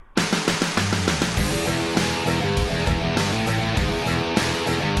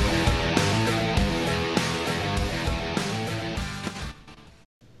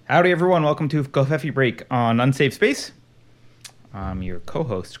Howdy, everyone. Welcome to Coffee Break on Unsafe Space. I'm your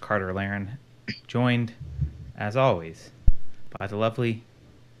co-host, Carter Laren, joined, as always, by the lovely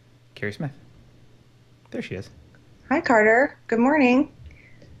Carrie Smith. There she is. Hi, Carter. Good morning.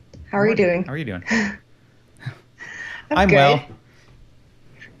 How are you doing? How are you doing? I'm good. Well.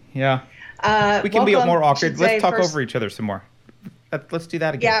 Yeah. We can be more awkward. Let's talk over each other some more. Let's do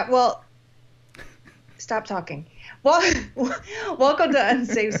that again. Yeah, well, stop talking. Well, welcome to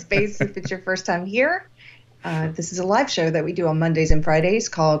Unsafe Space if it's your first time here. This is a live show that we do on Mondays and Fridays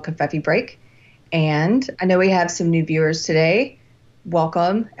called Coffee Break. And I know we have some new viewers today.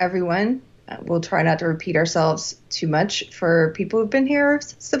 Welcome, everyone. We'll try not to repeat ourselves too much for people who've been here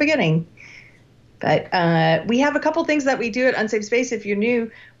since the beginning. But we have a couple things that we do at Unsafe Space. If you're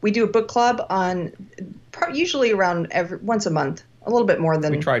new, we do a book club on usually around once a month, a little bit more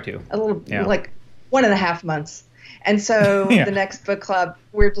than we try to. A little like 1.5 months. And so The next book club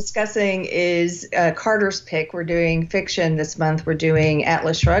we're discussing is Carter's pick. We're doing fiction this month. We're doing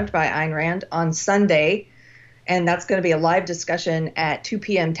Atlas Shrugged by Ayn Rand on Sunday. And that's going to be a live discussion at 2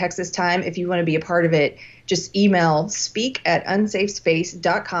 p.m. Texas time. If you want to be a part of it, just email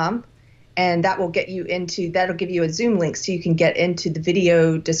speak@unsafespace.com. And that'll give you a Zoom link so you can get into the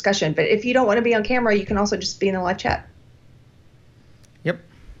video discussion. But if you don't want to be on camera, you can also just be in the live chat. Yep.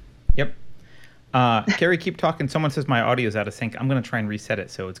 Carrie, keep talking. Someone says my audio is out of sync. I'm going to try and reset it,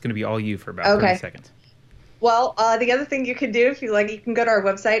 so it's going to be all you for about 30 seconds. Well, the other thing you can do, if you like, you can go to our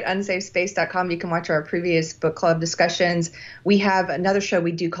website, unsafespace.com. You can watch our previous book club discussions. We have another show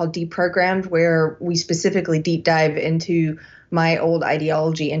we do called Deprogrammed, where we specifically deep dive into my old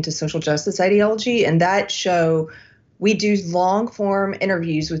ideology, into social justice ideology. And that show, we do long form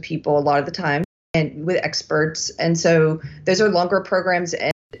interviews with people a lot of the time and with experts. And so those are longer programs.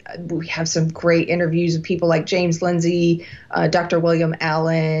 And we have some great interviews with people like James Lindsay, Dr. William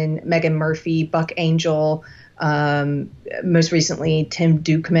Allen, Megan Murphy, Buck Angel, most recently Tim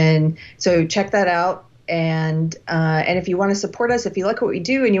Dukeman. So check that out. And if you want to support us, if you like what we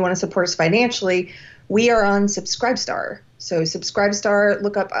do and you want to support us financially, we are on Subscribestar. So Subscribestar,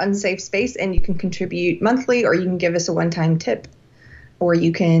 look up Unsafe Space, and you can contribute monthly, or you can give us a one-time tip, or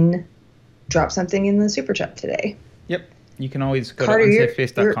you can drop something in the super chat today. Yep. You can always go to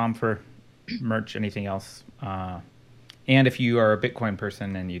unsafespace.com for merch, anything else. And if you are a Bitcoin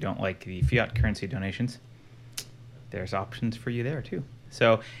person and you don't like the fiat currency donations, there's options for you there too.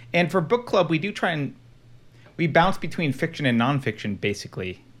 So, and for book club, we do we bounce between fiction and nonfiction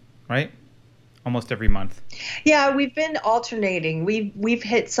basically, right? Almost every month. Yeah, we've been alternating. We've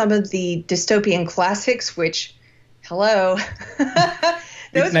hit some of the dystopian classics, which, hello.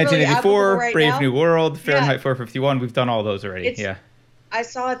 Those 1984, really Brave New World, Fahrenheit 451. We've done all those already. I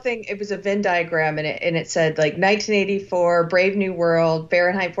saw a thing. It was a Venn diagram, and it said like 1984, Brave New World,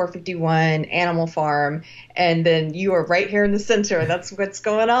 Fahrenheit 451, Animal Farm, and then you are right here in the center. That's what's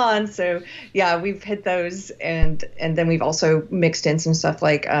going on. So yeah, we've hit those, and then we've also mixed in some stuff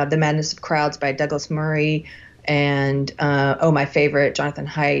like The Madness of Crowds by Douglas Murray, and my favorite, Jonathan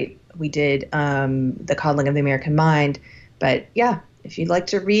Haidt. We did The Coddling of the American Mind. But yeah, if you'd like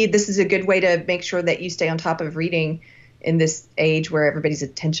to read, this is a good way to make sure that you stay on top of reading in this age where everybody's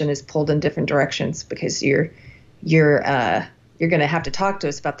attention is pulled in different directions, because you're going to have to talk to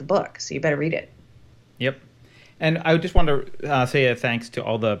us about the book, so you better read it. Yep. And I just want to say a thanks to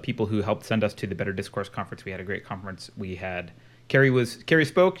all the people who helped send us to the Better Discourse Conference. We had a great conference. We had Carrie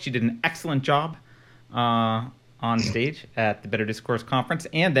spoke. She did an excellent job on stage at the Better Discourse Conference,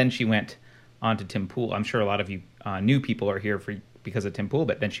 and then she went on to Tim Pool. I'm sure a lot of you new people are here because of Tim Pool,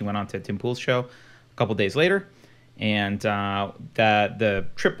 but then she went on to Tim Pool's show a couple days later. And the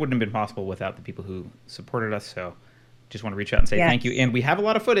trip wouldn't have been possible without the people who supported us. So just want to reach out and say thank you. And we have a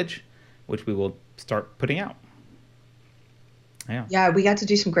lot of footage, which we will start putting out. Yeah, we got to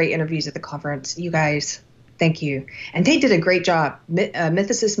do some great interviews at the conference. You guys, thank you. And they did a great job.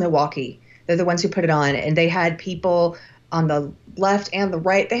 Mythicist Milwaukee, they're the ones who put it on. And they had people on the left and the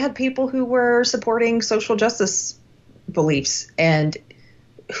right. They had people who were supporting social justice beliefs and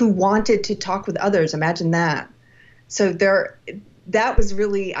who wanted to talk with others. Imagine that. So that was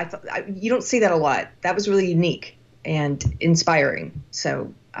really, I thought, you don't see that a lot. That was really unique and inspiring.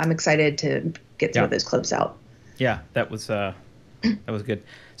 So I'm excited to get some of those clips out. Yeah, that was good.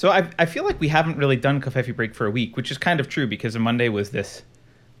 So I feel like we haven't really done Coffee Break for a week, which is kind of true because Monday was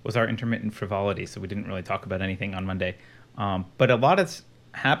our intermittent frivolity, so we didn't really talk about anything on Monday. But a lot has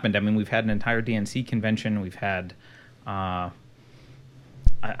happened. I mean, we've had an entire DNC convention. We've had, I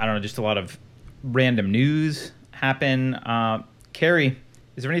don't know, just a lot of random news happen. Carrie,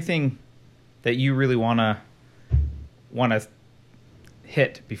 is there anything that you really want to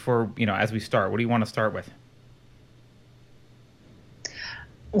hit before, as we start? What do you want to start with?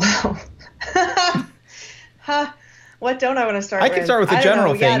 Well, what don't I want to start I with? can start with a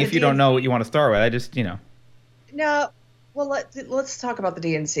general thing if you don't know what you want to start with. I just, No, well, let's talk about the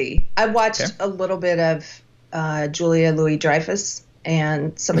DNC. I watched a little bit of Julia Louis-Dreyfus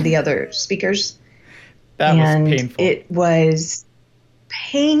and some of the other speakers. That was painful. It was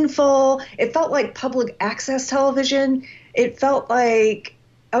painful. It felt like public access television. It felt like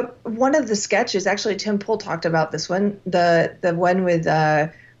one of the sketches, actually, Tim Pool talked about this one, the one with,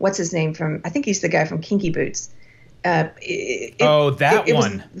 what's his name I think he's the guy from Kinky Boots. That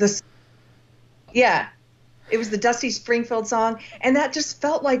one. Yeah. It was the Dusty Springfield song. And that just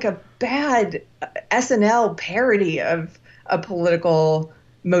felt like a bad SNL parody of a political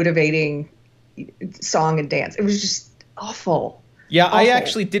motivating song and dance. It was just awful. Yeah, awful. I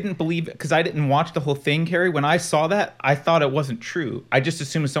actually didn't believe it because I didn't watch the whole thing, Carrie. When I saw that, I thought it wasn't true. I just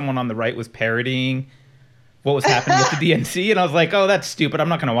assumed someone on the right was parodying what was happening with the DNC, and I was like, "Oh, that's stupid. I'm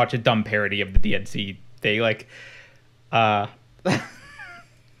not going to watch a dumb parody of the DNC thing." Like, I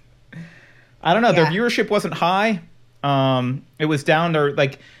don't know. Yeah. Their viewership wasn't high. It was down there,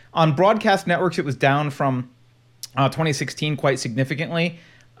 like on broadcast networks. It was down from 2016 quite significantly,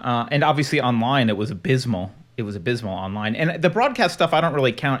 and obviously online it was abysmal. It was abysmal online, and the broadcast stuff I don't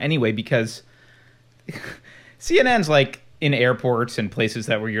really count anyway because CNN's like in airports and places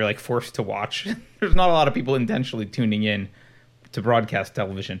where you're like forced to watch. There's not a lot of people intentionally tuning in to broadcast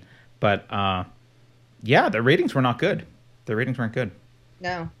television, but yeah, the ratings were not good. The ratings weren't good.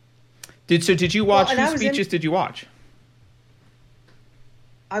 No. Did you watch? Whose speeches did you watch?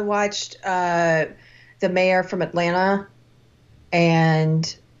 I watched the mayor from Atlanta,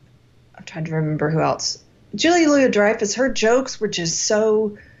 and I'm trying to remember who else. Julia Louis-Dreyfus, her jokes were just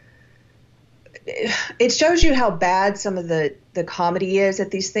so. It shows you how bad some of the comedy is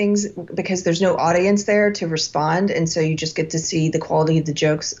at these things because there's no audience there to respond, and so you just get to see the quality of the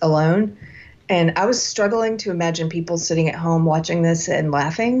jokes alone. And I was struggling to imagine people sitting at home watching this and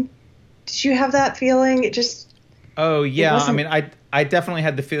laughing. Did you have that feeling? It just. Oh yeah, I mean, I definitely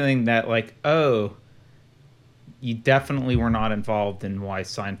had the feeling that like, oh, you definitely were not involved in why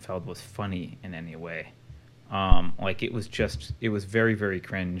Seinfeld was funny in any way. Like it was very, very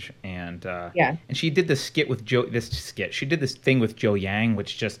cringe. And yeah. And she did this skit with she did this thing with Joe Yang,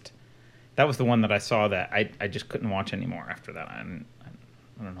 which that was the one that I saw that I just couldn't watch anymore after that. I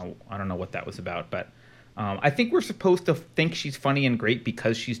don't know what that was about, but I think we're supposed to think she's funny and great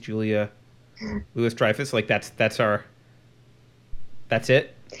because she's Julia Louis-Dreyfus. Like that's it. That's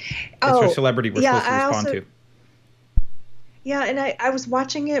her celebrity we're supposed to respond to. Yeah, and I was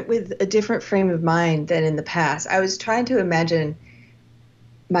watching it with a different frame of mind than in the past. I was trying to imagine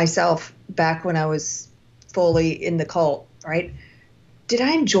myself back when I was fully in the cult, right? Did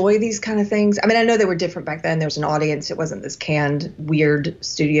I enjoy these kind of things? I mean, I know they were different back then. There was an audience. It wasn't this canned, weird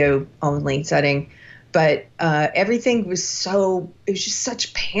studio-only setting. But everything was it was just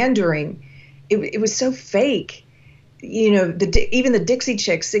such pandering. It was so fake. You know, even the Dixie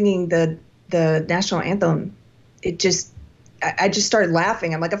Chicks singing the national anthem, I just started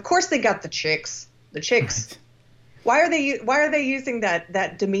laughing. I'm like, of course they got the chicks. Why are they using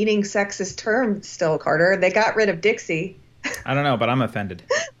that demeaning sexist term still, Carter? They got rid of Dixie. I don't know, but I'm offended.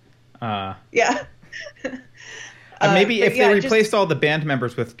 Yeah. Maybe if they replaced all the band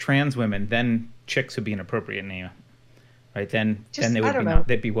members with trans women, then chicks would be an appropriate name, right? Then they would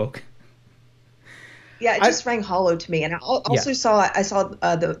they'd be woke. Yeah, it just rang hollow to me. And I also saw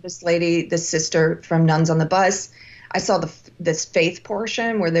this lady, this sister from Nuns on the Bus. I saw this faith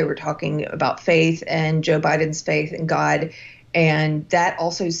portion where they were talking about faith and Joe Biden's faith in God, and that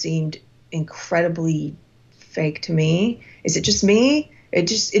also seemed incredibly fake to me. Is it just me? It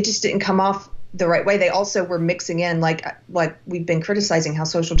just didn't come off the right way. They also were mixing in like we've been criticizing how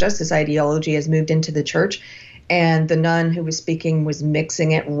social justice ideology has moved into the church, and the nun who was speaking was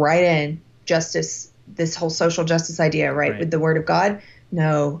mixing it right in justice, this whole social justice idea, right. With the word of God.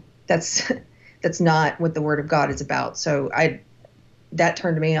 No, that's not what the word of God is about. So that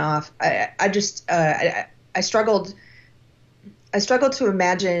turned me off. I struggled to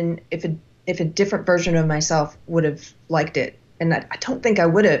imagine if a different version of myself would have liked it. And I don't think I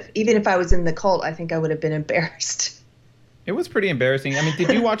would have. Even if I was in the cult, I think I would have been embarrassed. It was pretty embarrassing. I mean,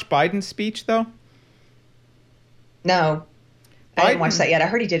 did you watch Biden's speech, though? No. I didn't watch that yet. I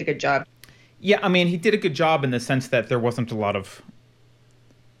heard he did a good job. Yeah, I mean, he did a good job in the sense that there wasn't a lot of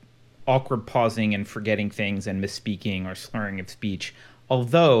awkward pausing and forgetting things and misspeaking or slurring of speech.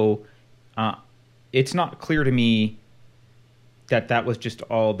 Although, it's not clear to me that was just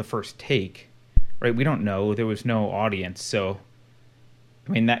all the first take, right? We don't know. There was no audience, so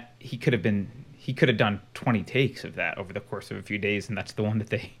I mean, that he could have done 20 takes of that over the course of a few days, and that's the one that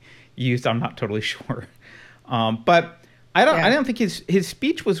they used. I'm not totally sure. But I don't think his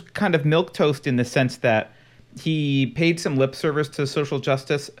speech was kind of milquetoast in the sense that he paid some lip service to social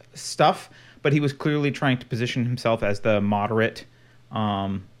justice stuff, but he was clearly trying to position himself as the moderate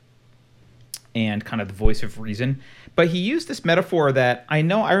and kind of the voice of reason. But he used this metaphor that I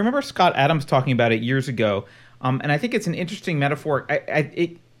remember Scott Adams talking about it years ago, and I think it's an interesting metaphor.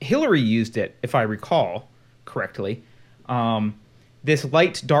 Hillary used it, if I recall correctly, this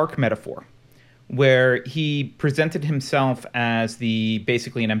light-dark metaphor, where he presented himself as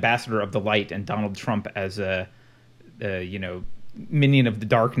basically an ambassador of the light and Donald Trump as a minion of the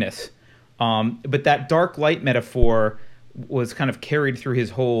darkness. But that dark light metaphor was kind of carried through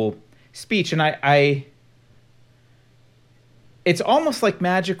his whole speech, and it's almost like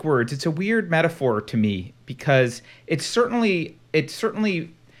magic words. It's a weird metaphor to me because it's certainly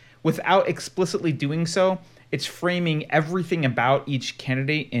without explicitly doing so, it's framing everything about each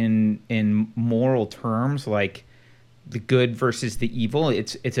candidate in moral terms, like the good versus the evil.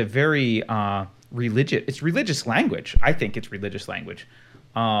 It's a very religious language. I think it's religious language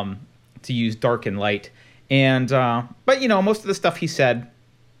to use dark and light. And but most of the stuff he said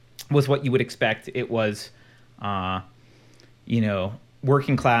was what you would expect. It was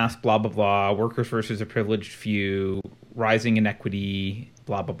working class, blah blah blah, workers versus a privileged few, rising inequity,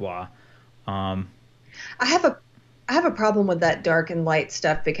 blah blah blah. I have a problem with that dark and light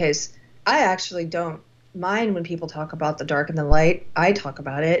stuff because I actually don't mind when people talk about the dark and the light. I talk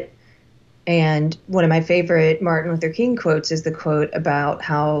about it. And one of my favorite Martin Luther King quotes is the quote about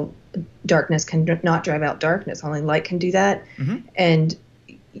how darkness can not drive out darkness. Only light can do that. Mm-hmm. And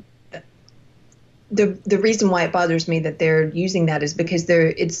the reason why it bothers me that they're using that is because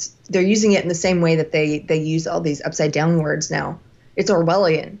they're using it in the same way that they use all these upside down words now. It's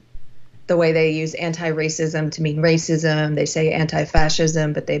Orwellian. The way they use anti-racism to mean racism, they say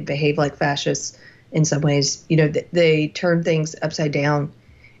anti-fascism, but they behave like fascists in some ways. They turn things upside down.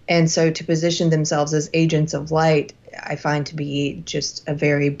 And so to position themselves as agents of light, I find to be just a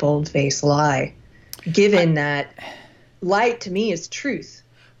very bold-faced lie, given that light to me is truth.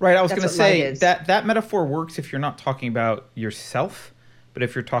 Right, I was going to say that metaphor works if you're not talking about yourself, but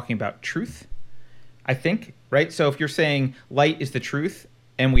if you're talking about truth, I think, right? So if you're saying light is the truth,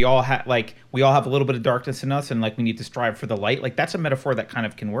 and we all have a little bit of darkness in us, and we need to strive for the light. That's a metaphor that kind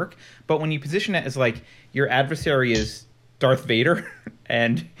of can work. But when you position it as your adversary is Darth Vader,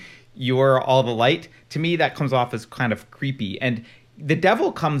 and you're all the light, to me that comes off as kind of creepy. And the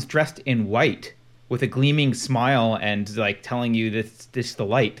devil comes dressed in white with a gleaming smile and telling you this is the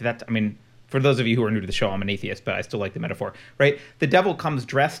light. For those of you who are new to the show, I'm an atheist, but I still like the metaphor, right? The devil comes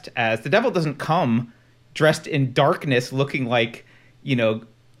the devil doesn't come dressed in darkness looking like,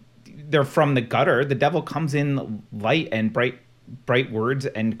 they're from the gutter. The devil comes in light and bright words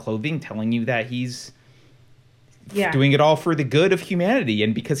and clothing, telling you that he's doing it all for the good of humanity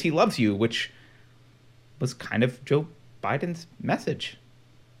and because he loves you, which was kind of Joe Biden's message,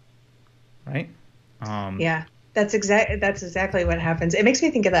 right? That's exactly what happens. It makes me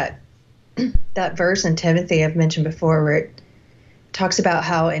think of that verse in Timothy I've mentioned before, where it talks about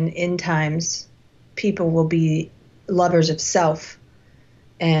how in end times people will be lovers of self.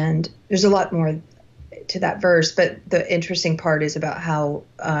 And there's a lot more to that verse, but the interesting part is about how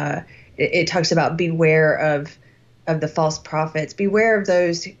it talks about beware of the false prophets. Beware of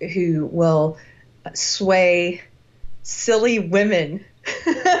those who will sway silly women,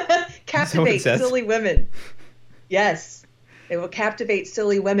 captivate silly women. Yes, they will captivate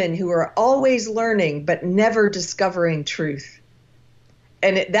silly women who are always learning but never discovering truth.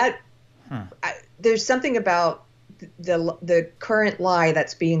 And there's something about the current lie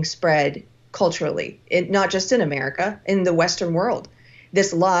that's being spread culturally, not just in America, in the Western world.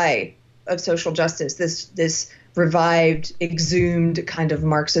 This lie of social justice, this revived, exhumed kind of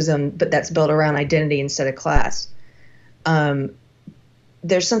Marxism, but that's built around identity instead of class.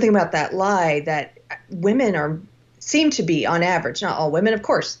 There's something about that lie that women seem to be, on average, not all women, of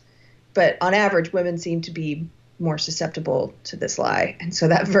course, but on average, women seem to be more susceptible to this lie. And so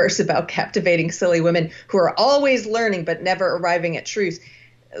that verse about captivating silly women who are always learning but never arriving at truth.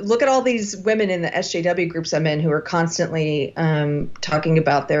 Look at all these women in the SJW groups I'm in who are constantly talking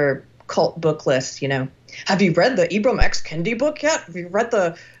about their cult book list. Have you read the Ibram X. Kendi book yet? Have you read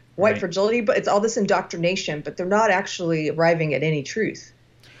the White Fragility? But it's all this indoctrination, but they're not actually arriving at any truth.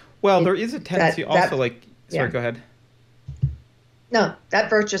 Well, there is a tendency go ahead. No, that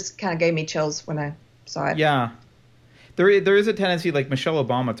verse just kind of gave me chills when I saw it. Yeah. There is a tendency, like Michelle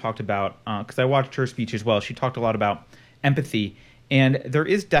Obama talked about, because I watched her speech as well. She talked a lot about empathy, And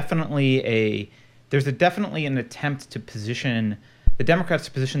there's definitely an attempt to position the Democrats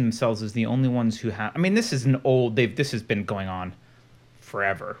to position themselves as the only ones who have. I mean, this has been going on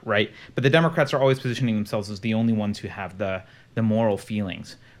forever, right? But the Democrats are always positioning themselves as the only ones who have the moral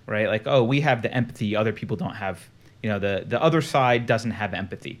feelings, right? Like, oh, we have the empathy, other people don't have. The other side doesn't have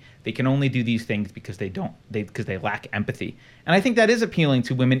empathy. They can only do these things because they lack empathy. And I think that is appealing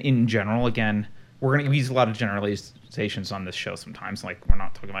to women in general. Again, we're going to use a lot of generalizations on this show sometimes. Like, we're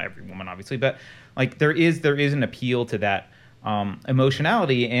not talking about every woman, obviously, but like there is an appeal to that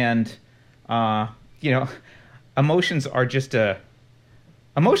emotionality, and emotions are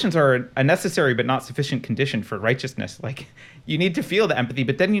a necessary but not sufficient condition for righteousness. Like, you need to feel the empathy,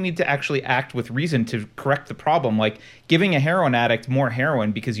 but then you need to actually act with reason to correct the problem. Like, giving a heroin addict more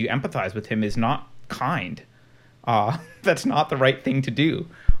heroin because you empathize with him is not kind. That's not the right thing to do.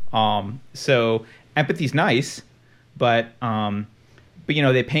 So empathy's nice, but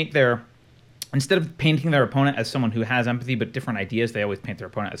they paint instead of painting their opponent as someone who has empathy but different ideas, they always paint their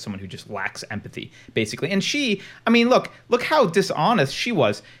opponent as someone who just lacks empathy, basically. And look how dishonest she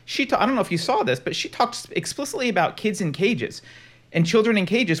was. I don't know if you saw this, but she talked explicitly about kids in cages and children in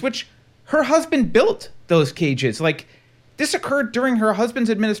cages, which her husband built those cages. Like, this occurred during her husband's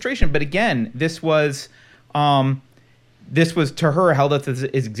administration. But again, this was to her held up as an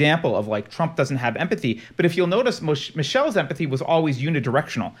example of, like, Trump doesn't have empathy. But if you'll notice, Michelle's empathy was always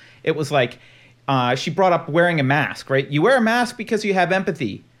unidirectional. It was like, she brought up wearing a mask, right? You wear a mask because you have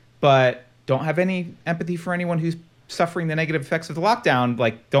empathy, but don't have any empathy for anyone who's suffering the negative effects of the lockdown.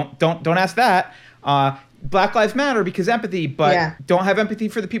 Like, don't ask that. Black Lives Matter because empathy, but don't have empathy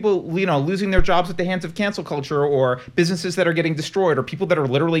for the people, losing their jobs at the hands of cancel culture, or businesses that are getting destroyed, or people that are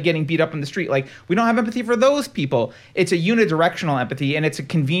literally getting beat up in the street. Like, we don't have empathy for those people. It's a unidirectional empathy, and it's a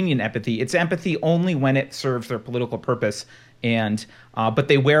convenient empathy. It's empathy only when it serves their political purpose. And but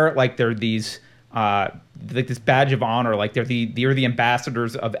they wear it like they're these like this badge of honor, like they're the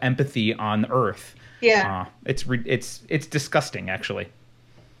ambassadors of empathy on Earth. Yeah, it's disgusting, actually.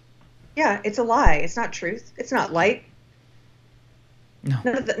 Yeah, it's a lie. It's not truth. It's not light. No.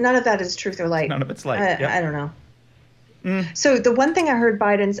 None of that is truth or light. None of it's light. I don't know. So the one thing I heard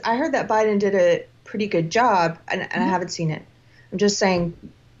that Biden did a pretty good job, and I haven't seen it. I'm just saying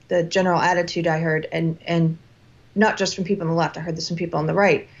the general attitude I heard, and not just from people on the left. I heard this from people on the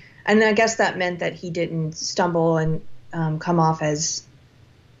right. And I guess that meant that he didn't stumble and come off as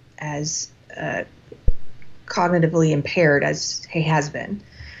cognitively impaired as he has been.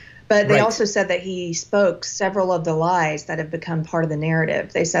 But they also said that he spoke several of the lies that have become part of the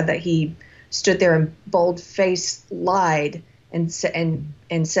narrative. They said that he stood there and bold-faced lied and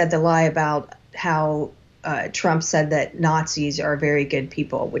said the lie about how Trump said that Nazis are very good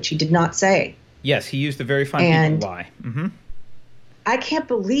people, which he did not say. Yes, he used a very fine people lie. Mm-hmm. I can't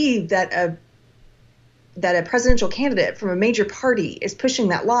believe that a presidential candidate from a major party is pushing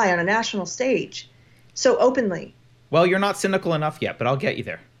that lie on a national stage so openly. Well, you're not cynical enough yet, but I'll get you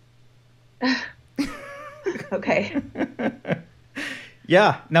there. Okay.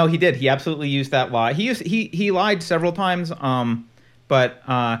 Yeah, no, he did. He absolutely used that lie. He lied several times, but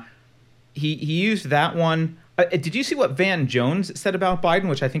he used that one. Did you see what Van Jones said about Biden,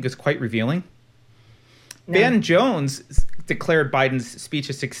 which I think is quite revealing? No. Van Jones declared Biden's speech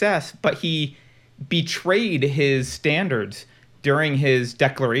a success, but he betrayed his standards during his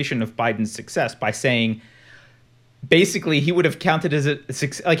declaration of Biden's success by saying, basically, he would have counted as a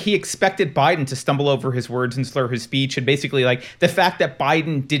success. Like, he expected Biden to stumble over his words and slur his speech. And basically, like, the fact that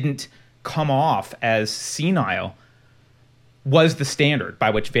Biden didn't come off as senile was the standard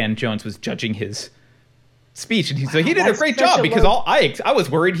by which Van Jones was judging his speech. And he did a great job because I was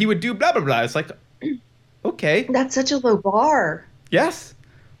worried he would do blah, blah, blah. It's like, okay. That's such a low bar. Yes.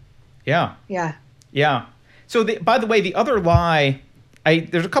 Yeah. Yeah. Yeah. So, by the way, the other lie...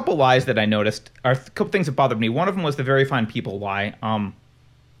 there's a couple lies that I noticed, or a couple things that bothered me. One of them was the very fine people lie,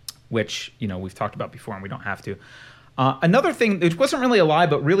 which, we've talked about before and we don't have to. Another thing, which wasn't really a lie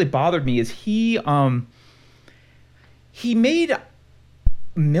but really bothered me, is he made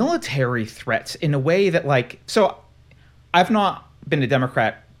military threats in a way that, like, so I've not been a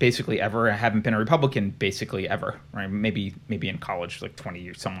Democrat basically ever. I haven't been a Republican basically ever, right? Maybe in college, like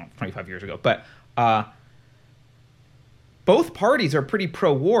 25 years ago. But both parties are pretty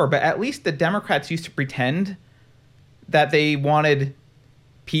pro-war, but at least the Democrats used to pretend that they wanted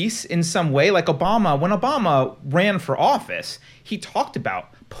peace in some way. Like Obama, when Obama ran for office, he talked about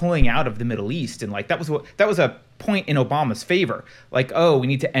pulling out of the Middle East, and like that was a point in Obama's favor. Like, oh, we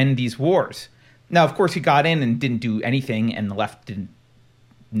need to end these wars. Now, of course, he got in and didn't do anything, and the left didn't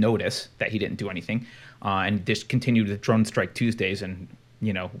notice that he didn't do anything, and just continued with drone strike Tuesdays, and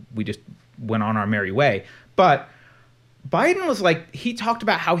we just went on our merry way. But Biden was like, he talked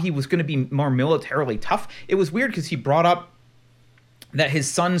about how he was going to be more militarily tough. It was weird because he brought up that his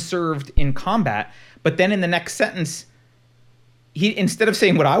son served in combat, but then in the next sentence, he, instead of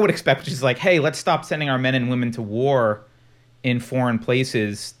saying what I would expect, which is like, hey, let's stop sending our men and women to war in foreign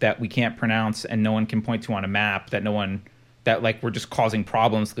places that we can't pronounce and no one can point to on a map, that like we're just causing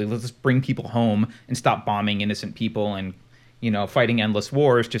problems. Let's just bring people home and stop bombing innocent people and, fighting endless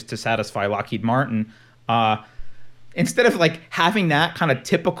wars just to satisfy Lockheed Martin. Instead of like having that kind of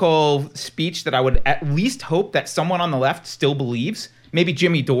typical speech that I would at least hope that someone on the left still believes, maybe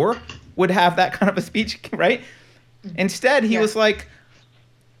Jimmy Dore would have that kind of a speech, right? Instead, he was like,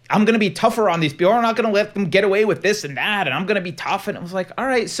 I'm going to be tougher on these people. I'm not going to let them get away with this and that, and I'm going to be tough. And it was like, all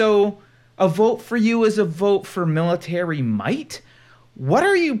right, so a vote for you is a vote for military might? What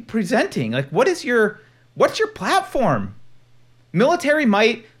are you presenting? Like, what's your platform? Military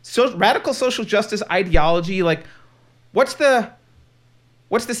might, radical social justice ideology, like, what's the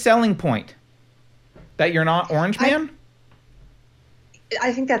selling point? That you're not Orange Man?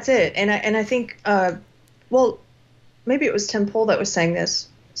 I think that's it. And I think, maybe it was Tim Pool that was saying this.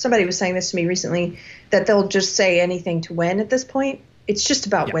 Somebody was saying this to me recently, that they'll just say anything to win at this point. It's just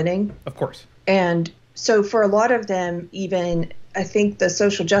about winning. Of course. And so for a lot of them, even, I think the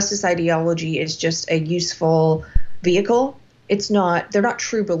social justice ideology is just a useful vehicle. They're not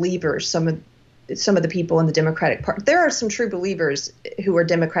true believers. Some of the people in the Democratic Party. There are some true believers who are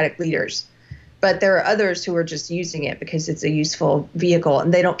Democratic leaders, but there are others who are just using it because it's a useful vehicle,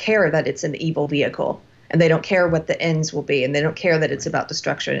 and they don't care that it's an evil vehicle, and they don't care what the ends will be, and they don't care that it's about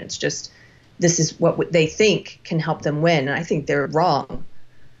destruction. It's just, this is what they think can help them win, and I think they're wrong.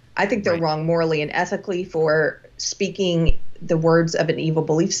 I think they're wrong morally and ethically for speaking the words of an evil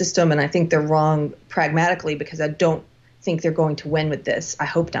belief system, and I think they're wrong pragmatically because I don't think they're going to win with this. I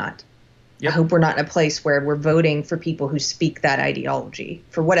hope not. Yep. I hope we're not in a place where we're voting for people who speak that ideology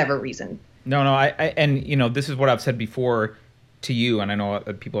for whatever reason. No, and this is what I've said before to you, and I know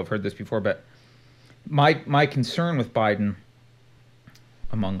people have heard this before, but my concern with Biden,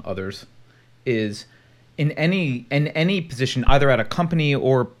 among others, is in any position, either at a company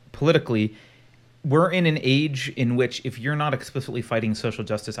or politically, we're in an age in which if you're not explicitly fighting social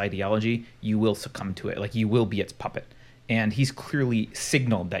justice ideology, you will succumb to it. Like, you will be its puppet. And he's clearly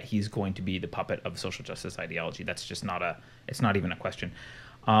signaled that he's going to be the puppet of social justice ideology. That's just it's not even a question.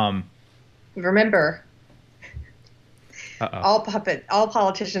 Remember, all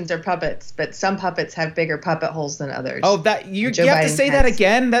politicians are puppets, but some puppets have bigger puppet holes than others. Oh, you have to say that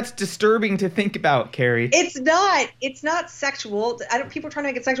again? That's disturbing to think about, Carrie. It's not sexual. People are trying to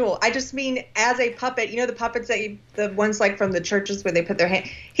make it sexual. I just mean as a puppet, the puppets the ones like from the churches where they put their hand.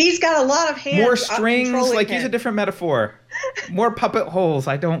 He's got a lot of hands. More strings, use a different metaphor. More puppet holes.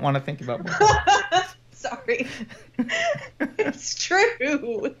 I don't want to think about more. Sorry. It's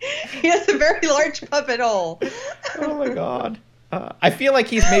true. He has a very large puppet hole. Oh my God. I feel like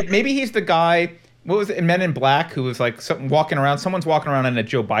maybe he's the guy, what was it, in Men in Black, who was like someone's walking around in a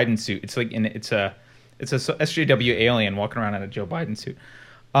Joe Biden suit. It's like it's a SJW alien walking around in a Joe Biden suit.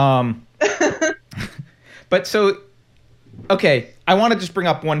 But so, okay, I want to just bring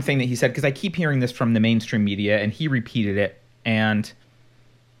up one thing that he said, because I keep hearing this from the mainstream media, and he repeated it, and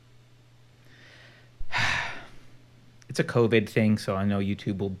it's a COVID thing, so I know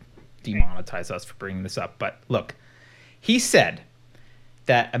YouTube will demonetize us for bringing this up. But look, he said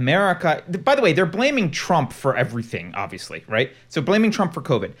that America, by the way, they're blaming Trump for everything, obviously, right? So blaming Trump for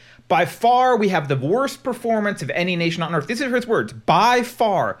COVID. By far, we have the worst performance of any nation on earth. These are his words. By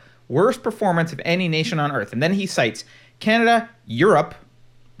far, worst performance of any nation on earth. And then he cites Canada, Europe,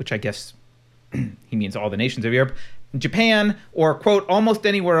 which I guess he means all the nations of Europe, Japan, or, quote, almost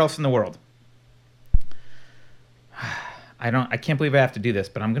anywhere else in the world. I can't believe I have to do this,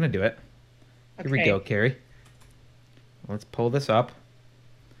 but I'm going to do it. Okay. Here we go, Carrie. Let's pull this up.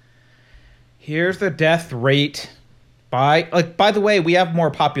 Here's the death rate. By the way, we have more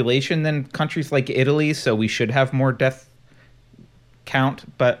population than countries like Italy, so we should have more death count.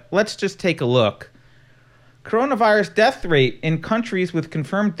 But let's just take a look. Coronavirus death rate in countries with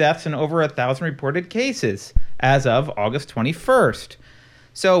confirmed deaths and over 1,000 reported cases as of August 21st.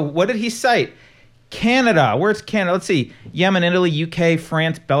 So what did he cite? Canada. Where's Canada? Let's see. Yemen, Italy, UK,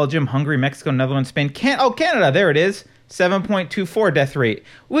 France, Belgium, Hungary, Mexico, Netherlands, Spain. Canada. There it is. 7.24 death rate.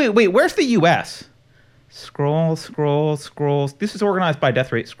 Wait. Where's the U.S.? Scroll. This is organized by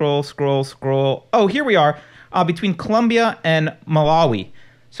death rate. Scroll. Oh, here we are. Between Colombia and Malawi.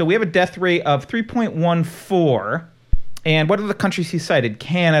 So we have a death rate of 3.14. And what are the countries he cited?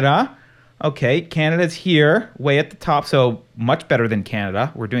 Canada. Okay, Canada's here, way at the top, so much better than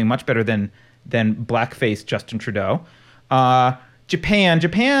Canada. We're doing much better than blackface Justin Trudeau. Japan.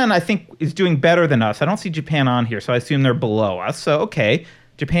 Japan, I think, is doing better than us. I don't see Japan on here, so I assume they're below us. So, okay,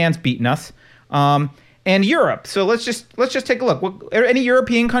 Japan's beaten us. And Europe. So let's just take a look. Are any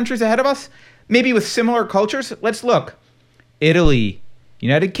European countries ahead of us? Maybe with similar cultures? Let's look. Italy,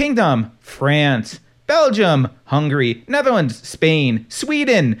 United Kingdom, France, Belgium, Hungary, Netherlands, Spain,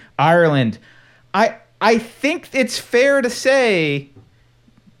 Sweden, Ireland. I think it's fair to say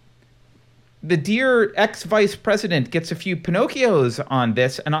the dear ex-vice president gets a few Pinocchios on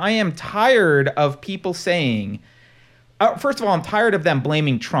this, and I am tired of people saying, first of all, I'm tired of them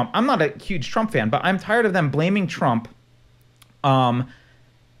blaming Trump. I'm not a huge Trump fan, but I'm tired of them blaming Trump.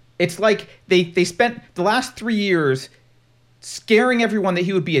 It's like they spent the last 3 years scaring everyone that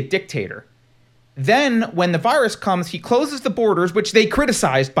he would be a dictator. Then when the virus comes, he closes the borders, which they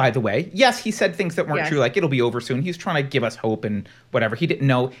criticized, by the way. Yes, he said things that weren't true, like it'll be over soon. He's trying to give us hope and whatever. He didn't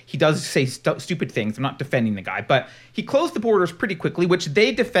know. He does say stupid things. I'm not defending the guy. But he closed the borders pretty quickly, which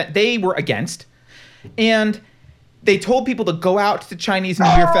they were against. And they told people to go out to Chinese New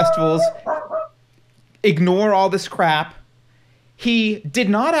Year festivals, ignore all this crap. He did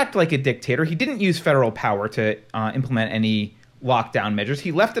not act like a dictator. He didn't use federal power to implement any lockdown measures.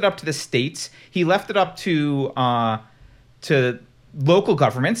 He left it up to the states. He left it up to local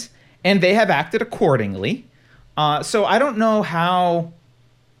governments, and they have acted accordingly. So I don't know how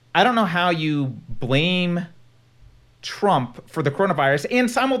you blame Trump for the coronavirus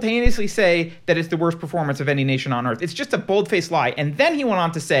and simultaneously say that it's the worst performance of any nation on earth. It's just a bold-faced lie. And then he went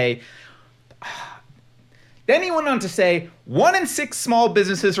on to say, 1 in 6 small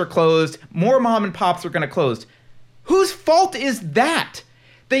businesses are closed. More mom and pops are going to close. Whose fault is that?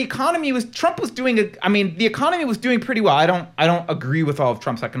 The economy was doing pretty well. I don't agree with all of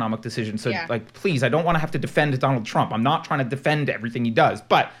Trump's economic decisions. So please, I don't want to have to defend Donald Trump. I'm not trying to defend everything he does,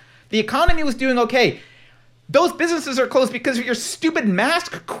 but the economy was doing okay. Those businesses are closed because of your stupid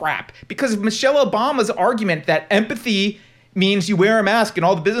mask crap, because of Michelle Obama's argument that empathy means you wear a mask and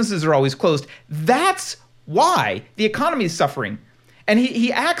all the businesses are always closed. That's why the economy is suffering. And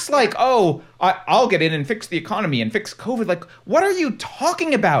he acts like, I'll get in and fix the economy and fix COVID. Like, what are you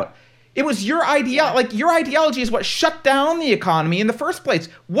talking about? It was your idea. Like, your ideology is what shut down the economy in the first place.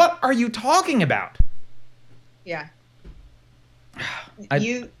 What are you talking about? Yeah.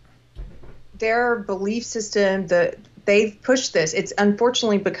 Their belief system, they've pushed this. It's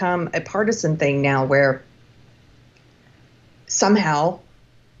unfortunately become a partisan thing now where somehow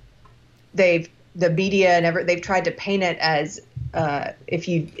the media and they've tried to paint it as if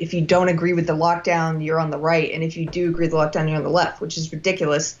you don't agree with the lockdown, you're on the right, and if you do agree with the lockdown, you're on the left, which is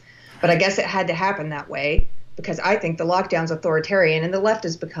ridiculous. But I guess it had to happen that way because I think the lockdown's authoritarian, and the left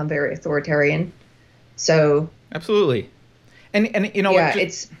has become very authoritarian. So absolutely, and you know, yeah,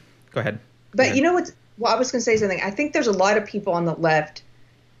 go ahead. But you know what? Well, I was going to say something. I think there's a lot of people on the left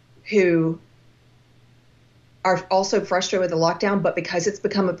who are also frustrated with the lockdown, but because it's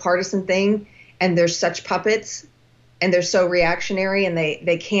become a partisan thing and they're such puppets and they're so reactionary and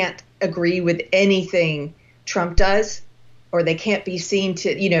they can't agree with anything Trump does, or they can't be seen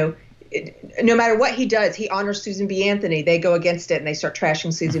to, no matter what he does, he honors Susan B. Anthony. They go against it and they start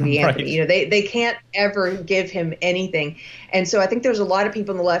trashing Susan B. Anthony. Right. They can't ever give him anything. And so I think there's a lot of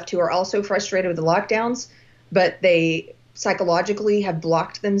people on the left who are also frustrated with the lockdowns, but they psychologically have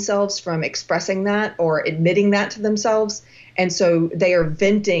blocked themselves from expressing that or admitting that to themselves. And so they are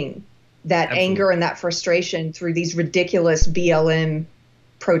venting that Absolutely. Anger and that frustration through these ridiculous BLM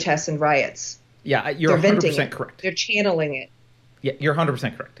protests and riots. Yeah, you're 100% correct. They're channeling it. Yeah, you're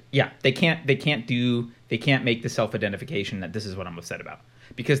 100% correct. Yeah, they can't make the self-identification that this is what I'm upset about,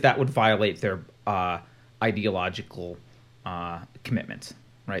 because that would violate their ideological commitments,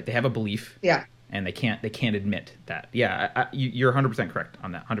 right? They have a belief. Yeah. And they can't admit that. Yeah, you're 100% correct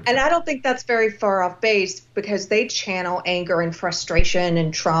on that. 100%. And I don't think that's very far off base, because they channel anger and frustration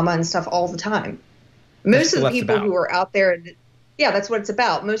and trauma and stuff all the time. Most of the people who are out there, yeah, that's what it's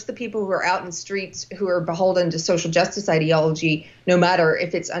about. Most of the people who are out in the streets who are beholden to social justice ideology, no matter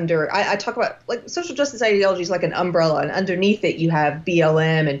if it's under, I talk about, like, social justice ideology is like an umbrella, and underneath it you have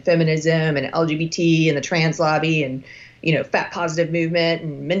BLM and feminism and LGBT and the trans lobby and fat positive movement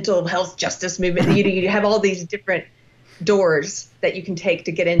and mental health justice movement. You have all these different doors that you can take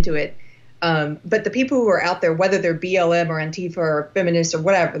to get into it. But the people who are out there, whether they're BLM or Antifa or feminists or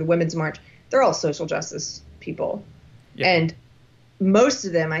whatever, the Women's March, they're all social justice people. Yeah. And most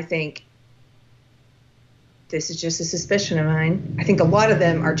of them, I think, this is just a suspicion of mine, I think a lot of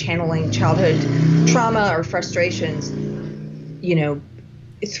them are channeling childhood trauma or frustrations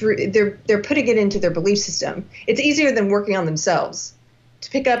they're putting it into their belief system. It's easier than working on themselves to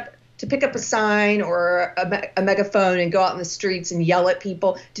pick up a sign or a megaphone and go out in the streets and yell at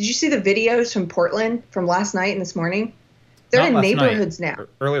people. Did you see the videos from Portland from last night and this morning? They're in neighborhoods now.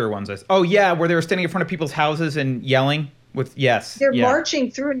 Earlier ones. Oh yeah, where they were standing in front of people's houses and yelling with They're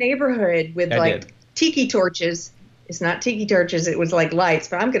marching through a neighborhood with tiki torches. It's not tiki torches. It was like lights,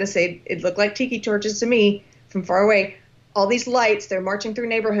 but I'm going to say it looked like tiki torches to me from far away. All these lights, they're marching through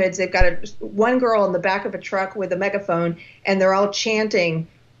neighborhoods. They've got one girl in the back of a truck with a megaphone, and they're all chanting,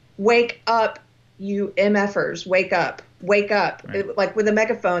 "Wake up, you MFers, wake up, wake up." Right. Like with a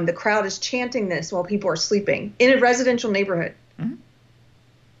megaphone, the crowd is chanting this while people are sleeping in a residential neighborhood. Mm-hmm.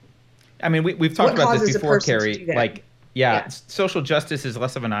 I mean, we've talked about this before, Carrie. Social justice is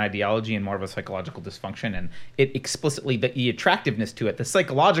less of an ideology and more of a psychological dysfunction. And it explicitly, the attractiveness to it, the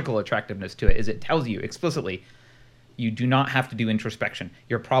psychological attractiveness to it is it tells you explicitly, you do not have to do introspection.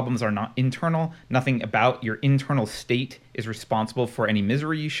 Your problems are not internal. Nothing about your internal state is responsible for any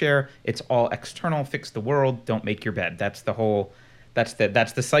misery you share. It's all external. Fix the world. Don't make your bed. That's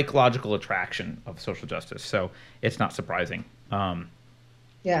the psychological attraction of social justice. So it's not surprising.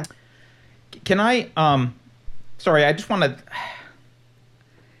 Yeah. Can I, sorry, I just want to,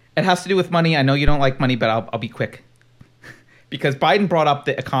 it has to do with money. I know you don't like money, but I'll be quick because Biden brought up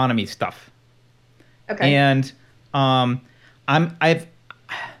the economy stuff. Okay. And I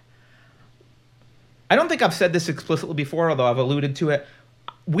don't think I've said this explicitly before, although I've alluded to it.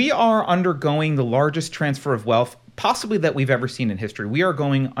 We are undergoing the largest transfer of wealth possibly that we've ever seen in history. We are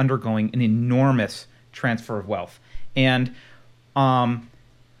undergoing an enormous transfer of wealth. And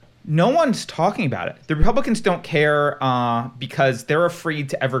no one's talking about it. The Republicans don't care because they're afraid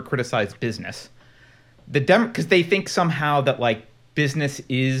to ever criticize business. Because they think somehow that like business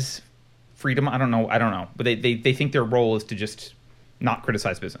is freedom. I don't know. But they think their role is to just not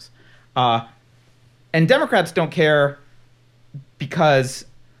criticize business. And Democrats don't care because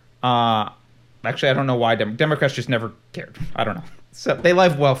actually I don't know why Democrats just never cared. I don't know. So they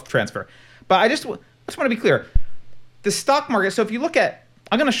love wealth transfer. But I just want to be clear. The stock market. So if you look at,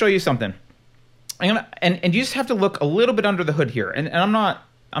 I'm going to show you something. And you just have to look a little bit under the hood here. And I'm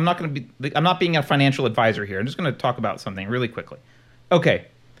not being a financial advisor here. I'm just going to talk about something really quickly. Okay.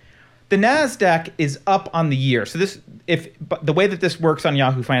 The NASDAQ is up on the year. So the way that this works on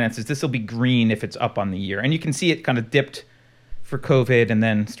Yahoo Finances, this will be green if it's up on the year. And you can see it kind of dipped for COVID and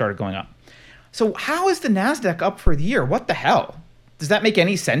then started going up. So how is the NASDAQ up for the year? What the hell? Does that make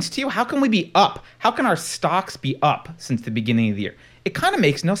any sense to you? How can we be up? How can our stocks be up since the beginning of the year? It kind of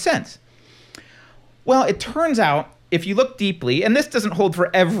makes no sense. Well, it turns out, if you look deeply, and this doesn't hold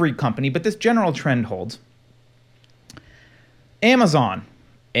for every company, but this general trend holds.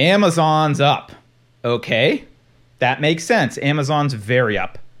 Amazon's up. Okay, that makes sense. Amazon's very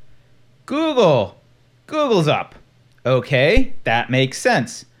up. Google's up. Okay, that makes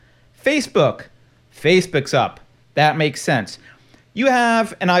sense. Facebook's up. That makes sense. You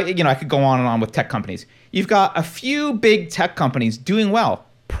have, and I could go on and on with tech companies. You've got a few big tech companies doing well,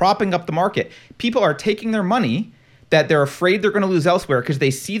 propping up the market. People are taking their money that they're afraid they're going to lose elsewhere because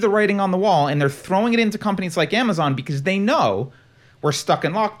they see the writing on the wall and they're throwing it into companies like Amazon because they know we're stuck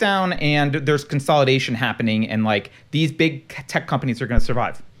in lockdown and there's consolidation happening and like these big tech companies are going to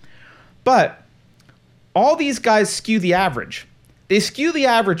survive. But all these guys skew the average. They skew the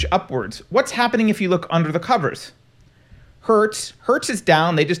average upwards. What's happening if you look under the covers? Hertz is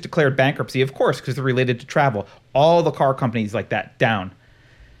down. They just declared bankruptcy, of course, because they're related to travel. All the car companies like that, down.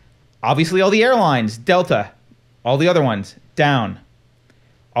 Obviously, all the airlines, Delta, all the other ones, down.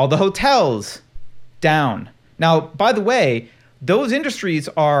 All the hotels, down. Now, by the way, those industries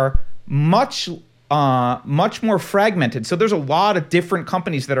are much more fragmented. So there's a lot of different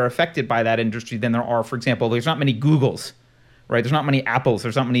companies that are affected by that industry than there are, for example, there's not many Googles, right? There's not many Apples.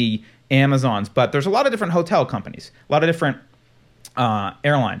 There's not many Amazons. But there's a lot of different hotel companies, a lot of different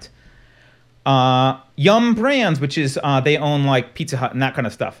airlines. Yum Brands, which is they own like Pizza Hut and that kind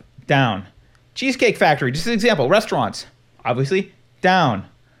of stuff, down. Cheesecake Factory, just an example. Restaurants, obviously, down.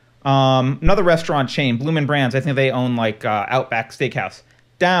 Another restaurant chain, Bloomin' Brands, I think they own like Outback Steakhouse,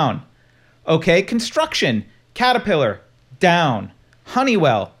 down. Okay, construction, Caterpillar, down.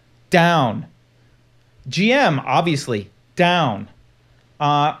 Honeywell, down. GM, obviously, down.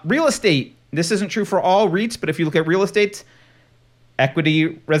 Real estate, this isn't true for all REITs, but if you look at real estate,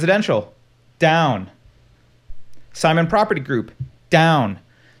 Equity Residential, down. Simon Property Group, down.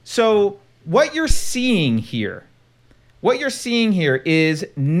 So what you're seeing here is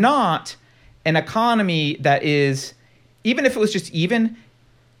not an economy that is, even if it was just even,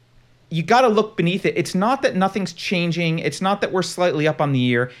 you got to look beneath it. It's not that nothing's changing. It's not that we're slightly up on the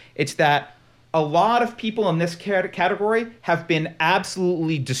year. It's that a lot of people in this category have been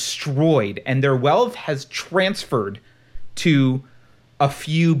absolutely destroyed, and their wealth has transferred to a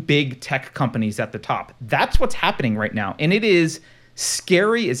few big tech companies at the top. That's what's happening right now. And it is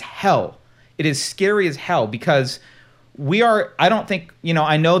scary as hell. It is scary as hell because I don't think,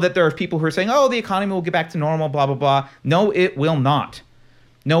 I know that there are people who are saying, oh, the economy will get back to normal, blah, blah, blah. No, it will not.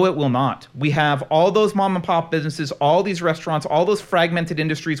 No, it will not. We have all those mom and pop businesses, all these restaurants, all those fragmented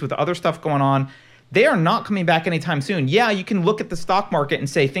industries with other stuff going on. They are not coming back anytime soon. Yeah, you can look at the stock market and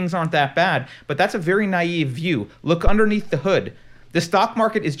say things aren't that bad, but that's a very naive view. Look underneath the hood. The stock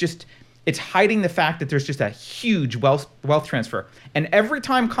market is it's hiding the fact that there's just a huge wealth transfer. And every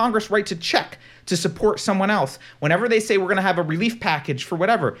time Congress writes a check to support someone else, whenever they say we're going to have a relief package for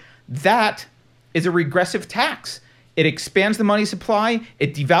whatever, that is a regressive tax. It expands the money supply,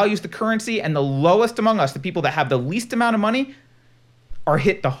 it devalues the currency, and the lowest among us, the people that have the least amount of money, are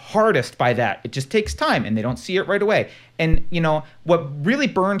hit the hardest by that. It just takes time, and they don't see it right away. And, what really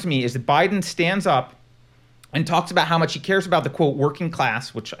burns me is that Biden stands up and talks about how much he cares about the, quote, working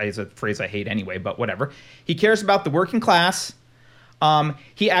class, which is a phrase I hate anyway, but whatever. He cares about the working class.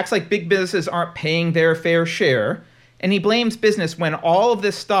 He acts like big businesses aren't paying their fair share, and he blames business when all of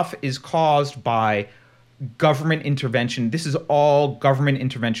this stuff is caused by government intervention. This is all government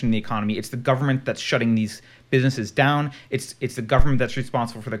intervention in the economy. It's the government that's shutting these businesses down. It's the government that's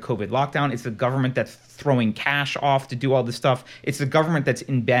responsible for the COVID lockdown. It's the government that's throwing cash off to do all this stuff. It's the government that's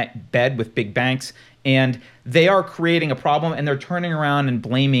in bed with big banks. And they are creating a problem, and they're turning around and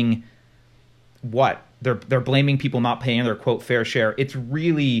blaming what? They're blaming people not paying their, quote, fair share. It's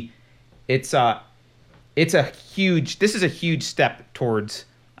really, this is a huge step towards,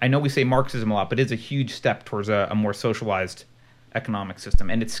 I know we say Marxism a lot, but it's a huge step towards a more socialized economic system,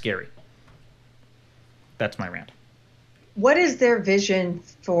 and it's scary. That's my rant. What is their vision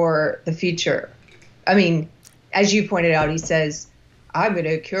for the future? I mean, as you pointed out, he says, I'm going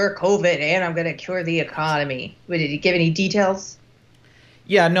to cure COVID and I'm going to cure the economy. But did he give any details?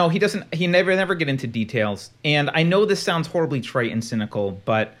 Yeah, no, he doesn't. He never get into details. And I know this sounds horribly trite and cynical,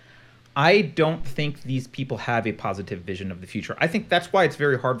 but I don't think these people have a positive vision of the future. I think that's why it's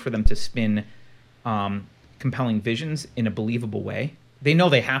very hard for them to spin compelling visions in a believable way. They know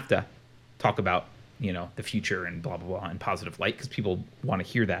they have to talk about, the future and blah, blah, blah in positive light because people want to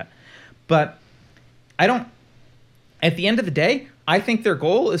hear that. But at the end of the day, I think their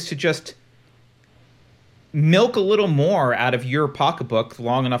goal is to just milk a little more out of your pocketbook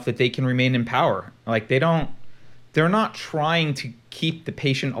long enough that they can remain in power. Like they're not trying to keep the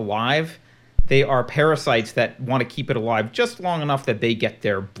patient alive. They are parasites that want to keep it alive just long enough that they get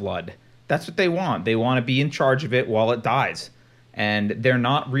their blood. That's what they want. They want to be in charge of it while it dies. And they're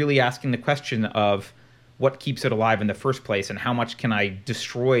not really asking the question of what keeps it alive in the first place and how much can I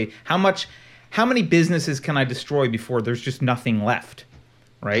destroy, how many businesses can I destroy before there's just nothing left,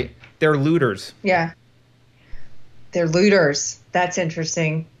 right? They're looters. Yeah. They're looters. That's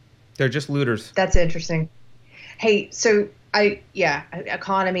interesting. They're just looters. That's interesting. Hey, so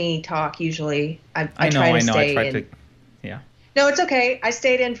economy talk usually. I try to stay in. Yeah. No, it's okay. I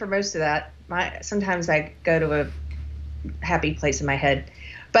stayed in for most of that. Sometimes I go to a happy place in my head,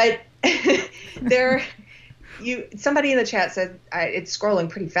 but somebody in the chat said it's scrolling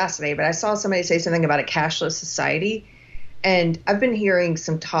pretty fast today, but I saw somebody say something about a cashless society, and I've been hearing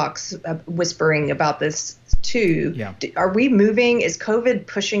some talks whispering about this too. Yeah. Are we moving? Is COVID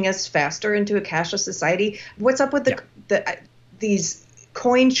pushing us faster into a cashless society? What's up with these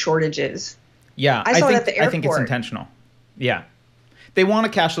coin shortages? Yeah, I saw it at the airport. I think it's intentional. Yeah, they want a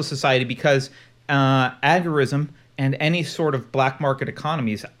cashless society because agorism and any sort of black market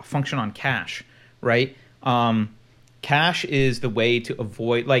economies function on cash, right? Cash is the way to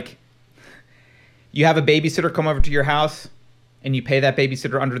avoid, like, you have a babysitter come over to your house and you pay that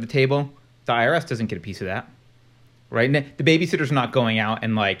babysitter under the table. The IRS doesn't get a piece of that, right? The babysitter's not going out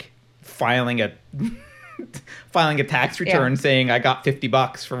and like filing a tax return saying I got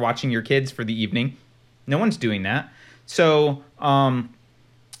 $50 for watching your kids for the evening. No one's doing that. So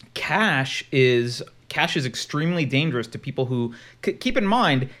cash is extremely dangerous to people who keep in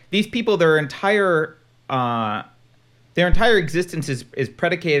mind these people. Their entire existence is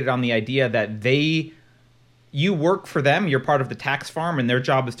predicated on the idea that you work for them, you're part of the tax farm, and their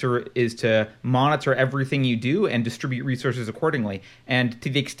job is to monitor everything you do and distribute resources accordingly. And to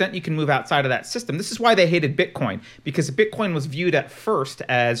the extent you can move outside of that system, this is why they hated Bitcoin, because Bitcoin was viewed at first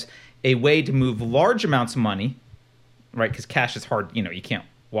as a way to move large amounts of money, right? Because cash is hard, you can't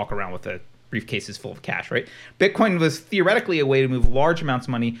walk around with a briefcases full of cash, right? Bitcoin was theoretically a way to move large amounts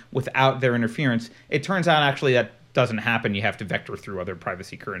of money without their interference. It turns out actually that doesn't happen. You have to vector through other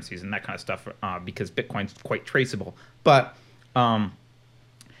privacy currencies and that kind of stuff because Bitcoin's quite traceable. But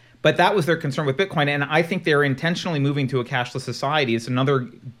that was their concern with Bitcoin, and I think they're intentionally moving to a cashless society. It's another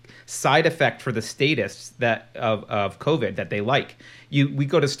side effect for the statists of COVID that they like. We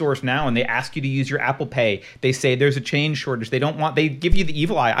go to stores now and they ask you to use your Apple Pay. They say there's a change shortage. They give you the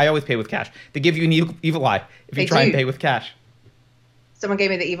evil eye. I always pay with cash. They give you an evil eye if you try and pay with cash. Someone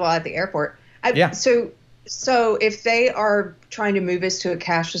gave me the evil eye at the airport. Yeah. So if they are trying to move us to a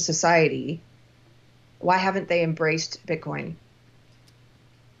cashless society, why haven't they embraced Bitcoin?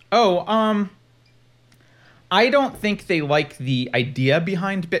 I don't think they like the idea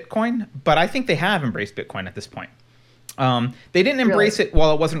behind Bitcoin, but I think they have embraced Bitcoin at this point. They didn't embrace it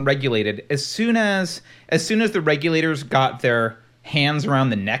while it wasn't regulated. As soon as the regulators got their hands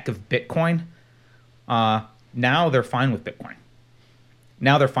around the neck of Bitcoin, now they're fine with Bitcoin.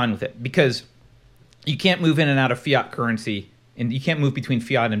 Now they're fine with it because you can't move in and out of fiat currency, and you can't move between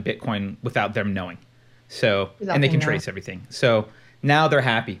fiat and Bitcoin without them knowing. And they can trace everything. So now they're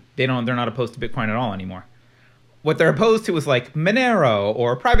happy. They're not opposed to Bitcoin at all anymore. What they're opposed to is like Monero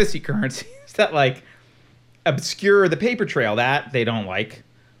or privacy currencies that like obscure the paper trail. That they don't like.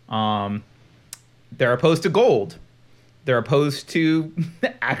 They're opposed to gold. They're opposed to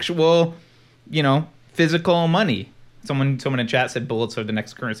actual, physical money. Someone in chat said bullets are the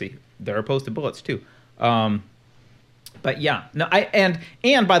next currency. They're opposed to bullets too. But yeah, no.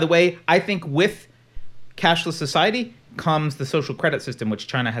 And by the way, I think with cashless society comes the social credit system, which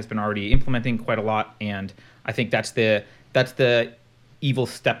China has been already implementing quite a lot, and I think that's the evil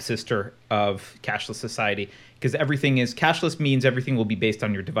stepsister of cashless society, because everything is cashless means everything will be based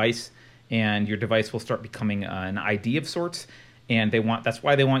on your device, and your device will start becoming an ID of sorts, and that's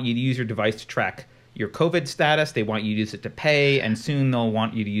why they want you to use your device to track your COVID status. They want you to use it to pay, and soon they'll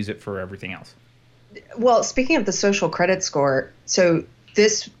want you to use it for everything else. Well, speaking of the social credit score, so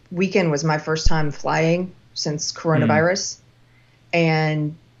this weekend was my first time flying since coronavirus.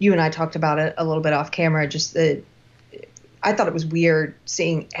 And you and I talked about it a little bit off camera. I thought it was weird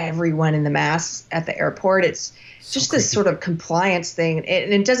seeing everyone in the masks at the airport. It's just this sort of compliance thing.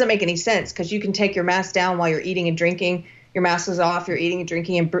 And it doesn't make any sense because you can take your mask down while you're eating and drinking. Your mask is off, you're eating and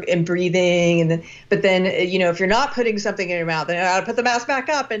drinking and breathing. But then, if you're not putting something in your mouth, then you got to put the mask back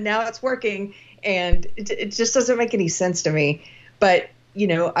up and now it's working. And it just doesn't make any sense to me. But,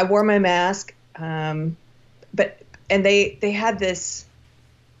 I wore my mask. And they had this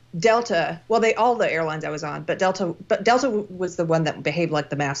Delta. Well, all the airlines I was on, but Delta was the one that behaved like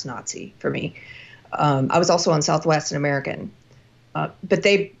the mask Nazi for me. I was also on Southwest and American, but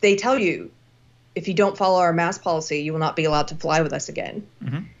they tell you if you don't follow our mask policy, you will not be allowed to fly with us again.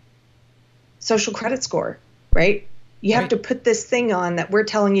 Mm-hmm. Social credit score, right? You have to put this thing on that we're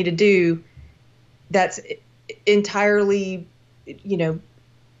telling you to do. That's entirely,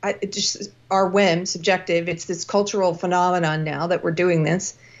 just our whim, subjective. It's this cultural phenomenon now that we're doing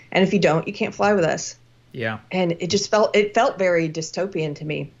this, and if you don't, you can't fly with us. Yeah. And it felt very dystopian to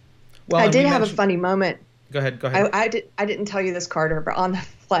me. Well, I did have a funny moment. Go ahead. I didn't tell you this, Carter, but on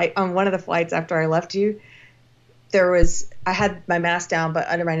one of the flights after I left you, I had my mask down but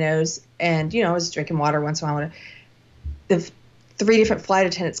under my nose, and I was drinking water once in a while. The 3 different flight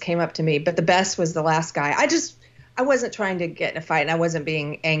attendants came up to me, but the best was the last guy. I wasn't trying to get in a fight, and I wasn't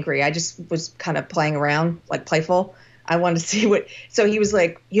being angry. I just was kind of playing around, like playful. I wanted to see so he was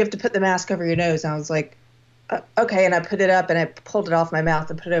like, you have to put the mask over your nose. And I was like, okay. And I put it up and I pulled it off my mouth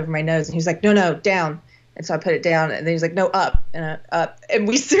and put it over my nose. And he was like, no, down. And so I put it down, and then he's like, no, up, and up. And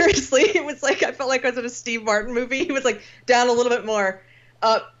we seriously, it was like, I felt like I was in a Steve Martin movie. He was like, down a little bit more,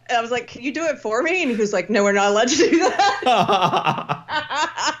 up. And I was like, can you do it for me? And he was like, no, we're not allowed to do that.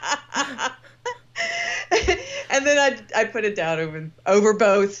 And then I put it down over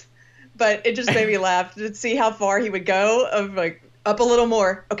both. But it just made me laugh to see how far he would go of like, up a little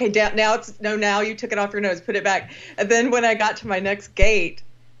more. Okay, down. Now you took it off your nose, put it back. And then when I got to my next gate,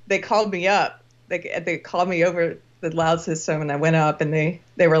 they called me up. They called me over the loud system, and I went up, and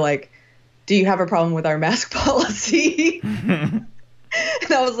they were like, do you have a problem with our mask policy? And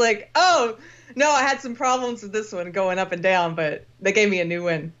I was like, oh, no, I had some problems with this one going up and down, but they gave me a new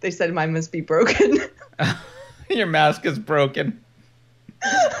one. They said mine must be broken. Your mask is broken.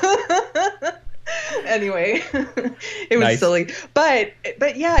 Anyway, it was silly. But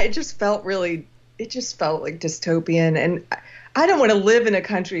yeah, it just felt like dystopian. And I don't want to live in a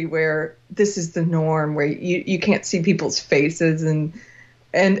country where this is the norm, where you can't see people's faces and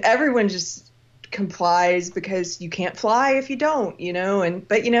everyone just complies because you can't fly if you don't,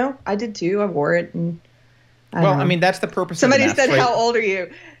 but I did too. I wore it, and I mean, that's the purpose Somebody of the mask, said, right? how old are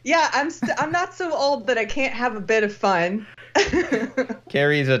you? Yeah, I'm not so old that I can't have a bit of fun.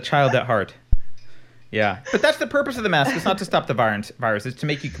 Carrie's a child at heart. Yeah, but that's the purpose of the mask. It's not to stop the virus. It's to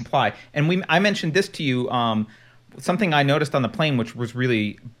make you comply. And I mentioned this to you. Something I noticed on the plane, which was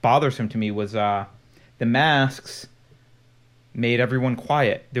really bothersome to me, was the masks made everyone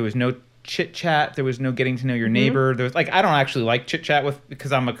quiet. There was no chit chat. There was no getting to know your neighbor. There was I don't actually like chit chat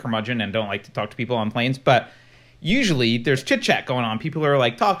because I'm a curmudgeon and don't like to talk to people on planes. But usually there's chit chat going on. People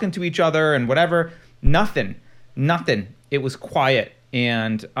are talking to each other and whatever. Nothing. It was quiet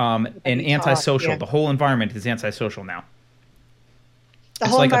and antisocial. Yeah. The whole environment is antisocial now. It's a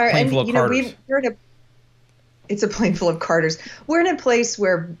plane full of Carters. It's a plane full of Carters. We're in a place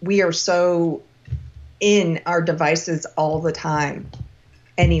where we are so in our devices all the time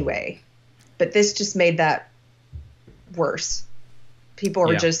anyway. But this just made that worse. People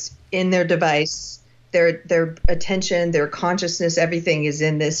are just in their device. Their attention, their consciousness, everything is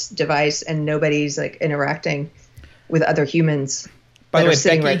in this device, and nobody's interacting with other humans that are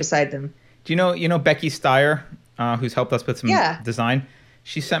sitting right beside them. Do you know Becky Steyer, who's helped us with some design?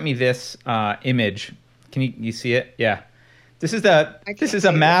 She sent me this image. Can you see it? Yeah. This is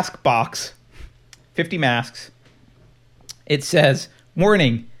a mask box. 50 masks. It says,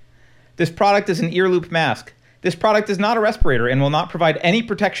 "Warning. This product is an ear loop mask. This product is not a respirator and will not provide any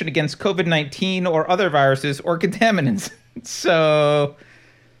protection against COVID-19 or other viruses or contaminants." So,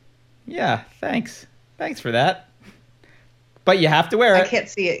 yeah, thanks. Thanks for that. But you have to wear it. I can't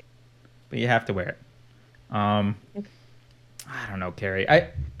see it. But you have to wear it. I don't know, Carrie. I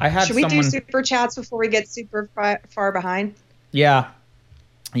had Should we do super chats before we get super far behind? Yeah.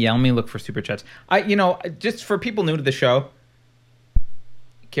 Yeah, let me look for super chats. Just for people new to the show,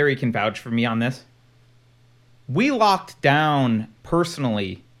 Carrie can vouch for me on this. We locked down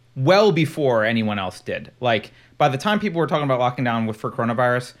personally well before anyone else did. By the time people were talking about locking down for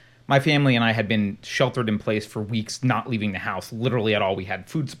coronavirus, my family and I had been sheltered in place for weeks, not leaving the house, literally at all. We had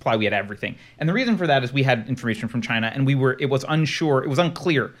food supply, we had everything. And the reason for that is we had information from China, and it was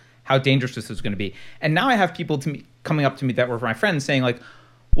unclear how dangerous this was going to be. And now I have people coming up to me that were my friends saying,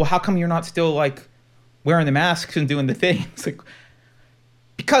 well, how come you're not still, wearing the masks and doing the thing? It's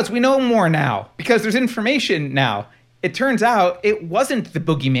because we know more now. Because there's information now. It turns out it wasn't the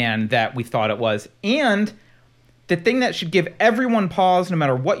boogeyman that we thought it was. And the thing that should give everyone pause, no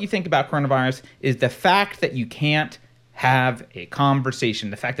matter what you think about coronavirus, is the fact that you can't have a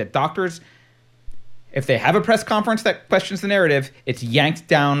conversation. The fact that doctors, if they have a press conference that questions the narrative, it's yanked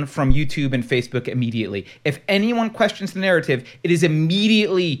down from YouTube and Facebook immediately. If anyone questions the narrative, it is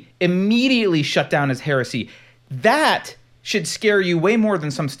immediately shut down as heresy. That should scare you way more than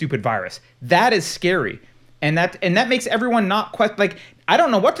some stupid virus. That is scary. And that makes everyone not question. I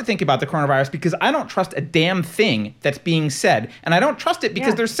don't know what to think about the coronavirus because I don't trust a damn thing that's being said. And I don't trust it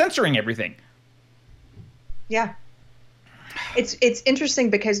because they're censoring everything. Yeah. It's interesting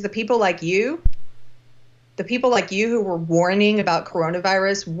because the people like you who were warning about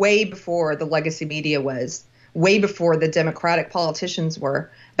coronavirus way before the legacy media was, way before the Democratic politicians were,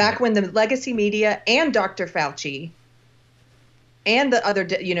 back when the legacy media and Dr. Fauci and the other,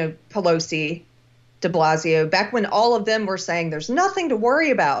 Pelosi, de Blasio, back when all of them were saying there's nothing to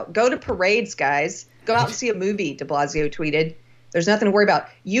worry about. Go to parades, guys. Go out and see a movie, de Blasio tweeted. There's nothing to worry about.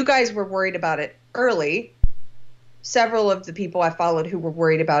 You guys were worried about it early. Several of the people I followed who were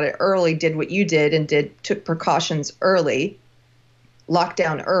worried about it early did what you did and took precautions early, locked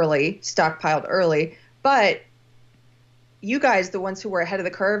down early, stockpiled early. But you guys, the ones who were ahead of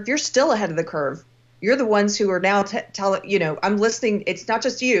the curve, you're still ahead of the curve. You're the ones who are now telling, I'm listening. It's not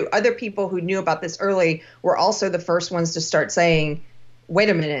just you. Other people who knew about this early were also the first ones to start saying, wait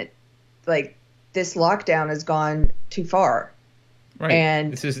a minute, this lockdown has gone too far. Right.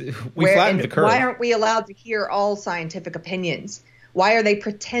 And we flattened the curve. Why aren't we allowed to hear all scientific opinions? Why are they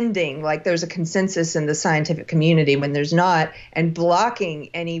pretending like there's a consensus in the scientific community when there's not, and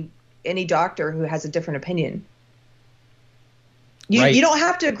blocking any doctor who has a different opinion? You don't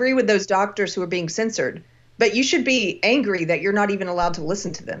have to agree with those doctors who are being censored, but you should be angry that you're not even allowed to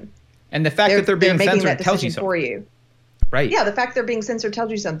listen to them. And the fact that they're being censored tells you something. For you. Right. Yeah, the fact they're being censored tells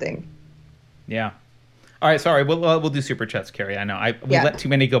you something. Yeah. All right, sorry. We'll do super chats, Carrie. I know. We let too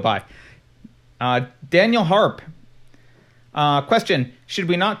many go by. Daniel Harp. Question. Should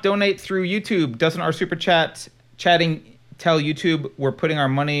we not donate through YouTube? Doesn't our super chatting tell YouTube we're putting our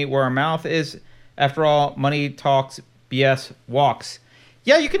money where our mouth is? After all, money talks, BS walks.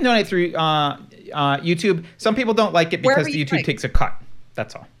 Yeah, you can donate through YouTube. Some people don't like it because YouTube takes a cut.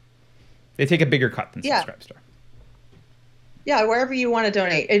 That's all. They take a bigger cut than Yeah. Subscribestar. Yeah, wherever you want to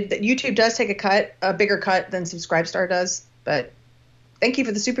donate. YouTube does take a bigger cut than Subscribestar does, but thank you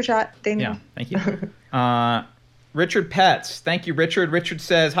for the super chat, Daniel. Yeah, thank you. Richard Petz. Thank you, Richard. Richard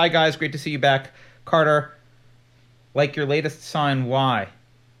says, hi, guys. Great to see you back. Carter, like your latest sign, why?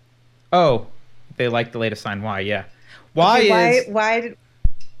 Oh, they like the latest sign, why, yeah. Why is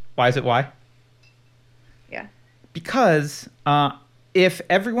it why? Yeah. Because if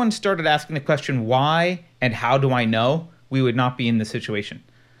everyone started asking the question why and how do I know, we would not be in this situation.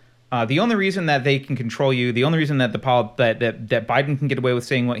 The only reason that they can control you, the only reason that that Biden can get away with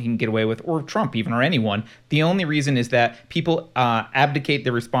saying what he can get away with, or Trump even, or anyone, the only reason is that people abdicate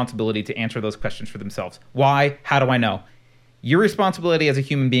their responsibility to answer those questions for themselves. Why? How do I know? Your responsibility as a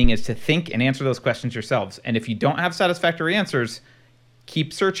human being is to think and answer those questions yourselves. And if you don't have satisfactory answers,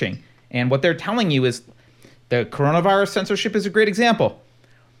 keep searching. And what they're telling you is the coronavirus censorship is a great example.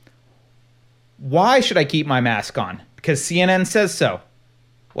 Why should I keep my mask on? Because CNN says so.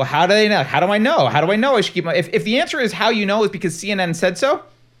 Well, how do they know? How do I know? How do I know I should keep my... If the answer is how you know is because CNN said so,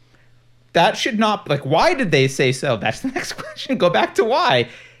 that should not... Like, why did they say so? That's the next question. Go back to why.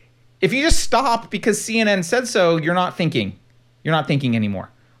 If you just stop because CNN said so, you're not thinking. You're not thinking anymore.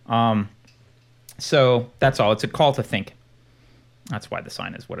 So that's all. It's a call to think. That's why the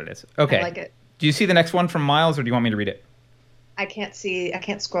sign is what it is. Okay. I like it. Do you see the next one from Miles, or do you want me to read it? I can't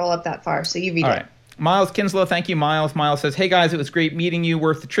scroll up that far, so you read All it. right. Miles Kinslow, thank you, Miles. Miles says, hey, guys, it was great meeting you.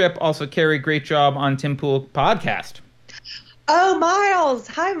 Worth the trip. Also, Carrie, great job on Tim Pool podcast. Oh, Miles.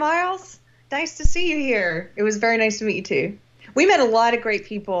 Hi, Miles. Nice to see you here. It was very nice to meet you, too. We met a lot of great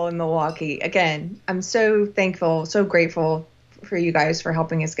people in Milwaukee. Again, I'm so thankful, so grateful for you guys for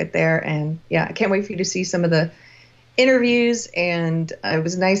helping us get there. And, yeah, I can't wait for you to see some of the interviews. And it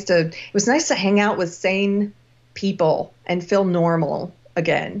was nice to hang out with sane people and feel normal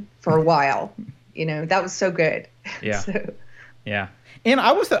again for a while. You know, that was so good. Yeah. So. Yeah. And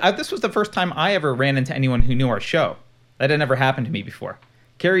this was the first time I ever ran into anyone who knew our show. That had never happened to me before.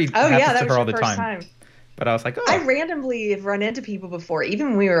 Carrie happens to her all the time. But I was like, oh. I randomly have run into people before.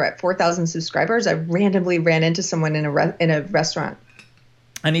 Even when we were at 4,000 subscribers, I randomly ran into someone in a restaurant.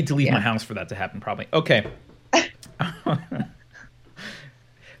 I need to leave my house for that to happen, probably. Okay.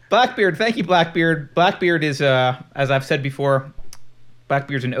 Blackbeard, thank you, Blackbeard. Blackbeard is, as I've said before,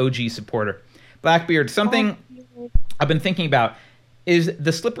 Blackbeard's an OG supporter. Blackbeard, something I've been thinking about, is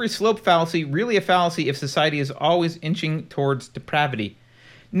the slippery slope fallacy really a fallacy if society is always inching towards depravity?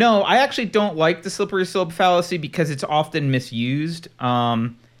 No, I actually don't like the slippery slope fallacy because it's often misused.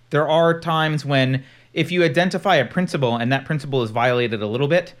 There are times when if you identify a principle and that principle is violated a little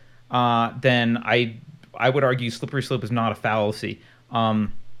bit, then I would argue slippery slope is not a fallacy.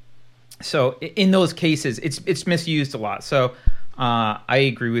 So in those cases, it's misused a lot. So I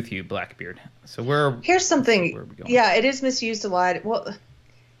agree with you, Blackbeard. So here's something. Where are we going? Yeah, it is misused a lot. Well,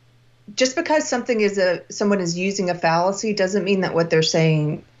 just because someone is using a fallacy doesn't mean that what they're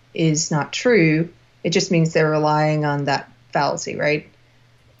saying is not true. It just means they're relying on that fallacy, right?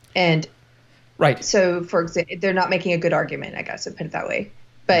 And right. So, for example, they're not making a good argument, I guess, I'd put it that way.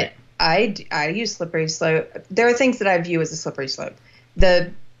 But right. I use slippery slope. There are things that I view as a slippery slope.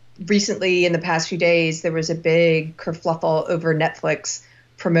 Recently, in the past few days, there was a big kerfluffle over Netflix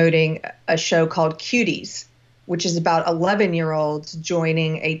promoting a show called Cuties, which is about 11-year-olds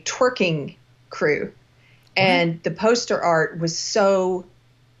joining a twerking crew. And the poster art was so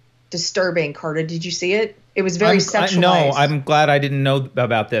disturbing. Carter, did you see it? It was very sexualized. No, I'm glad I didn't know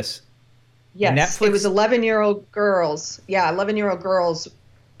about this. Yes, Netflix? It was 11-year-old girls. Yeah, 11-year-old girls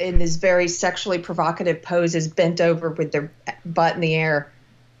in these very sexually provocative poses, bent over with their butt in the air.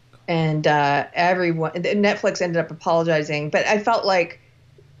 And Netflix ended up apologizing. But I felt like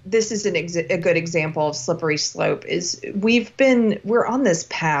this is a good example of slippery slope. We're on this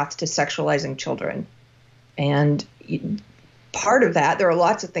path to sexualizing children. And part of that, there are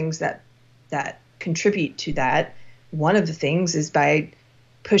lots of things that contribute to that. One of the things is by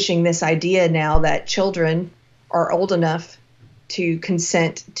pushing this idea now that children are old enough to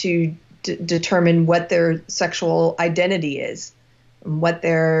consent to determine what their sexual identity is, what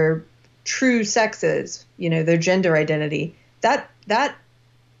their true sex is, their gender identity. That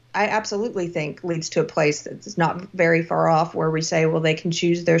I absolutely think leads to a place that's not very far off where we say, well, they can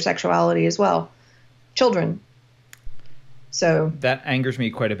choose their sexuality as well. Children. So that angers me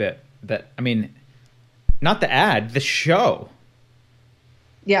quite a bit. Not the ad, the show.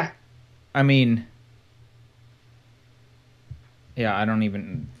 Yeah. I don't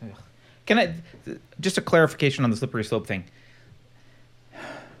even... Can I... Just a clarification on the slippery slope thing.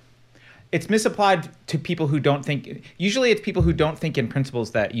 it's misapplied to people who don't think. Usually, it's people who don't think in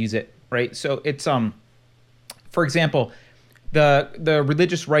principles that use it, right? So it's for example, the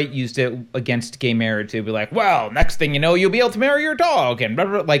religious right used it against gay marriage. They'd be like, well, next thing you know, you'll be able to marry your dog, and blah,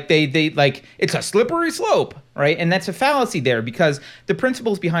 blah, blah. Like they like it's a slippery slope, right? And that's a fallacy there, because the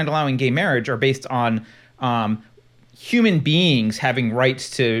principles behind allowing gay marriage are based on human beings having rights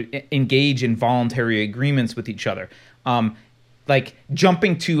to engage in voluntary agreements with each other. Like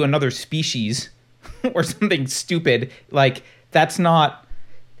jumping to another species or something stupid, like that's not.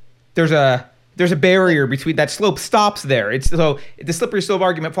 There's a barrier between that. Slope stops there. So the slippery slope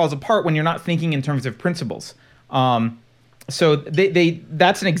argument falls apart when you're not thinking in terms of principles. So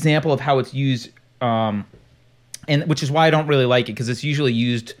that's an example of how it's used, and which is why I don't really like it, because it's usually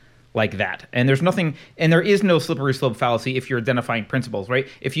used like that. And there is no slippery slope fallacy if you're identifying principles, right?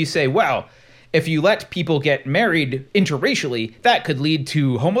 If you say, well, if you let people get married interracially, that could lead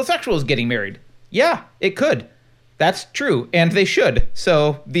to homosexuals getting married. Yeah, it could. That's true, and they should.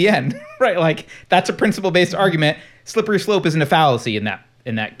 So the end, right? Like that's a principle-based argument. Slippery slope isn't a fallacy in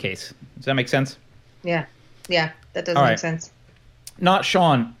that case. Does that make sense? Yeah, that does make sense. Not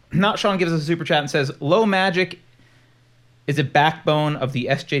Sean gives us a super chat and says, "Low magic is a backbone of the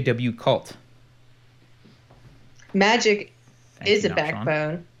SJW cult." Magic is a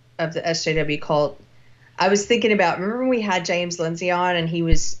backbone of the SJW cult. I was thinking about. Remember when we had James Lindsay on and he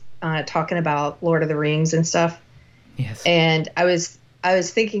was talking about Lord of the Rings and stuff? Yes. And I was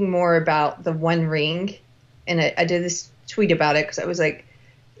thinking more about the One Ring, and I did this tweet about it because I was like,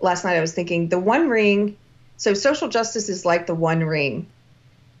 last night I was thinking the One Ring. So social justice is like the One Ring,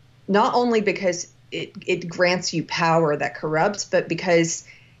 not only because it grants you power that corrupts, but because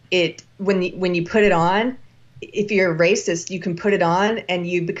when you put it on, if you're a racist, you can put it on and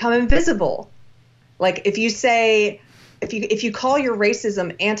you become invisible. Like if you say, if you call your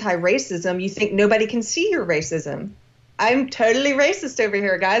racism anti-racism, you think nobody can see your racism. I'm totally racist over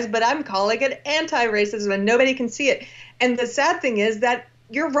here, guys, but I'm calling it anti-racism and nobody can see it. And the sad thing is that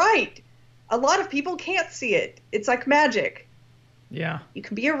you're right. A lot of people can't see it. It's like magic. Yeah. You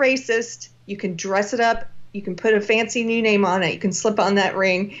can be a racist. You can dress it up. You can put a fancy new name on it. You can slip on that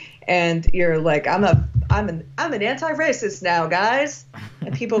ring, and you're like, I'm an anti-racist now, guys.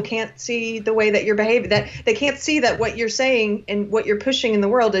 And people can't see the way that you're behaving. That they can't see that what you're saying and what you're pushing in the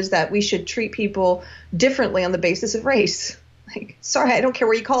world is that we should treat people differently on the basis of race. Like, sorry, I don't care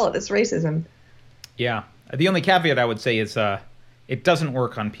what you call it. It's racism. Yeah. The only caveat I would say is it doesn't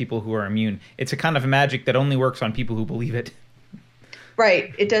work on people who are immune. It's a kind of magic that only works on people who believe it.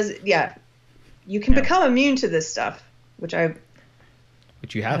 Right. It does. Yeah. You can become immune to this stuff, which you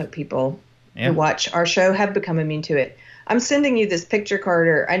have. I hope people who watch our show have become immune to it. I'm sending you this picture,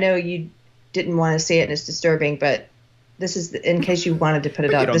 Carter. I know you didn't want to see it and it's disturbing, but this is in case you wanted to put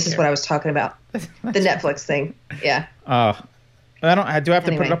it up. This is what I was talking about. The Netflix thing. Yeah. I don't. Do I have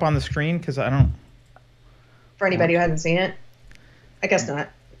to put it up on the screen? Because I don't. For anybody who hasn't seen it, I guess not.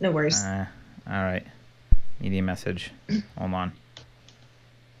 No worries. All right. Media message. Hold on.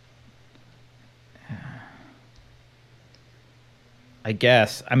 I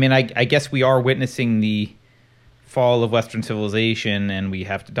guess. I mean, I guess we are witnessing the fall of Western civilization, and we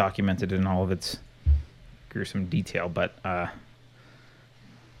have to document it in all of its gruesome detail. But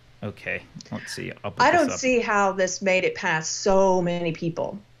okay, let's see. I don't see how this made it past so many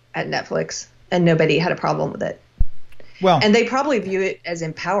people at Netflix, and nobody had a problem with it. Well, and they probably view it as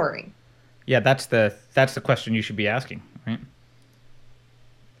empowering. Yeah, that's the question you should be asking, right?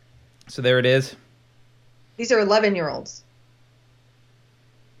 So there it is. These are 11-year-olds.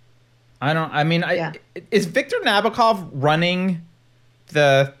 Is Viktor Nabokov running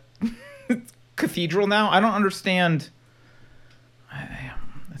the cathedral now? I don't understand.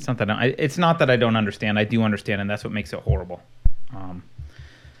 It's not that I don't understand. I do understand, and that's what makes it horrible.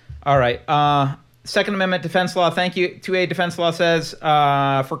 All right. Second Amendment defense law. Thank you. 2A defense law says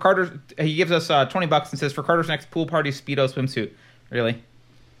for Carter, he gives us $20 and says for Carter's next pool party, Speedo swimsuit. Really?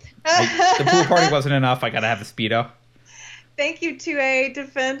 The pool party wasn't enough. I got to have the Speedo. Thank you, 2A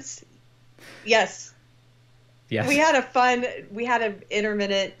defense. Yes. Yes. We had an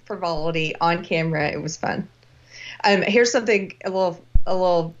intermittent frivolity on camera. It was fun. Here's something, a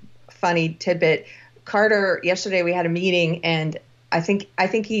little funny tidbit. Carter, yesterday we had a meeting, and I think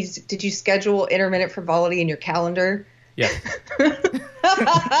did you schedule intermittent frivolity in your calendar? Yes.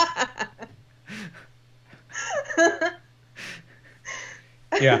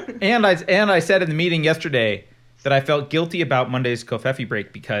 Yeah. And I said in the meeting yesterday that I felt guilty about Monday's Kofefi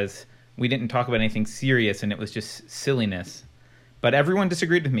break because we didn't talk about anything serious and it was just silliness. But everyone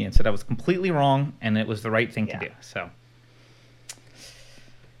disagreed with me and said I was completely wrong and it was the right thing to do. So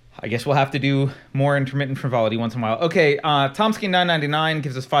I guess we'll have to do more intermittent frivolity once in a while. Okay, Tomsky999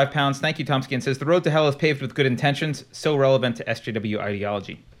 gives us £5. Thank you, Tomsky, and says, the road to hell is paved with good intentions, so relevant to SJW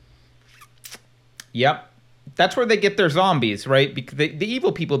ideology. Yep. That's where they get their zombies, right? Because the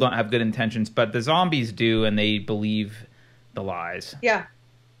evil people don't have good intentions, but the zombies do, and they believe the lies. Yeah.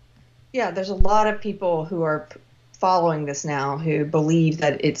 Yeah, there's a lot of people who are following this now who believe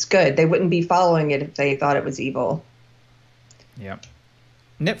that it's good. They wouldn't be following it if they thought it was evil. Yep.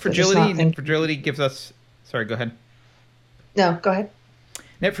 Knit Fragility gives us... Sorry, go ahead. No, go ahead.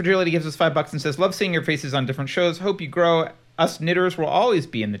 Knit Fragility gives us $5 and says, love seeing your faces on different shows. Hope you grow. Us knitters will always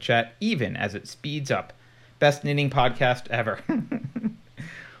be in the chat, even as it speeds up. Best knitting podcast ever. Welcome,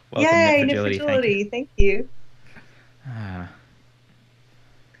 Yay, Knit Fragility. Thank you.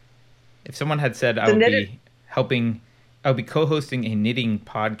 If someone had said I would be co-hosting a knitting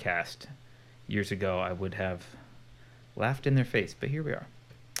podcast years ago, I would have laughed in their face, but here we are.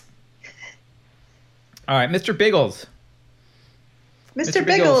 All right, Mr. Biggles. Mr.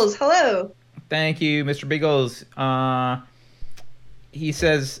 Biggles, hello. Thank you, Mr. Biggles. He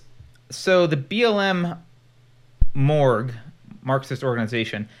says, so the BLM Morgue, Marxist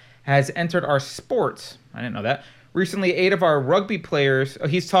organization, has entered our sports. I didn't know that. Recently, 8 of our rugby players... Oh,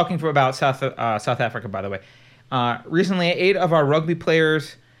 he's talking about South Africa, by the way. Recently, 8 of our rugby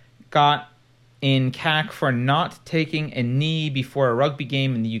players got in CAC for not taking a knee before a rugby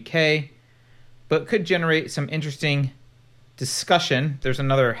game in the UK, but could generate some interesting discussion. There's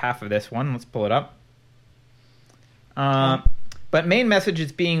another half of this one. Let's pull it up. But main message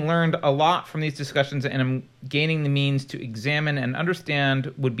is being learned a lot from these discussions, and I'm gaining the means to examine and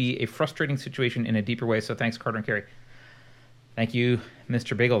understand would be a frustrating situation in a deeper way. So thanks, Carter and Carrie. Thank you,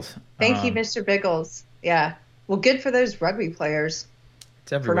 Mr. Biggles. Thank you, Mr. Biggles. Yeah. Well, good for those rugby players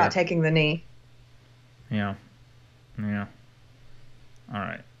for not taking the knee. Yeah. Yeah. All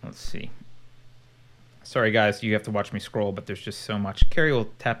right. Let's see. Sorry, guys. You have to watch me scroll, but there's just so much. Carrie will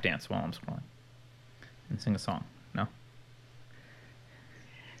tap dance while I'm scrolling and sing a song. No?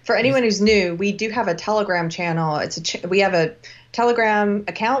 For anyone who's new, we do have a Telegram channel. We have a Telegram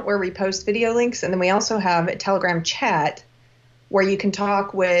account where we post video links, and then we also have a Telegram chat where you can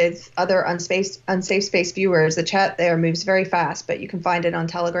talk with other unsafe space viewers. The chat there moves very fast, but you can find it on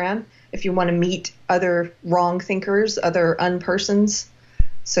Telegram if you want to meet other wrong thinkers, other unpersons,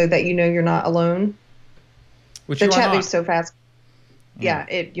 so that you know you're not alone. The chat moves so fast. Yeah,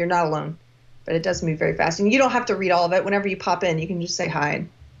 you're not alone, but it does move very fast. And you don't have to read all of it. Whenever you pop in, you can just say hi and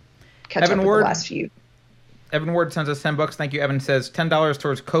catch up with the last few. Evan Ward sends us $10. Thank you, Evan. Says $10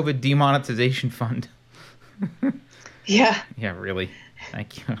 towards COVID demonetization fund. Yeah. Yeah, really.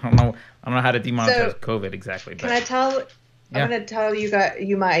 Thank you. I don't know how to demonetize COVID exactly. But. I'm going to tell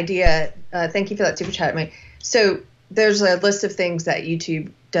you my idea. Thank you for that super chat. So there's a list of things that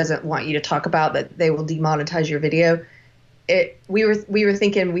YouTube doesn't want you to talk about that they will demonetize your video. We were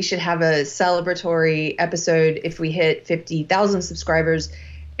thinking we should have a celebratory episode if we hit 50,000 subscribers,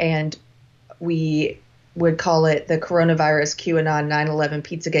 and we would call it the Coronavirus QAnon 9/11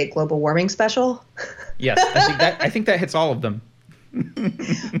 Pizzagate Global Warming Special. Yes, I think that hits all of them.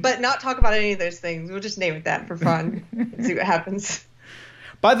 But not talk about any of those things. We'll just name it that for fun and see what happens.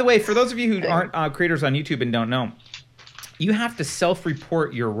 By the way, for those of you who aren't creators on YouTube and don't know, you have to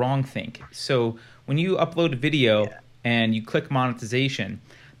self-report your wrongthink. So when you upload a video and you click monetization,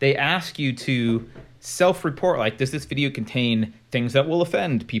 they ask you to self-report, like, does this video contain things that will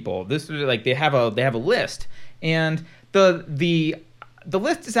offend people? This is like they have a list, and the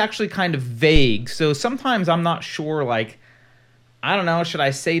list is actually kind of vague. So sometimes I'm not sure, like, I don't know, should I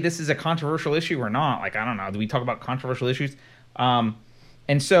say this is a controversial issue or not? Like, I don't know, do we talk about controversial issues? And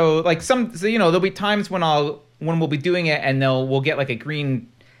so, like, there'll be times when we'll be doing it, and we'll get like a green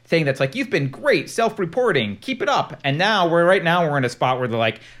thing that's like, you've been great self-reporting, keep it up. And now we're in a spot where they're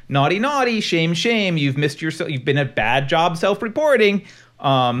like, naughty, shame, you've been a bad job self-reporting.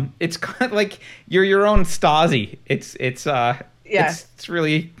 It's kind of like you're your own Stasi. It's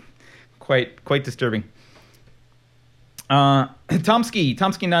really quite disturbing. Tomsky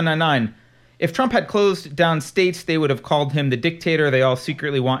 999. If Trump had closed down states, they would have called him the dictator they all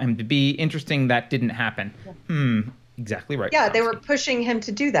secretly want him to be. Interesting that didn't happen. Exactly right. Yeah, Tomsky. they were pushing him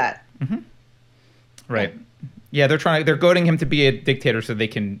to do that. Mm-hmm. Right. Yeah, they're goading him to be a dictator so they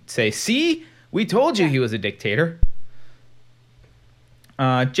can say, see, we told you he was a dictator.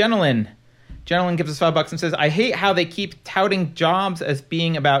 Gentleman gives us $5 and says, I hate how they keep touting jobs as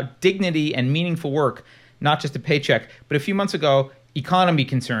being about dignity and meaningful work, not just a paycheck. But a few months ago, economy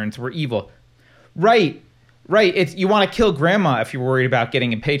concerns were evil. Right. You want to kill grandma if you're worried about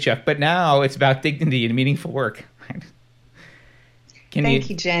getting a paycheck, but now it's about dignity and meaningful work. Thank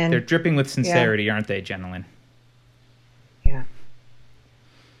you, Jen. They're dripping with sincerity, aren't they, Jenilyn? Yeah.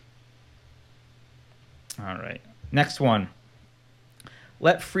 All right. Next one.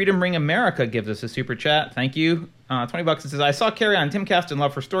 Let Freedom Ring America gives us a super chat. Thank you. $20. It says, I saw Carrie on Timcast and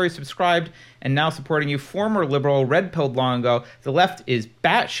love her story. Subscribed and now supporting you. Former liberal, red-pilled long ago. The left is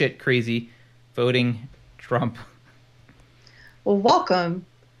batshit crazy, voting Trump. Well, welcome.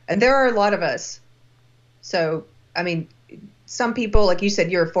 And there are a lot of us. So, I mean, some people, like you said,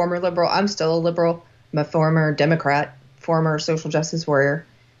 you're a former liberal. I'm still a liberal. I'm a former Democrat, former social justice warrior.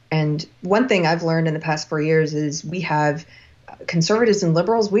 And one thing I've learned in the past 4 years is we have conservatives and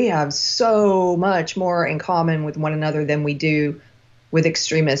liberals, we have so much more in common with one another than we do with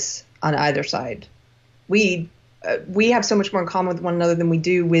extremists on either side. We have so much more in common with one another than we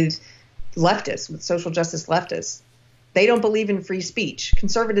do with leftists, with social justice leftists. They don't believe in free speech.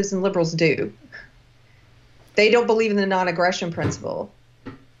 Conservatives and liberals do. They don't believe in the non-aggression principle.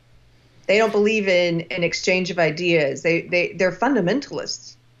 They don't believe in an exchange of ideas. They're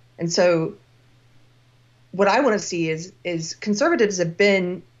fundamentalists. And so what I want to see is conservatives have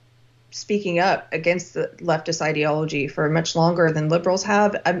been speaking up against the leftist ideology for much longer than liberals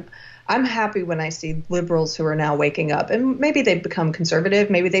have. I'm happy when I see liberals who are now waking up, and maybe they become conservative,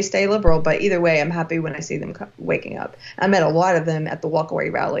 maybe they stay liberal, but either way, I'm happy when I see them waking up. I met a lot of them at the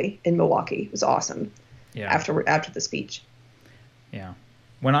Walkaway rally in Milwaukee. It was awesome. Yeah. After the speech. Yeah.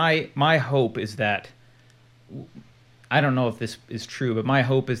 My hope is that, I don't know if this is true, but my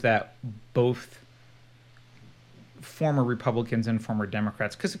hope is that both former Republicans and former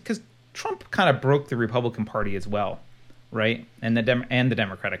Democrats, because Trump kind of broke the Republican Party as well, right? And the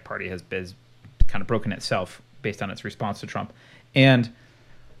Democratic Party has kind of broken itself based on its response to Trump. And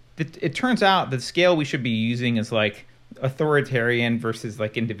it turns out the scale we should be using is like authoritarian versus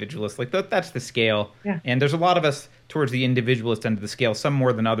like individualist. Like that's the scale. Yeah. And there's a lot of us towards the individualist end of the scale, some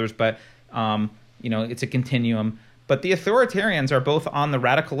more than others, but it's a continuum. But the authoritarians are both on the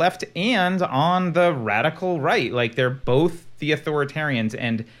radical left and on the radical right. Like they're both the authoritarians,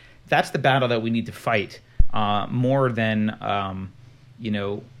 and that's the battle that we need to fight more than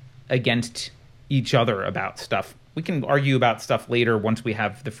against each other about stuff. We can argue about stuff later once we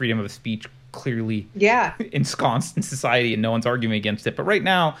have the freedom of speech clearly ensconced in society and no one's arguing against it. But right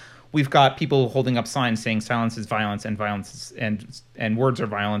now, we've got people holding up signs saying silence is violence and violence and words are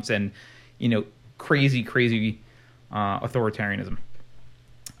violence and crazy authoritarianism.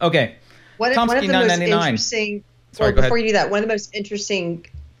 Okay. One of the most interesting. Sorry, before you do that, one of the most interesting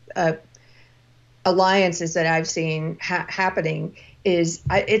alliances that I've seen happening is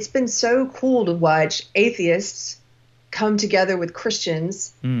it's been so cool to watch atheists come together with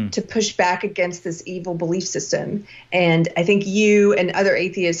Christians to push back against this evil belief system. And I think you and other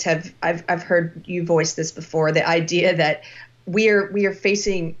atheists I've heard you voice this before, the idea that we are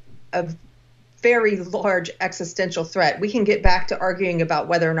facing a very large existential threat. We can get back to arguing about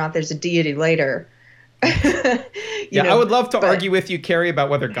whether or not there's a deity later. I would love to argue with you, Carrie, about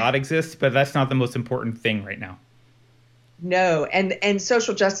whether God exists, but that's not the most important thing right now. No, and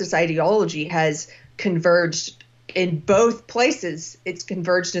social justice ideology has converged in both places. It's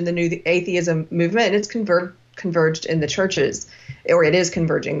converged in the new atheism movement, and it's converged in the churches, or it is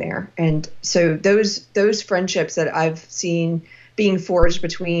converging there. And so those friendships that I've seen being forged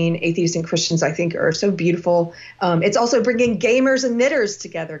between atheists and Christians, I think, are so beautiful. It's also bringing gamers and knitters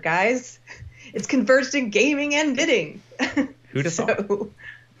together, guys. It's converged in gaming and knitting. Who'd have thought?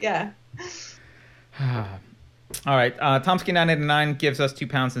 Yeah. All right. Tomsky989 gives us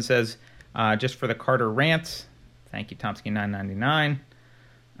 £2 and says, just for the Carter rant. Thank you, Tomsky999.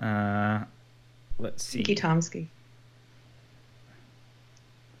 Let's see. Thank you, Tomsky.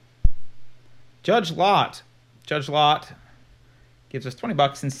 Judge Lott gives us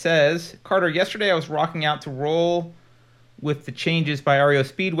 $20 and says, Carter, yesterday I was rocking out to Roll with the Changes by REO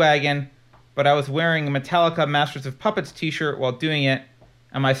Speedwagon, but I was wearing a Metallica Masters of Puppets t-shirt while doing it.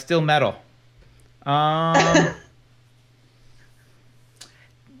 Am I still metal? No.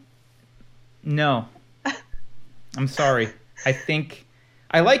 I'm sorry. I think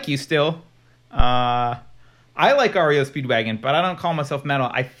I like you still. I like REO Speedwagon, but I don't call myself metal.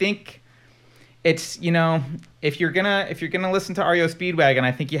 I think it's, if you're gonna listen to REO Speedwagon,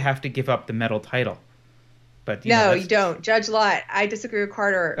 I think you have to give up the metal title. But no, you don't. Judge Lott, I disagree with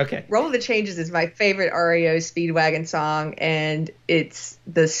Carter. Okay. Roll of the Changes is my favorite REO Speedwagon song, and it's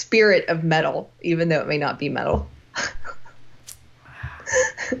the spirit of metal, even though it may not be metal.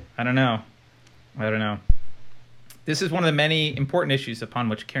 I don't know. This is one of the many important issues upon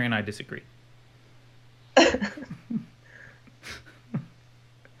which Carrie and I disagree.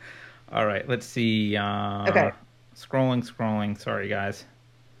 All right, let's see. Okay. Scrolling. Sorry, guys.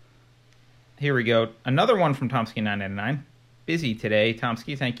 Here we go. Another one from Tomsky999. Busy today,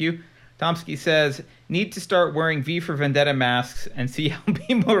 Tomsky. Thank you. Tomsky says, need to start wearing V for Vendetta masks and see how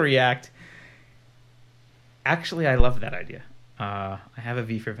people react. Actually, I love that idea. I have a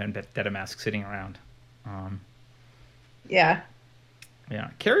V for Vendetta mask sitting around. Yeah. Yeah.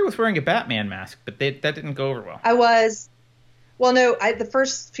 Carrie was wearing a Batman mask, but that didn't go over well. I was. Well, no, the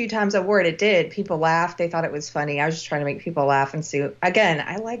first few times I wore it, it did. People laughed. They thought it was funny. I was just trying to make people laugh and see. Again,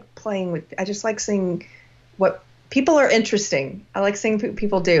 I like playing with. I just like seeing what people are interesting. I like seeing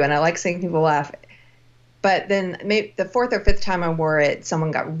people do, and I like seeing people laugh. But then maybe the fourth or fifth time I wore it,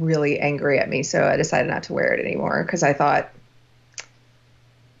 someone got really angry at me, so I decided not to wear it anymore because I thought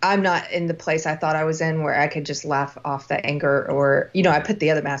I'm not in the place I thought I was in where I could just laugh off the anger, or I put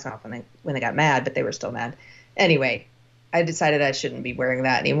the other mask off when they got mad, but they were still mad. Anyway, I decided I shouldn't be wearing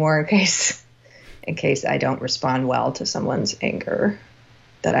that anymore in case I don't respond well to someone's anger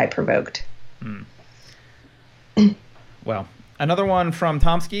that I provoked. Well, another one from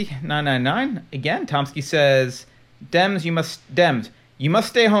Tomsky999. Again, Tomsky says, Dems, you must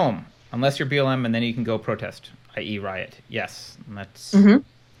stay home unless you're BLM, and then you can go protest, i.e. riot. Yes,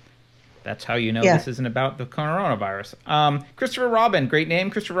 that's how you know this isn't about the coronavirus. Christopher Robin, great name.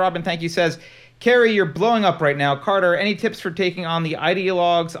 Christopher Robin, thank you, says, Carrie, you're blowing up right now. Carter, any tips for taking on the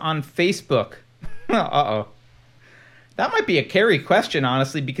ideologues on Facebook? Uh-oh. That might be a Carrie question,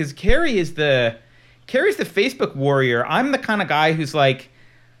 honestly, because Carrie's the Facebook warrior. I'm the kind of guy who's like,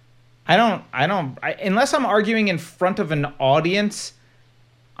 unless I'm arguing in front of an audience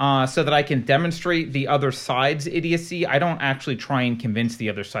so that I can demonstrate the other side's idiocy, I don't actually try and convince the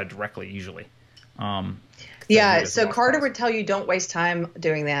other side directly, usually. Yeah, so Carter would tell you don't waste time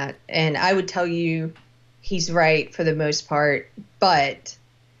doing that. And I would tell you he's right for the most part. But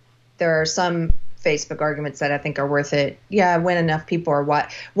there are some Facebook arguments that I think are worth it. Yeah, when enough people are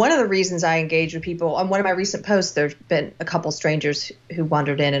one of the reasons I engage with people, on one of my recent posts, there's been a couple strangers who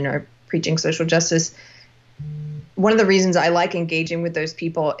wandered in and are preaching social justice. One of the reasons I like engaging with those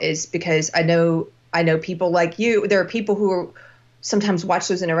people is because I know people like you. There are people who sometimes watch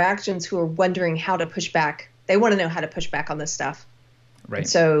those interactions who are wondering how to push back. They want to know how to push back on this stuff. Right. And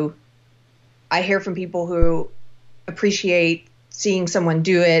so I hear from people who appreciate seeing someone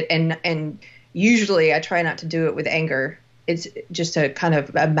do it, and usually I try not to do it with anger. It's just a kind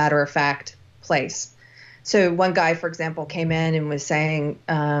of a matter of fact place. So one guy, for example, came in and was saying,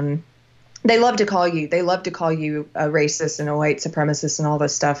 they love to call you a racist and a white supremacist and all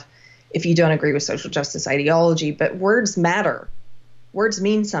this stuff if you don't agree with social justice ideology. But words matter. Words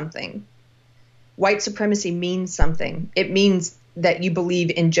mean something. White supremacy means something. It means that you believe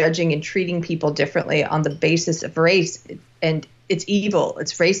in judging and treating people differently on the basis of race, and it's evil.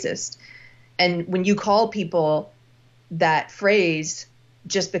 It's racist. And when you call people that phrase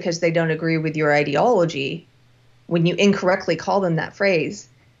just because they don't agree with your ideology, when you incorrectly call them that phrase,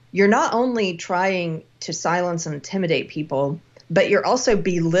 you're not only trying to silence and intimidate people, but you're also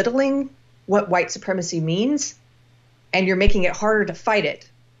belittling what white supremacy means, and you're making it harder to fight it.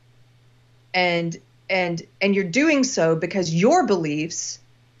 And you're doing so because your beliefs,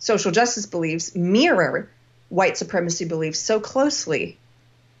 social justice beliefs, mirror white supremacy beliefs so closely,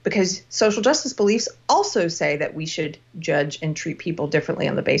 because social justice beliefs also say that we should judge and treat people differently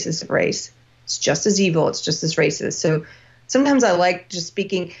on the basis of race. It's just as evil. It's just as racist. So sometimes I like just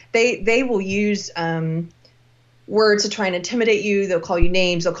speaking. They will use words to try and intimidate you. They'll call you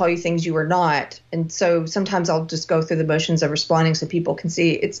names. They'll call you things you are not. And so sometimes I'll just go through the motions of responding so people can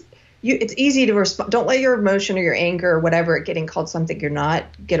see it's easy to respond. Don't let your emotion or your anger or whatever at getting called something you're not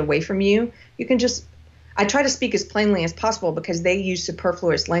get away from you. You can just, I try to speak as plainly as possible because they use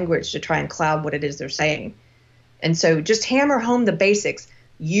superfluous language to try and cloud what it is they're saying. And so just hammer home the basics.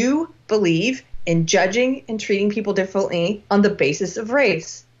 You believe in judging and treating people differently on the basis of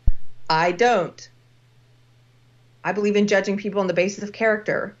race. I don't. I believe in judging people on the basis of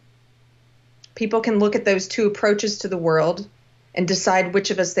character. People can look at those two approaches to the world and decide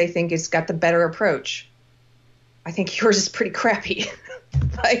which of us they think has got the better approach. I think yours is pretty crappy.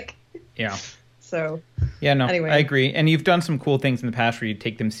 Yeah. So. Yeah, no, anyway. I agree. And you've done some cool things in the past where you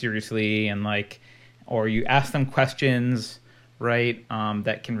take them seriously and or you ask them questions, right?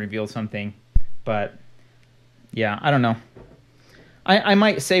 That can reveal something. But yeah, I don't know. I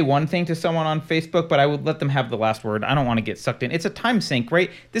might say one thing to someone on Facebook, but I would let them have the last word. I don't want to get sucked in. It's a time sink, right?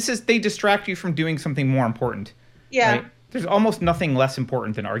 They distract you from doing something more important. Yeah. Right? There's almost nothing less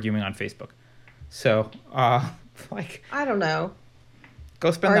important than arguing on Facebook. So, I don't know.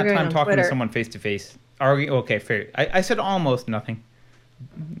 Go spend that time talking to someone face to face. Okay, fair. I said almost nothing.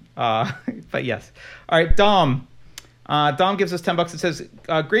 But yes. All right, Dom. Dom gives us $10. It says,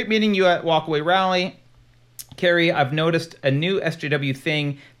 great meeting you at Walkaway Rally. Carrie, I've noticed a new SJW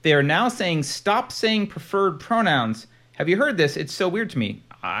thing. They are now saying, stop saying preferred pronouns. Have you heard this? It's so weird to me.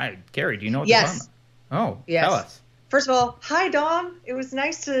 Carrie, do you know what they're talking about? Oh, yes. Tell us. First of all, hi, Dom. It was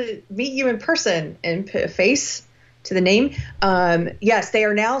nice to meet you in person and put a face to the name. Yes, they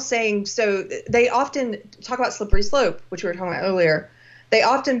are now saying, so they often talk about slippery slope, which we were talking about earlier.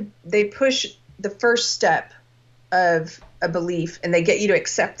 They push the first step of a belief and they get you to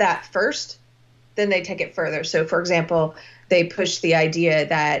accept that first, then they take it further. So, for example, they push the idea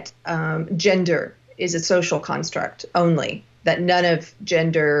that gender is a social construct only, that none of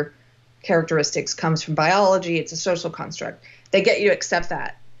gender characteristics comes from biology. It's a social construct. They get you to accept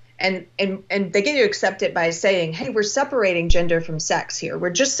that. And they get you to accept it by saying, hey, we're separating gender from sex here. We're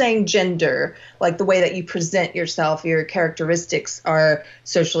just saying gender, like the way that you present yourself, your characteristics are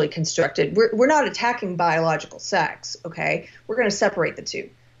socially constructed. We're not attacking biological sex, okay? We're going to separate the two.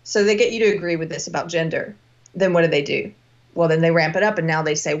 So they get you to agree with this about gender. Then what do? Well, then they ramp it up and now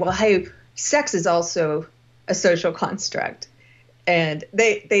they say, well, hey, sex is also a social construct. And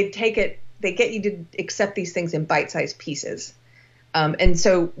they take it, they get you to accept these things in bite-sized pieces. And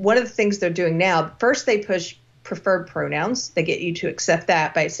so one of the things they're doing now, first they push preferred pronouns. They get you to accept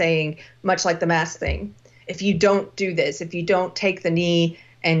that by saying, much like the mask thing, if you don't do this, if you don't take the knee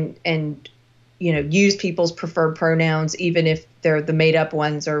and use people's preferred pronouns, even if they're the made up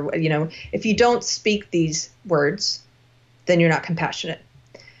ones, or, if you don't speak these words, then you're not compassionate.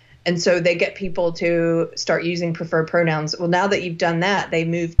 And so they get people to start using preferred pronouns. Well, now that you've done that, they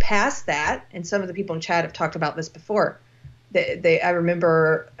move past that. And some of the people in chat have talked about this before. I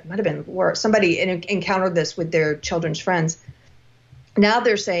remember, it might have been Laura, somebody encountered this with their children's friends. Now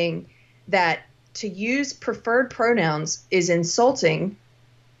they're saying that to use preferred pronouns is insulting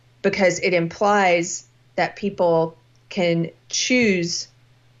because it implies that people can choose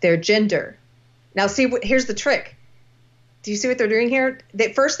their gender. Now, here's the trick. Do you see what they're doing here?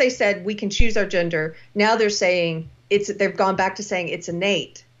 First they said we can choose our gender. Now they're saying they've gone back to saying it's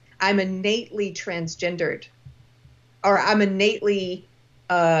innate. I'm innately transgendered. Or I'm innately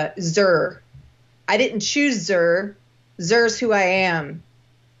Zer. I didn't choose Zer. Zer's who I am.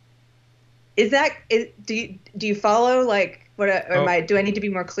 Do you follow? Like, do I need to be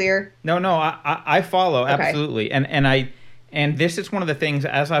more clear? No, I follow, okay. Absolutely. And this is one of the things,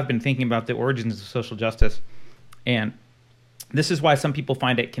 as I've been thinking about the origins of social justice, and this is why some people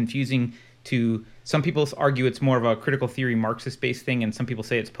find it confusing some people argue it's more of a critical theory Marxist-based thing, and some people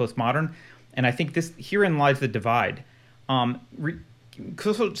say it's postmodern. And I think herein lies the divide.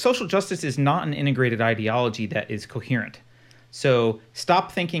 Social justice is not an integrated ideology that is coherent. So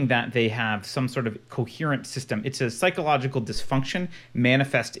stop thinking that they have some sort of coherent system. It's a psychological dysfunction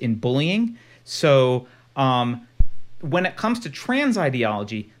manifest in bullying. So when it comes to trans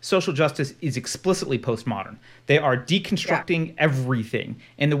ideology, social justice is explicitly postmodern. They are deconstructing everything.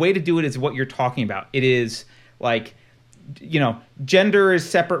 And the way to do it is what you're talking about. It is like, gender is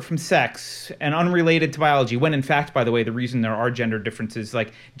separate from sex and unrelated to biology, when in fact, by the way, the reason there are gender differences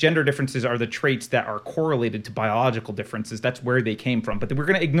are the traits that are correlated to biological differences. That's where they came from. But we're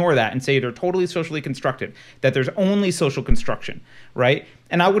going to ignore that and say they're totally socially constructed, that there's only social construction, right?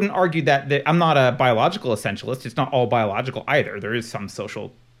 And I wouldn't argue that I'm not a biological essentialist. It's not all biological either. There is some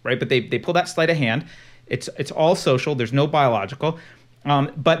social, right? But they pull that sleight of hand. It's all social. There's no biological.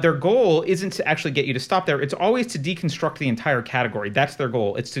 But their goal isn't to actually get you to stop there. It's always to deconstruct the entire category. That's their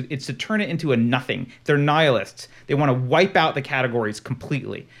goal. It's to turn it into a nothing. They're nihilists. They want to wipe out the categories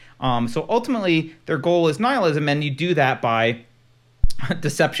completely. So ultimately, their goal is nihilism, and you do that by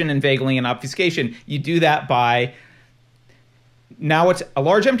deception, inveigling, and obfuscation. You do that by, now it's a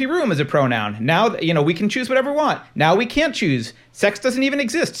large empty room as a pronoun. Now, we can choose whatever we want. Now we can't choose. Sex doesn't even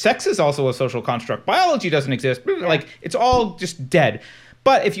exist. Sex is also a social construct. Biology doesn't exist. Like, it's all just dead.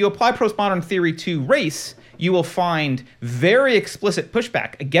 But if you apply postmodern theory to race, you will find very explicit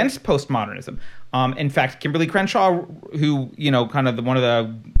pushback against postmodernism. In fact, Kimberly Crenshaw, who, kind of one of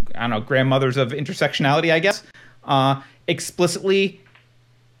the, grandmothers of intersectionality, I guess, explicitly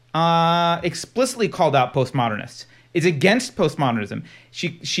called out postmodernists. Is against postmodernism.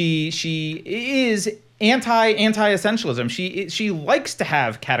 She is anti-essentialism. She likes to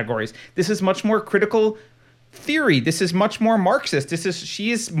have categories. This is much more critical theory. This is much more Marxist.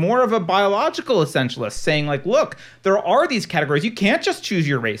 She is more of a biological essentialist, saying like, look, there are these categories. You can't just choose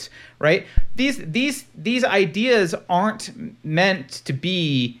your race, right? These ideas aren't meant to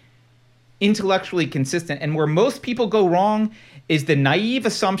be intellectually consistent. And where most people go wrong is the naive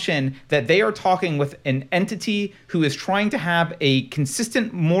assumption that they are talking with an entity who is trying to have a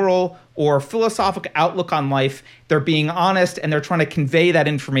consistent moral or philosophical outlook on life. They're being honest and they're trying to convey that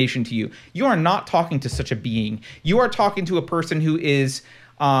information to you. You are not talking to such a being. You are talking to a person who is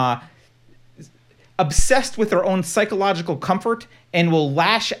obsessed with their own psychological comfort and will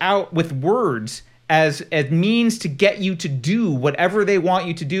lash out with words as means to get you to do whatever they want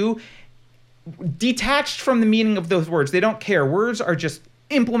you to do, detached from the meaning of those words. They don't care. Words are just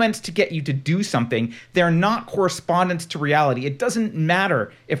implements to get you to do something. They're not correspondence to reality. It doesn't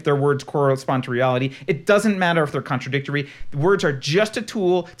matter if their words correspond to reality. It doesn't matter if they're contradictory. The words are just a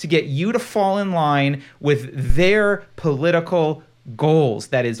tool to get you to fall in line with their political goals.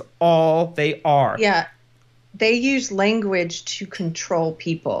 That is all they are. Yeah. They use language to control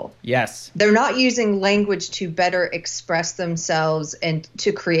people. Yes. They're not using language to better express themselves and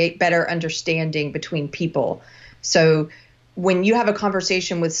to create better understanding between people. So when you have a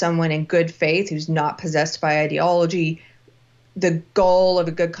conversation with someone in good faith who's not possessed by ideology, the goal of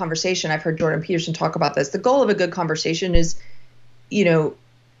a good conversation, I've heard Jordan Peterson talk about this, the goal of a good conversation is, a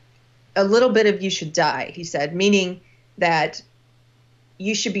little bit of you should die, he said, meaning that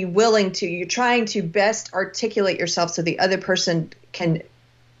you should be willing to, you're trying to best articulate yourself so the other person can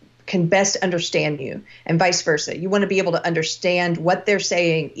best understand you, and vice versa. You want to be able to understand what they're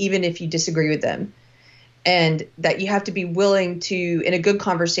saying, even if you disagree with them. And that you have to be willing to, in a good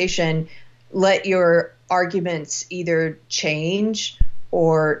conversation, let your arguments either change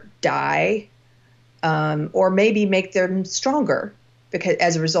or die, or maybe make them stronger because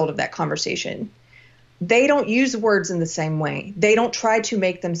as a result of that conversation. They don't use words in the same way. They don't try to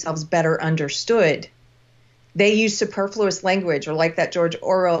make themselves better understood. They use superfluous language, or like that George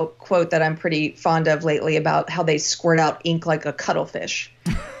Orwell quote that I'm pretty fond of lately about how they squirt out ink like a cuttlefish.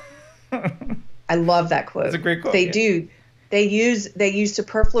 I love that quote. That's a great quote. They do. They use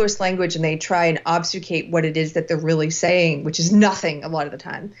superfluous language and they try and obfuscate what it is that they're really saying, which is nothing a lot of the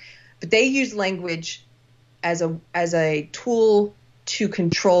time. But they use language as a tool to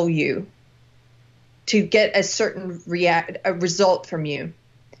control you, to get a certain a result from you.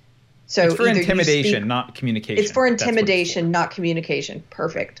 So it's for intimidation, not communication. It's for intimidation, not communication.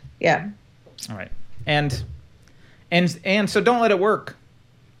 Perfect. Yeah. All right. And so don't let it work.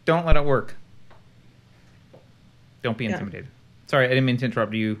 Don't let it work. Don't be intimidated. Sorry, I didn't mean to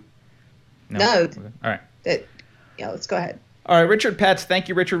interrupt you. No. Okay. All right. Let's go ahead. All right, Richard Petz. Thank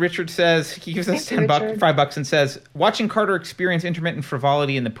you, Richard. Richard says, he gives us $5 and says, watching Carter experience intermittent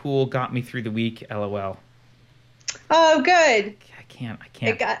frivolity in the pool got me through the week, LOL. Oh, good. I can't.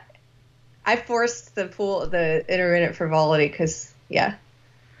 I forced the intermittent frivolity because, yeah.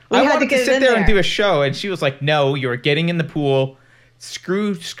 I wanted to sit there and do a show, and she was like, no, you're getting in the pool.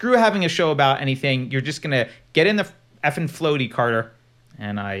 Screw having a show about anything. You're just going to get in the effing floaty, Carter.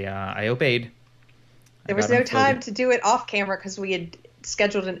 And I obeyed. There was no time to do it off camera because we had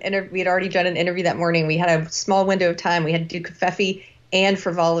scheduled an interview. We had already done an interview that morning. We had a small window of time. We had to do Covfefe and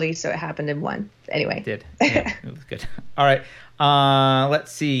frivolity, so it happened in one. Anyway. It did. Yeah, it was good. All right.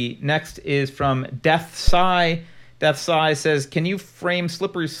 Let's see. Next is from Death Sigh. Death Sigh says, can you frame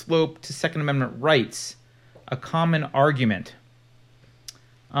slippery slope to Second Amendment rights? A common argument.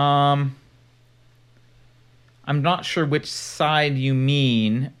 I'm not sure which side you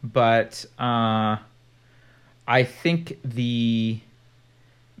mean, but I think maybe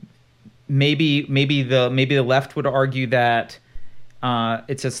the left would argue that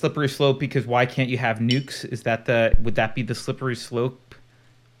it's a slippery slope because why can't you have nukes? Would that be the slippery slope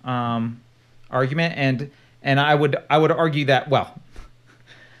argument? And I would argue that, well,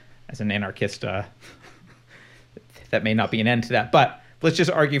 as an anarchist, that may not be an end to that, but let's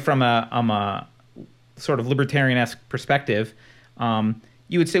just argue from a sort of libertarian-esque perspective.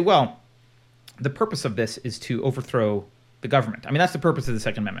 You would say, well, the purpose of this is to overthrow the government. I mean, that's the purpose of the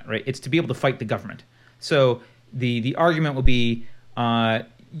Second Amendment, right? It's to be able to fight the government. So the argument will be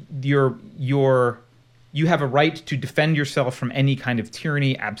you have a right to defend yourself from any kind of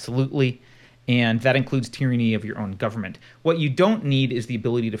tyranny, absolutely, and that includes tyranny of your own government. What you don't need is the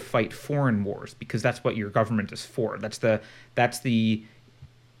ability to fight foreign wars, because that's what your government is for. That's the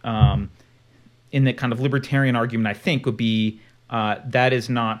in the kind of libertarian argument, I think, would be that is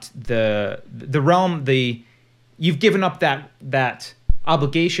not the realm. You've given up that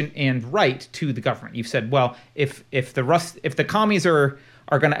obligation and right to the government. You've said, well, if the commies are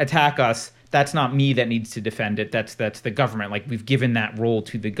going to attack us, that's not me that needs to defend it. That's the government. Like, we've given that role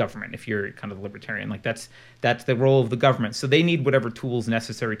to the government. If you're kind of libertarian, like that's the role of the government. So they need whatever tools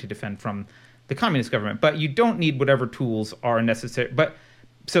necessary to defend from the communist government. But you don't need whatever tools are necessary.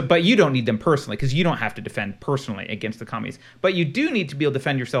 But you don't need them personally because you don't have to defend personally against the commies. But you do need to be able to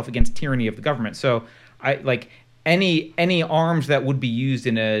defend yourself against tyranny of the government. So I like any arms that would be used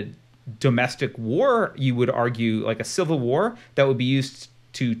in a domestic war, you would argue, like a civil war that would be used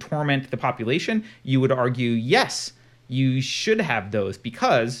to torment the population, you would argue, yes, you should have those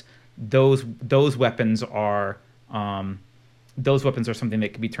because those weapons are something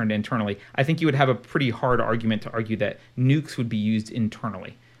that can be turned internally. I think you would have a pretty hard argument to argue that nukes would be used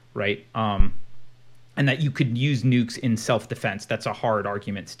internally, right? And that you could use nukes in self-defense. That's a hard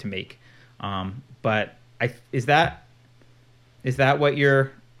argument to make. But is that what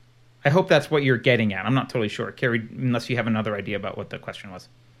you're? I hope that's what you're getting at. I'm not totally sure, Carrie, unless you have another idea about what the question was.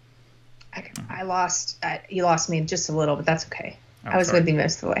 I lost. You lost me just a little, but that's okay. Oh, I was sorry. with you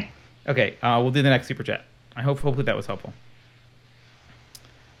most of the way. Okay, we'll do the next super chat. Hopefully that was helpful.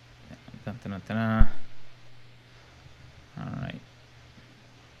 All right.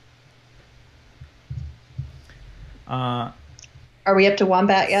 Are we up to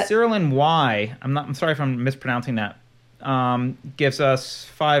Wombat yet? Cyril and Y. I'm sorry if I'm mispronouncing that. Gives us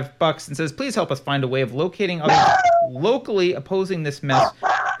 $5 and says, please help us find a way of locating others locally opposing this mess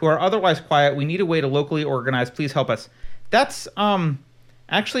who are otherwise quiet. We need a way to locally organize. Please help us. That's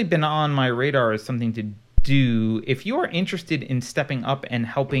actually been on my radar as something to do. If you are interested in stepping up and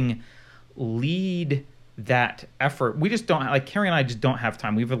helping lead that effort, we just don't, like Carrie and I just don't have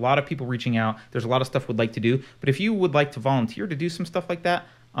time. We have a lot of people reaching out. There's a lot of stuff we'd like to do. But if you would like to volunteer to do some stuff like that,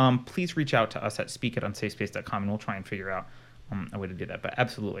 please reach out to us at speak@unsafespace.com and we'll try and figure out a way to do that. But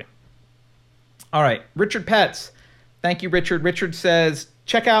absolutely. All right. Richard Petz. Thank you, Richard. Richard says,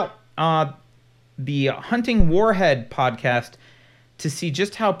 check out the Hunting Warhead podcast to see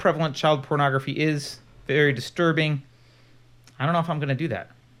just how prevalent child pornography is. Very disturbing. I don't know if I'm going to do that.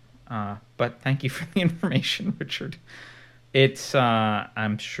 But thank you for the information, Richard. It's,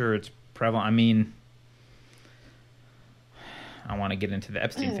 I'm sure it's prevalent. I mean, I want to get into the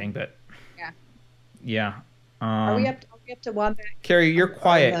Epstein thing, but yeah. Are we up to Wombat? Carrie, you're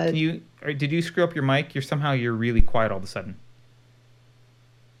quiet. Did you screw up your mic? You're really quiet all of a sudden.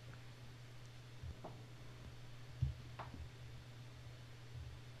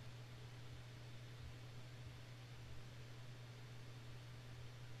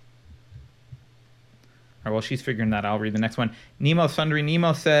 All right, well, she's figuring that out. I'll read the next one. Nemo Sundry.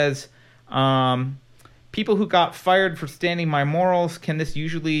 Nemo says, people who got fired for standing my morals, can this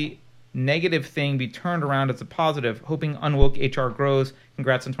usually negative thing be turned around as a positive? Hoping Unwoke HR grows.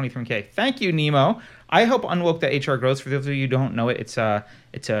 Congrats on 23K. Thank you, Nemo. I hope Unwoke.HR grows. For those of you who don't know it, it's a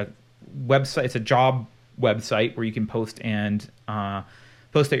website. It's a job website where you can post that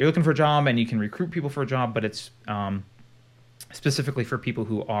you're looking for a job and you can recruit people for a job, but it's specifically for people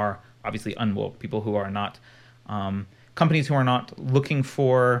who are obviously unwoke, people who are not, companies who are not looking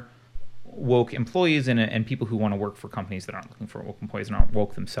for woke employees and people who want to work for companies that aren't looking for woke employees and aren't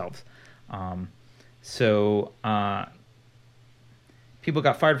woke themselves. So people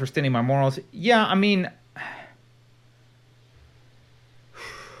got fired for standing my morals. Yeah, I mean,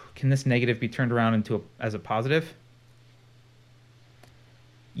 can this negative be turned around as a positive?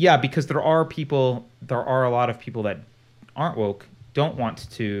 Yeah, because there are a lot of people that aren't woke, don't want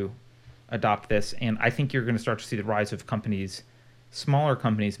to adopt this, and I think you're going to start to see the rise of companies, smaller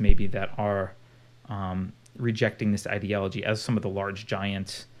companies maybe, that are rejecting this ideology. As some of the large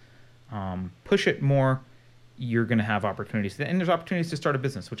giants push it more, you're going to have opportunities. And there's opportunities to start a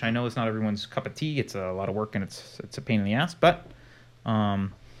business, which I know is not everyone's cup of tea. It's a lot of work and it's a pain in the ass, but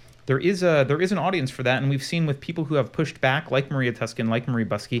there is an audience for that, and we've seen with people who have pushed back, like Maria Tuskin, like Marie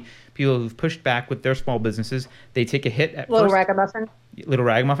Buskey, people who've pushed back with their small businesses. They take a hit at Little first. Little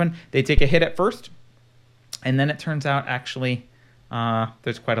Ragamuffin. They take a hit at first, and then it turns out actually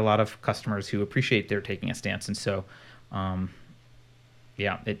there's quite a lot of customers who appreciate their taking a stance, and so it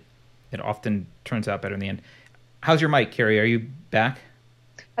often turns out better in the end. How's your mic, Carrie? Are you back?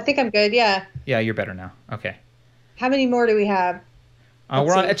 I think I'm good. Yeah. Yeah, you're better now. Okay. How many more do we have?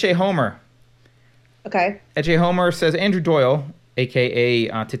 We're on Eche Homer. Okay. Eche Homer says, Andrew Doyle, a.k.a.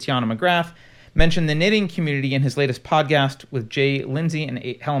 Tatiana McGrath, mentioned the knitting community in his latest podcast with Jay Lindsay and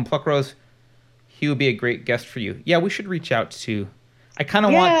Helen Pluckrose. He would be a great guest for you. Yeah, we should reach out to... I kind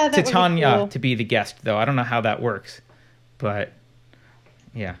of want Titania to be the guest, though. I don't know how that works. But,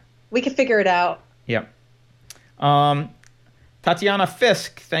 yeah. We can figure it out. Yep. Tatiana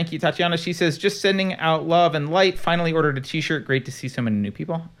Fisk. Thank you, Tatiana. She says, just sending out love and light. Finally ordered a t-shirt. Great to see so many new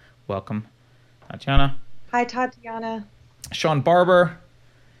people. Welcome, Tatiana. Hi, Tatiana. Sean Barber.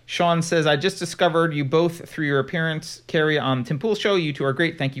 Sean says, I just discovered you both through your appearance, Carrie, on Tim Pool's show. You two are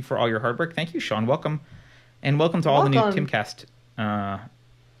great. Thank you for all your hard work. Thank you, Sean. Welcome. And welcome to all the new Timcast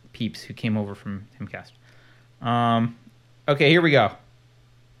peeps who came over from Timcast. Okay, here we go.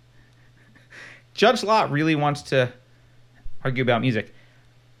 Judge Lott really wants to argue about music.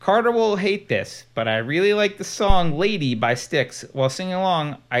 Carter will hate this, but I really like the song Lady by Styx. While singing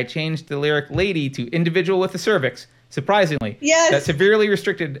along, I changed the lyric lady to individual with the cervix. Surprisingly, yes, that severely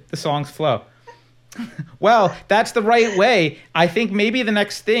restricted the song's flow. Well, that's the right way. I think maybe the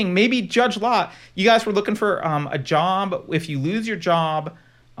next thing, maybe Judge Lott, you guys were looking for a job. If you lose your job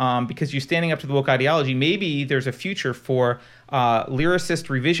because you're standing up to the woke ideology, maybe there's a future for lyricist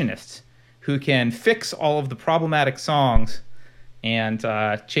revisionists who can fix all of the problematic songs and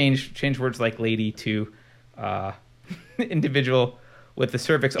change words like lady to individual with the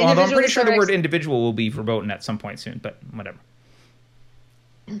cervix. Although I'm pretty sure the word individual will be verboten at some point soon, but whatever.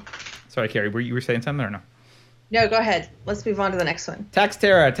 Sorry, Carrie, you were saying something or no? No, go ahead. Let's move on to the next one.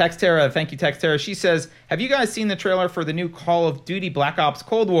 Taxterra, thank you, Taxterra. She says, have you guys seen the trailer for the new Call of Duty Black Ops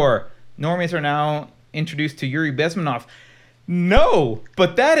Cold War? Normies are now introduced to Yuri Bezmenov. No,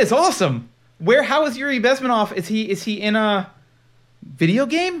 but that is awesome. How is Yuri Bezmenov? Is he in a video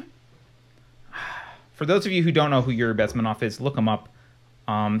game? For those of you who don't know who Yuri Bezmenov is, look him up.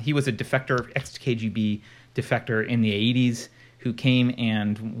 He was a defector, ex-KGB defector in the 80s who came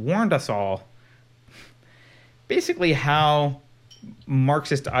and warned us all basically how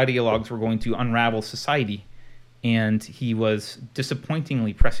Marxist ideologues were going to unravel society, and he was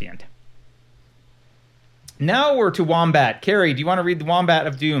disappointingly prescient. Now we're to Wombat. Carrie, do you want to read the Wombat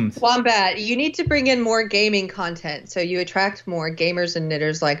of Dooms? Wombat, you need to bring in more gaming content so you attract more gamers and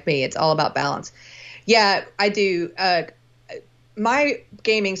knitters like me. It's all about balance. Yeah, I do. My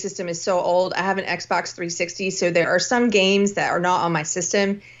gaming system is so old. I have an Xbox 360, so there are some games that are not on my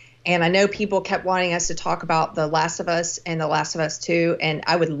system. And I know people kept wanting us to talk about The Last of Us and The Last of Us 2, and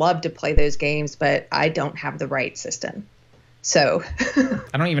I would love to play those games, but I don't have the right system. So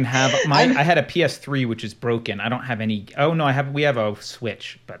I don't even have I had a PS3 which is broken. I don't have any. Oh no, we have a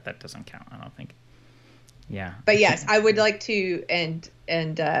Switch, but that doesn't count, I don't think. Yeah. But yes, I would like to and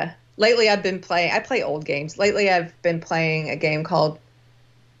lately I play old games. Lately I've been playing a game called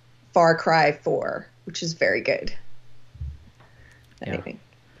Far Cry 4, which is very good. Anyway.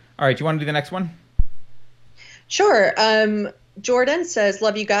 All right, do you want to do the next one? Sure. Jordan says,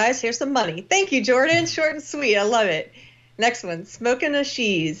 love you guys. Here's some money. Thank you, Jordan. Short and sweet. I love it. Next one. Smoking a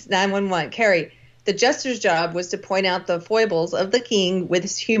Shees, 911. Carrie, the jester's job was to point out the foibles of the king with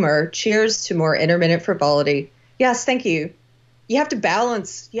his humor. Cheers to more intermittent frivolity. Yes, thank you. You have to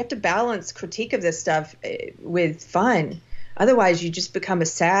balance critique of this stuff with fun. Otherwise, you just become a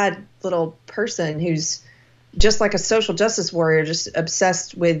sad little person who's just like a social justice warrior, just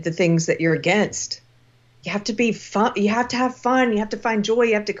obsessed with the things that you're against. You have to be fun. You have to have fun. You have to find joy.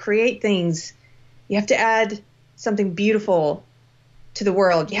 You have to create things. You have to add something beautiful to the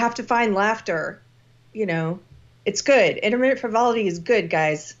world. You have to find laughter. You know, it's good. Intermittent frivolity is good,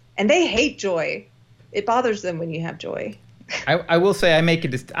 guys. And they hate joy. It bothers them when you have joy. I will say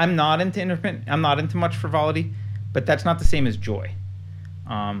I'm not into intermittent. I'm not into much frivolity, but that's not the same as joy.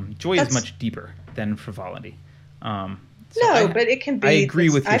 Joy is much deeper than frivolity. But it can be. I agree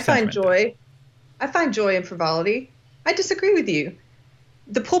with your sentiment. I find joy in frivolity. I disagree with you.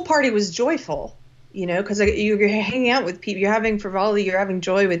 The pool party was joyful, you know, because you're hanging out with people. You're having frivolity. You're having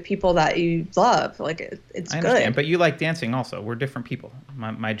joy with people that you love. Like it's good. I understand, but you like dancing also. We're different people.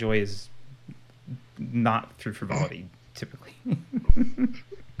 My joy is not through frivolity, typically.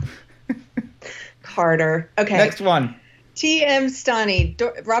 Carter. Okay. Next one. TM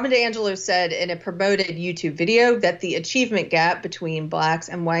Stani. Robin DiAngelo said in a promoted YouTube video that the achievement gap between blacks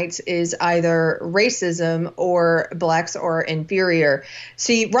and whites is either racism or blacks are inferior.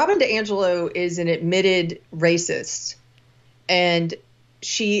 See, Robin DiAngelo is an admitted racist, and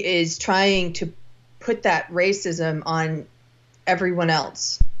she is trying to put that racism on everyone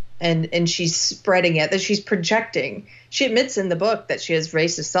else, and she's spreading it, that she's projecting. She admits in the book that she has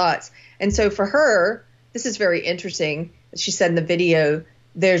racist thoughts. And so for her, this is very interesting. She said in the video,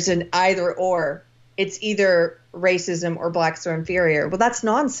 there's an either or. It's either racism or blacks are inferior. Well, that's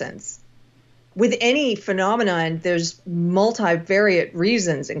nonsense. With any phenomenon, there's multivariate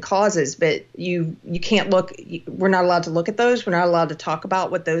reasons and causes, but you can't look. We're not allowed to look at those. We're not allowed to talk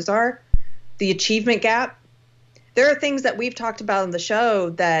about what those are. The achievement gap. There are things that we've talked about on the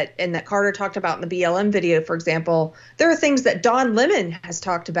show that Carter talked about in the BLM video, for example. There are things that Don Lemon has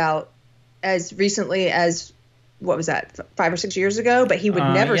talked about as recently as, what was that, 5 or 6 years ago? But he would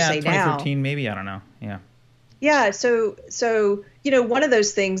never say now. 2013 maybe, I don't know. Yeah. Yeah, so you know, one of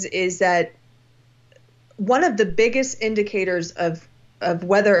those things is that one of the biggest indicators of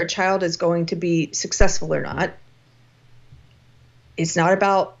whether a child is going to be successful or not It's not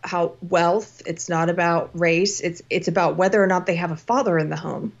about how wealth. It's not about race. It's about whether or not they have a father in the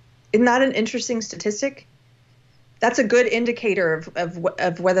home. Isn't that an interesting statistic? That's a good indicator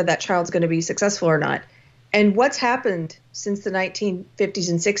of whether that child's going to be successful or not. And what's happened since the 1950s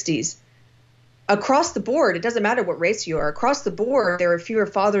and 60s? Across the board, it doesn't matter what race you are. Across the board, there are fewer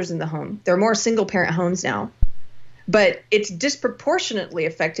fathers in the home. There are more single-parent homes now. But it's disproportionately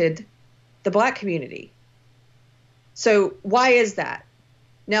affected the Black community. So why is that?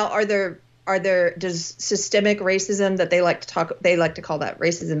 Now, does systemic racism that they like to call that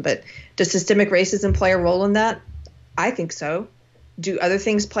racism, but does systemic racism play a role in that? I think so. Do other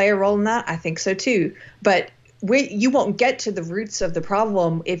things play a role in that? I think so too. But you won't get to the roots of the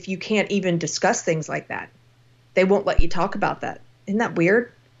problem if you can't even discuss things like that. They won't let you talk about that. Isn't that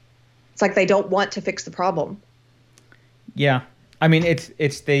weird? It's like they don't want to fix the problem. Yeah. I mean,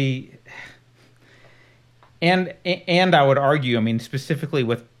 it's the, and I would argue, I mean, specifically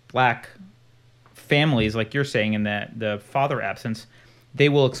with Black families, like you're saying, in that the father absence, they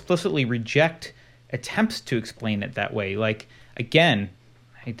will explicitly reject attempts to explain it that way. Like, again,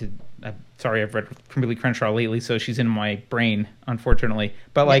 sorry, I've read Kimberly Crenshaw lately, so she's in my brain, unfortunately.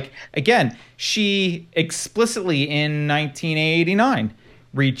 But like, again, she explicitly in 1989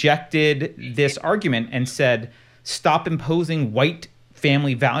 rejected this argument and said, stop imposing white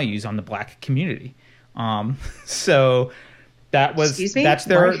family values on the Black community. So that's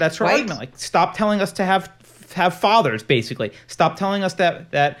her argument. Like, stop telling us to have fathers, basically. Stop telling us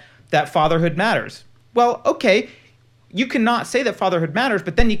that fatherhood matters. Well, okay, you cannot say that fatherhood matters,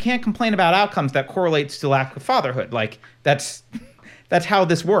 but then you can't complain about outcomes that correlates to lack of fatherhood. Like, that's how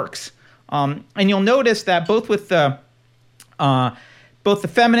this works. And you'll notice that both the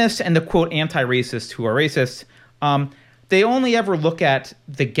feminists and the quote anti-racists who are racists, they only ever look at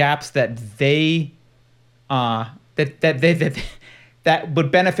the gaps that that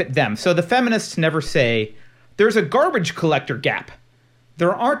would benefit them. So the feminists never say there's a garbage collector gap.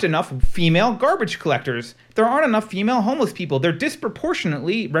 There aren't enough female garbage collectors. There aren't enough female homeless people. They're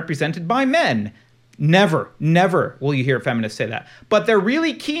disproportionately represented by men. Never will you hear feminists say that. But they're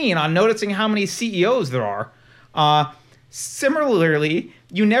really keen on noticing how many CEOs there are. Similarly,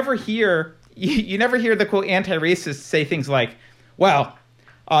 you never hear the quote anti-racists say things like, well,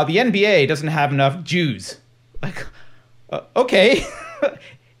 the NBA doesn't have enough Jews. Like, okay,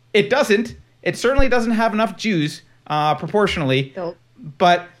 it doesn't. It certainly doesn't have enough Jews proportionally. Nope.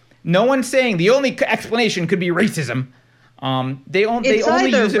 But no one's saying the only explanation could be racism. They only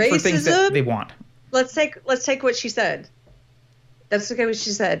use it for things that they want. Let's take what she said. That's okay what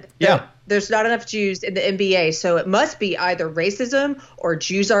she said. Yeah. There's not enough Jews in the NBA, so it must be either racism or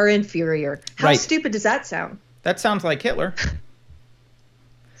Jews are inferior. How stupid does that sound? That sounds like Hitler.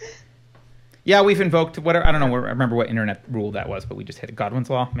 Yeah, we've invoked whatever. I don't know. I remember what internet rule that was, but we just hit Godwin's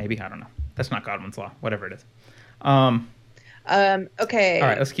law. Maybe, I don't know. That's not Godwin's law. Whatever it is. Okay. All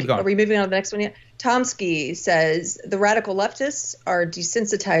right, let's keep going. Are we moving on to the next one yet? Tomsky says the radical leftists are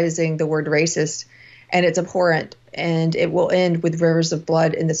desensitizing the word racist, and it's abhorrent, and it will end with rivers of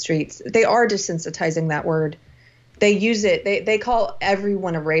blood in the streets. They are desensitizing that word. They use it. They call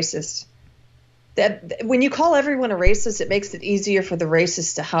everyone a racist. When you call everyone a racist, it makes it easier for the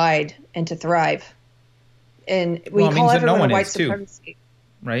racists to hide and to thrive. And when you call everyone a white supremacy,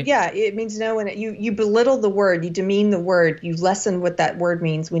 right? Yeah, it means no one. You belittle the word, you demean the word, you lessen what that word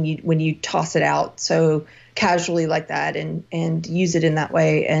means when you toss it out so casually like that and use it in that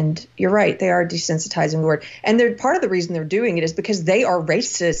way. And you're right, they are desensitizing the word. And they're part of the reason they're doing it is because they are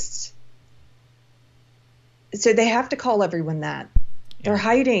racists. So they have to call everyone that. They're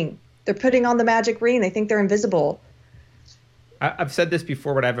hiding. They're putting on the magic ring. They think they're invisible. I've said this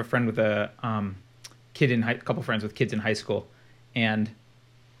before, but I have a friend with a couple friends with kids in high school, and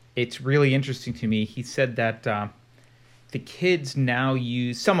it's really interesting to me. He said that the kids now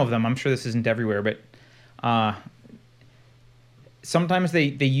use, some of them, I'm sure this isn't everywhere, but sometimes they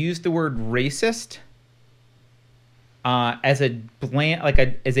use the word racist as a bland, like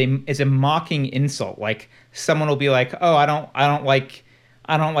as a mocking insult. Like someone will be like, "Oh, I don't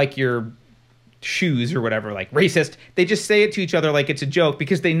like your shoes," or whatever, like racist. They just say it to each other like it's a joke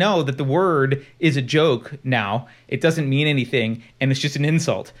because they know that the word is a joke now. It doesn't mean anything, and it's just an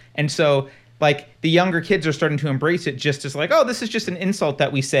insult. And so, like, the younger kids are starting to embrace it just as like, oh, this is just an insult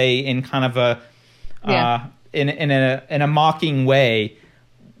that we say in kind of a in a mocking way,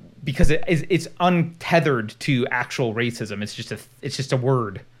 because it's untethered to actual racism. It's just a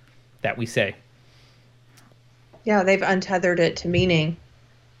word that we say. Yeah, they've untethered it to meaning.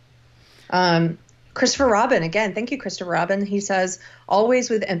 Christopher Robin, again, thank you, Christopher Robin. He says, always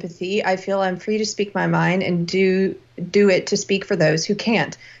with empathy, I feel I'm free to speak my mind and do it to speak for those who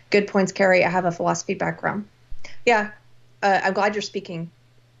can't. Good points, Carrie. I have a philosophy background. Yeah, I'm glad you're speaking.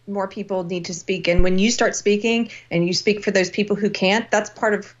 More people need to speak. And when you start speaking and you speak for those people who can't, that's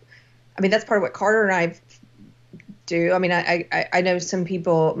part of what Carter and I do. I mean, I know some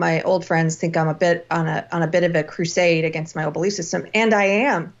people, my old friends, think I'm a bit on a bit of a crusade against my old belief system. And I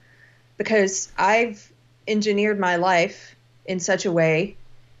am. Because I've engineered my life in such a way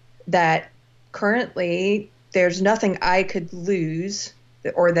that currently there's nothing I could lose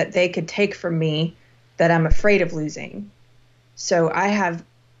or that they could take from me that I'm afraid of losing. So I have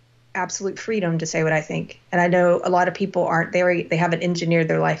absolute freedom to say what I think. And I know a lot of people aren't there. They haven't engineered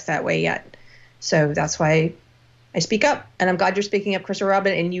their life that way yet. So that's why I speak up. And I'm glad you're speaking up, Christopher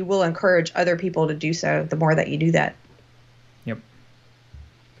Robin, and you will encourage other people to do so the more that you do that. Yep.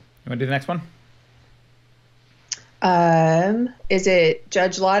 You want to do the next one? Is it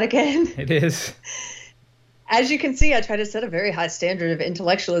Judge Lott again? It is. As you can see, I try to set a very high standard of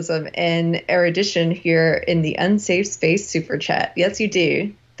intellectualism and erudition here in the Unsafe Space Super Chat. Yes, you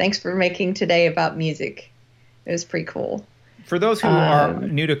do. Thanks for making today about music. It was pretty cool. For those who are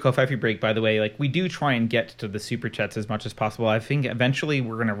new to Coffee Break, by the way, like we do try and get to the Super Chats as much as possible. I think eventually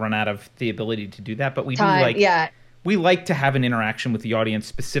we're going to run out of the ability to do that, but we we like to have an interaction with the audience,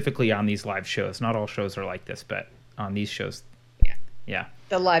 specifically on these live shows. Not all shows are like this, but on these shows, yeah.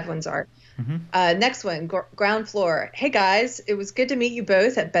 The live ones are. Mm-hmm. Next one, Ground Floor. Hey, guys, it was good to meet you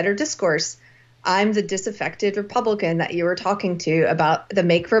both at Better Discourse. I'm the disaffected Republican that you were talking to about the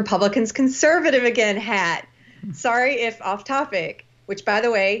Make Republicans Conservative Again hat. Sorry if off topic, which, by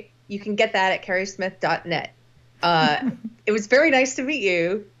the way, you can get that at carriesmith.net. It was very nice to meet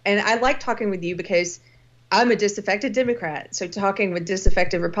you, and I like talking with you because I'm a disaffected Democrat. So talking with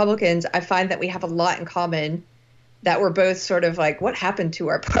disaffected Republicans, I find that we have a lot in common, that we're both sort of like, what happened to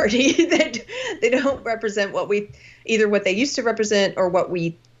our party? That they don't represent what they used to represent or what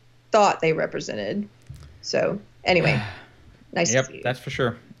we thought they represented. So anyway, nice to see you. That's for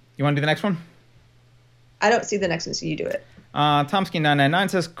sure. You want to do the next one? I don't see the next one, so you do it. Tomsky999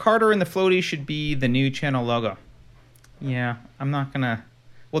 says, Carter and the Floaty should be the new channel logo. Yeah, I'm not going to...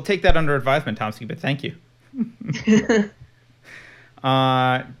 We'll take that under advisement, Tomsky, but thank you.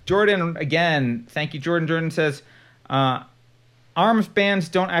 Jordan, again, thank you, Jordan. Jordan says, arms bans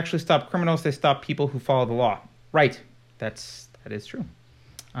don't actually stop criminals. They stop people who follow the law. Right. That is true.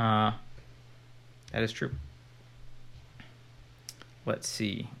 That is true. Let's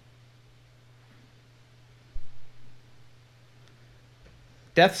see.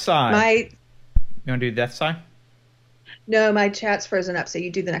 Death Side. You want to do Death Side? No, my chat's frozen up, so you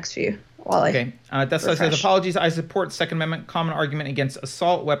do the next few. Okay. Death Side says, apologies, I support Second Amendment. Common argument against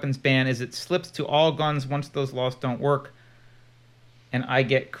assault weapons ban is it slips to all guns once those laws don't work. And I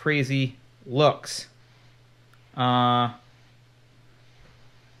get crazy looks. Oh,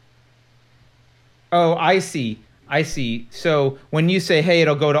 I see. So when you say, hey,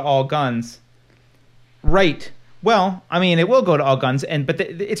 it'll go to all guns. Right. Well, I mean, it will go to all guns, but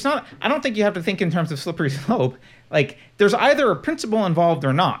it's not. I don't think you have to think in terms of slippery slope. Like, there's either a principle involved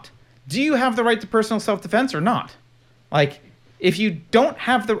or not. Do you have the right to personal self-defense or not? Like, if you don't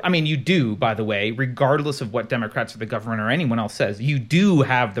have I mean, you do, by the way, regardless of what Democrats or the government or anyone else says, you do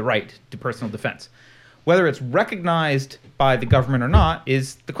have the right to personal defense. Whether it's recognized by the government or not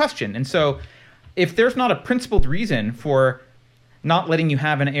is the question. And so, if there's not a principled reason for not letting you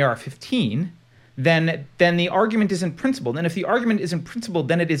have an AR-15, then the argument isn't principled. And if the argument isn't principled,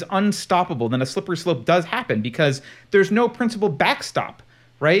 then it is unstoppable. Then a slippery slope does happen because there's no principled backstop,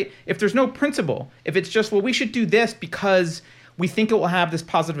 right? If there's no principle, if it's just, well, we should do this because we think it will have this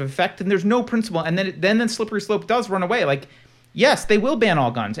positive effect, and there's no principle, and then the slippery slope does run away. Like, yes, they will ban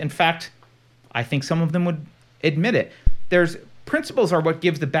all guns. In fact, I think some of them would admit it. Principles are what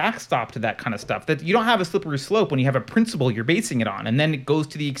gives the backstop to that kind of stuff. That you don't have a slippery slope when you have a principle you're basing it on, and then it goes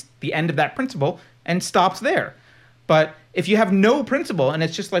to the end of that principle and stops there. But if you have no principle and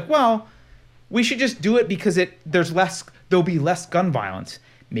it's just like, well, we should just do it because there'll be less gun violence,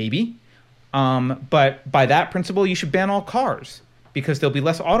 maybe. But by that principle, you should ban all cars because there'll be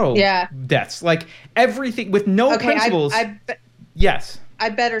less auto deaths. Like everything with no principles. Yes. I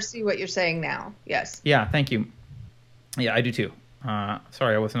better see what you're saying now. Yes. Yeah. Thank you. Yeah, I do too.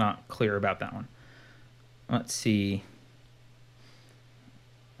 Sorry, I was not clear about that one. Let's see.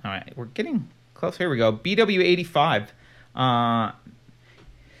 All right, we're getting close. Here we go. BW85.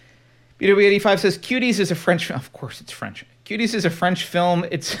 BW85 says, Cuties is a French... Of course it's French. Cuties is a French film.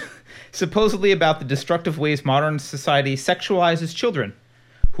 It's supposedly about the destructive ways modern society sexualizes children.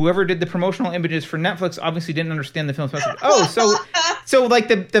 whoever did the promotional images for Netflix obviously didn't understand the film's message. Oh, so like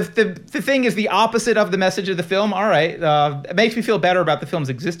the thing is the opposite of the message of the film. All right, it makes me feel better about the film's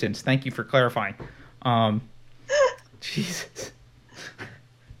existence. Thank you for clarifying. Jesus.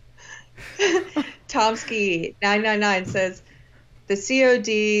 Tomsky 999 says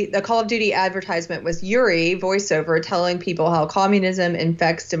the Call of Duty advertisement was Yuri voiceover telling people how communism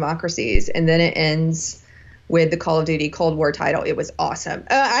infects democracies, and then it ends with the Call of Duty Cold War title. It was awesome.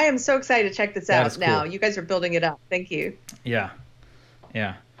 I am so excited to check this out now. Cool. You guys are building it up. Thank you. Yeah.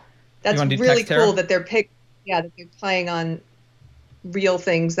 That's really cool that they're that they're playing on real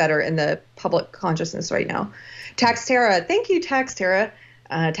things that are in the public consciousness right now. Taxterra, thank you, Taxterra.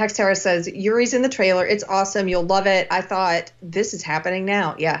 Taxterra says, Yuri's in the trailer. It's awesome. You'll love it. I thought, this is happening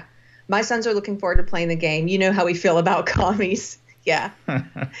now. Yeah. My sons are looking forward to playing the game. You know how we feel about commies. Yeah.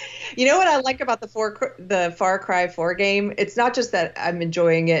 You know what I like about the Far Cry 4 game? It's not just that I'm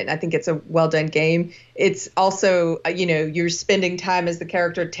enjoying it and I think it's a well-done game. It's also, you're spending time as the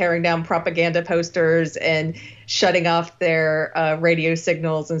character tearing down propaganda posters and shutting off their radio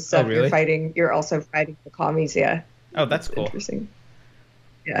signals and stuff. Oh, really? You're also fighting the commies. Yeah. Oh, that's cool. Interesting.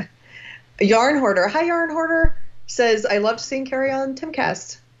 Yeah. Yarn Hoarder. Hi, Yarn Hoarder says, I loved seeing Carrie on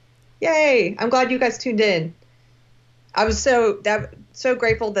Timcast. Yay. I'm glad you guys tuned in. I was so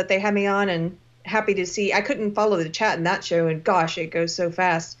grateful that they had me on and happy to see. I couldn't follow the chat in that show, and gosh, it goes so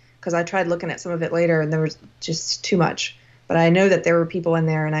fast because I tried looking at some of it later and there was just too much. But I know that there were people in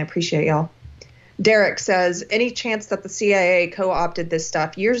there and I appreciate y'all. Derek says, any chance that the CIA co-opted this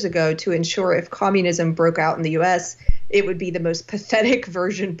stuff years ago to ensure if communism broke out in the U.S., it would be the most pathetic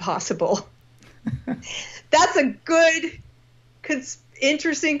version possible? That's a good,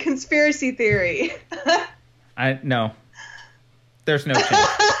 interesting conspiracy theory. No. There's no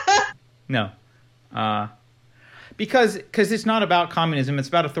chance. No. Because it's not about communism, it's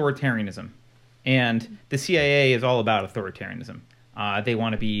about authoritarianism. And the CIA is all about authoritarianism. They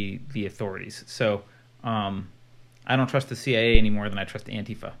want to be the authorities. So I don't trust the CIA any more than I trust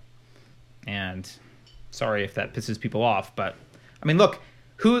Antifa. And sorry if that pisses people off, but I mean, look,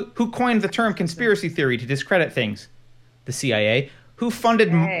 who coined the term conspiracy theory to discredit things? The CIA. Who funded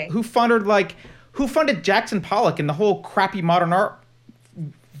Jackson Pollock and the whole crappy modern art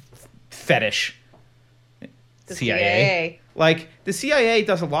fetish? The CIA. Like, the CIA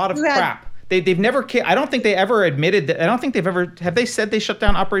does a lot of crap. They've never. I don't think they ever admitted that. I don't think they've ever. Have they said they shut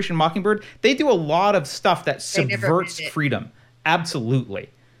down Operation Mockingbird? They do a lot of stuff that subverts freedom. Absolutely.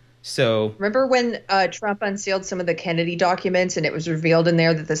 So remember when Trump unsealed some of the Kennedy documents, and it was revealed in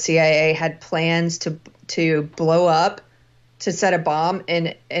there that the CIA had plans to blow up, to set a bomb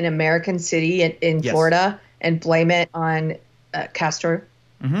in an American city in Florida and blame it on Castro.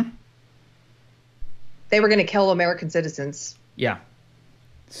 Mm-hmm. They were going to kill American citizens. Yeah.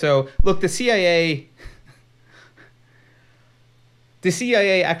 So, look, the CIA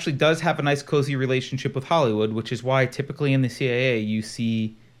actually does have a nice, cozy relationship with Hollywood, which is why typically in the CIA you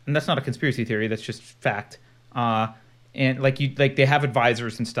see, and that's not a conspiracy theory, that's just fact. And they have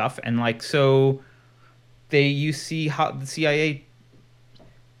advisors and stuff, and you see how the CIA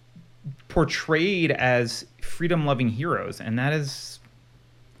portrayed as freedom-loving heroes, and that is,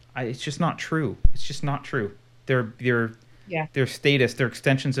 it's just not true. It's just not true. They're statists. They're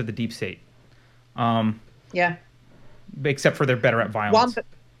extensions of the deep state. Except for they're better at violence.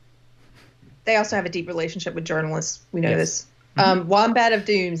 They also have a deep relationship with journalists. We know this. Wombat of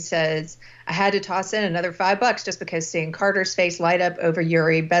Doom says, I had to toss in another $5 just because seeing Carter's face light up over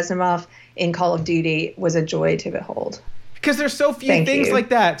Yuri Bezmenov in Call of Duty was a joy to behold. Because there's so few things like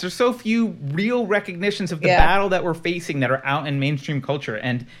that. There's so few real recognitions of the battle that we're facing that are out in mainstream culture.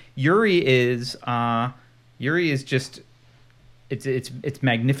 And Yuri is just, it's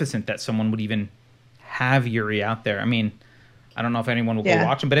magnificent that someone would even have Yuri out there. I mean, I don't know if anyone will go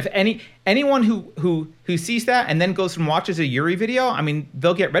watch him, but if anyone who sees that and then goes and watches a Yuri video, I mean,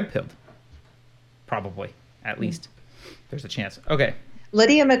 they'll get red pilled. Probably, at least. There's a chance. Okay.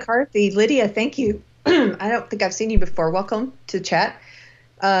 Lydia McCarthy. Lydia, thank you. I don't think I've seen you before. Welcome to chat.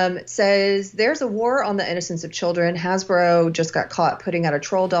 Says, there's a war on the innocence of children. Hasbro just got caught putting out a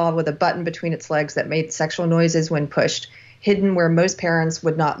troll doll with a button between its legs that made sexual noises when pushed, hidden where most parents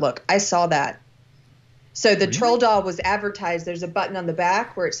would not look. I saw that. So the troll doll was advertised. There's a button on the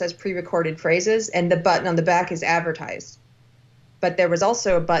back where it says pre-recorded phrases, and the button on the back is advertised. But there was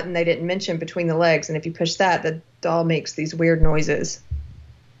also a button they didn't mention between the legs, and if you push that, the doll makes these weird noises.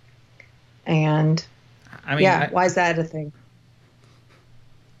 And why is that a thing?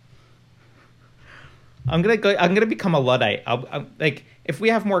 I'm gonna become a Luddite. I'm like, if we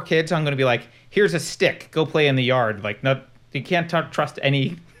have more kids, I'm gonna be like, here's a stick, go play in the yard. Like, not You can't trust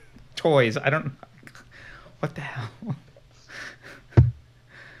any toys. I don't. What the hell?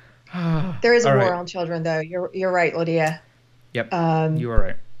 There is a All war right. on children, though. You're right, Lydia. Yep. You are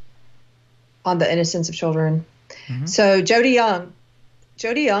right. On the innocence of children. Mm-hmm. So Jody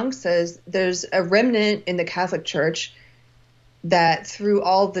Young says there's a remnant in the Catholic Church that through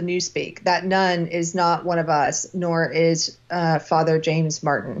all the newspeak, that nun is not one of us, nor is Father James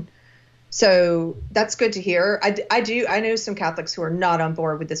Martin. So that's good to hear. I know some Catholics who are not on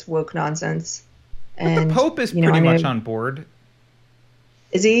board with this woke nonsense. But the Pope is pretty much on board.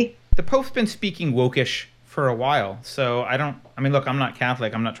 Is he? The Pope's been speaking wokish for a while. So look, I'm not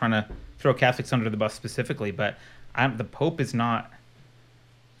Catholic. I'm not trying to throw Catholics under the bus specifically, but the Pope is not.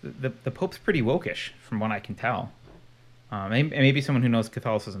 The Pope's pretty wokish from what I can tell. Maybe someone who knows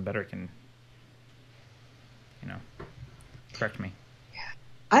Catholicism better can, correct me.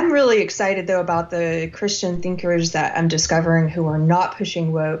 I'm really excited, though, about the Christian thinkers that I'm discovering who are not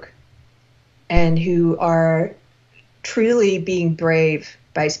pushing woke and who are truly being brave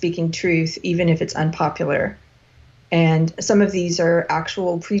by speaking truth, even if it's unpopular. And some of these are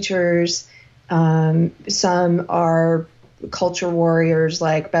actual preachers. Some are culture warriors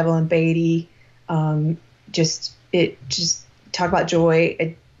like Bevel and Beatty. Just talk about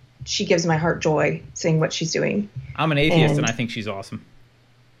joy. She gives my heart joy seeing what she's doing. I'm an atheist and I think she's awesome.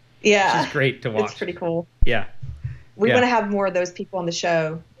 Yeah. She's great to watch. It's pretty cool. Yeah. We want to have more of those people on the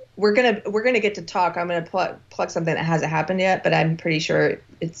show. We're gonna get to talk. I'm gonna plug something that hasn't happened yet, but I'm pretty sure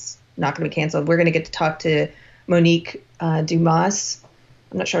it's not gonna be canceled. We're gonna get to talk to Monique Dumas.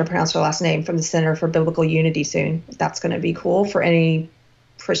 I'm not sure how to pronounce her last name, from the Center for Biblical Unity soon. That's gonna be cool for any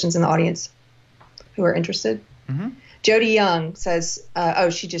Christians in the audience who are interested. Mm-hmm. Jody Young says,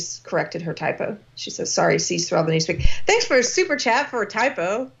 she just corrected her typo. She says, sorry, cease through all the newspeak. Thanks for a super chat for a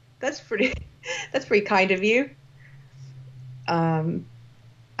typo. That's pretty kind of you.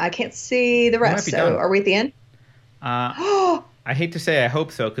 I can't see the rest. So done. Are we at the end? I hate to say I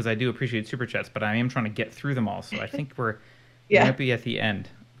hope so, because I do appreciate super chats, but I am trying to get through them all. So I think we might be at the end,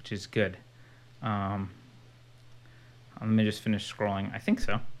 which is good. Let me just finish scrolling. I think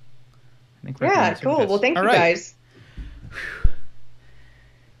so. Yeah, cool. Well, thank you guys.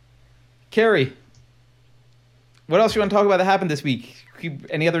 Carrie, what else you want to talk about that happened this week?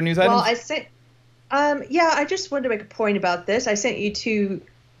 Any other news items? Well, I sent. I just wanted to make a point about this. I sent you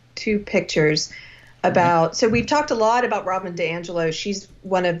two pictures about. So we've talked a lot about Robin DiAngelo. She's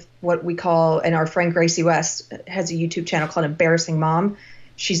one of what we call, and our friend Gracie West has a YouTube channel called Embarrassing Mom.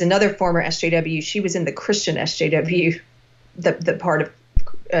 She's another former SJW. She was in the Christian SJW, the part of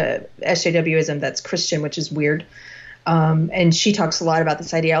SJWism that's Christian, which is weird. And she talks a lot about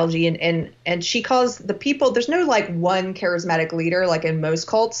this ideology, and she calls the people, there's no like one charismatic leader like in most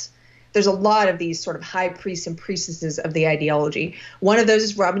cults. There's a lot of these sort of high priests and priestesses of the ideology. One of those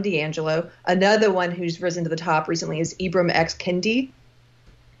is Robin DiAngelo. Another one who's risen to the top recently is Ibram X. Kendi.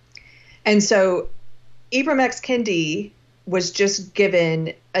 And so Ibram X. Kendi was just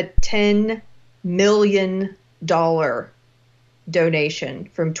given a $10 million donation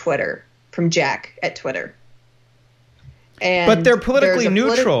from Twitter, from Jack at Twitter. But they're politically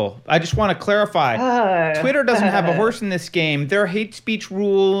neutral. I just want to clarify. Twitter doesn't have a horse in this game. Their hate speech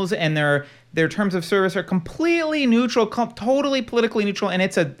rules and their terms of service are completely neutral, totally politically neutral, and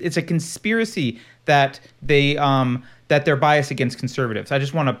it's a conspiracy that they're biased against conservatives. I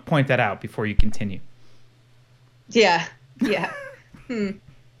just want to point that out before you continue. Yeah.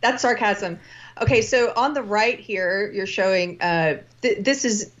 That's sarcasm. Okay, so on the right here, you're showing this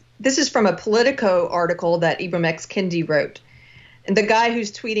is from a Politico article that Ibram X. Kendi wrote. And the guy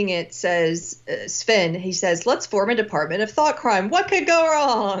who's tweeting it says, Sven, he says, let's form a department of thought crime. What could go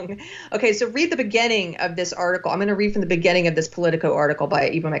wrong? Okay, so read the beginning of this article. I'm going to read from the beginning of this Politico article by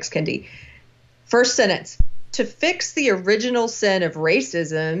Ibram X. Kendi. First sentence, to fix the original sin of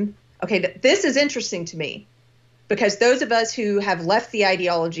racism. Okay, this is interesting to me, because those of us who have left the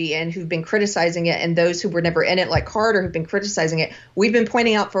ideology and who've been criticizing it, and those who were never in it, like Carter, who've been criticizing it, we've been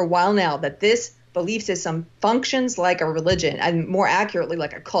pointing out for a while now that this belief system functions like a religion, and more accurately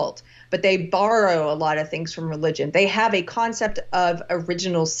like a cult. But they borrow a lot of things from religion. They have a concept of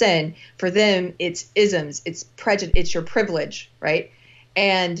original sin. For them, it's isms, it's prejudice, it's your privilege, right?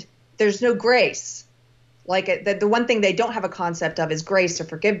 And there's no grace. Like the one thing they don't have a concept of is grace or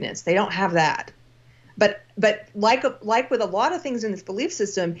forgiveness. They don't have that. But like with a lot of things in this belief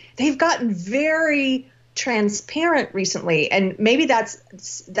system, they've gotten very transparent recently, and maybe that's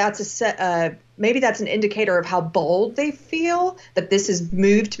an indicator of how bold they feel that this has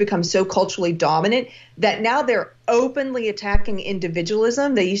moved to become so culturally dominant that now they're openly attacking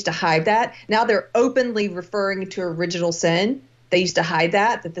individualism. They used to hide that. Now they're openly referring to original sin. They used to hide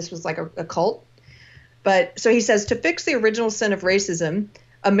that this was like a cult. But so he says, to fix the original sin of racism,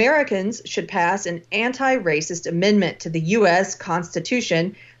 Americans should pass an anti-racist amendment to the U.S.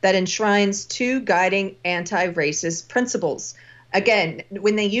 Constitution that enshrines two guiding anti-racist principles. Again,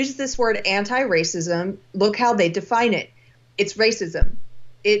 when they use this word anti-racism, look how they define it. It's racism.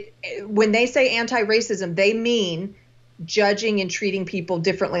 When they say anti-racism, they mean judging and treating people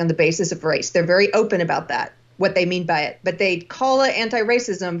differently on the basis of race. They're very open about that, what they mean by it. But they call it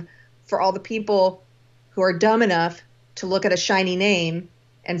anti-racism for all the people who are dumb enough to look at a shiny name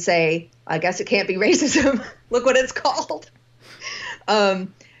and say, I guess it can't be racism. Look what it's called.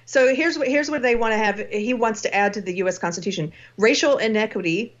 So here's what they want to have. He wants to add to the U.S. Constitution. Racial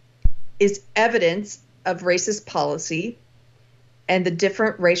inequity is evidence of racist policy, and the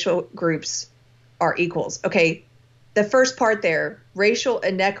different racial groups are equals. Okay, the first part there, racial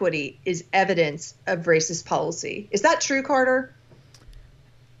inequity is evidence of racist policy. Is that true, Carter?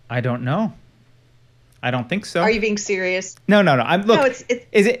 I don't know. I don't think so. Are you being serious? No. Is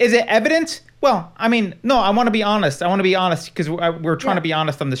it evidence? Well, I mean, no, I want to be honest. I want to be honest because we're trying to be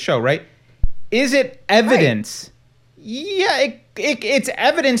honest on the show, right? Is it evidence? Right. Yeah, it's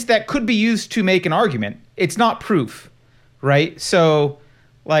evidence that could be used to make an argument. It's not proof, right? So,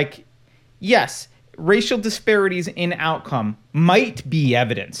 like, yes, racial disparities in outcome might be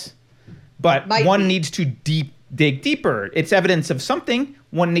evidence, but one needs to dig deeper. It's evidence of something.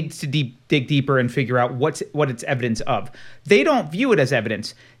 One needs to dig deeper and figure out what it's evidence of. They don't view it as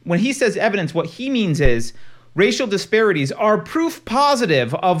evidence. When he says evidence, what he means is racial disparities are proof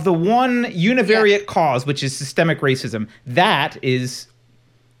positive of the one univariate cause, which is systemic racism. That is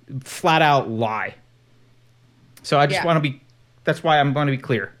flat out lie. So I just want to be. That's why I'm going to be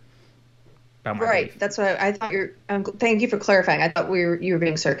clear. About my belief. That's what I thought. Thank you for clarifying. I thought you were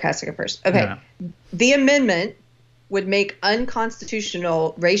being sarcastic at first. Okay, no. The amendment would make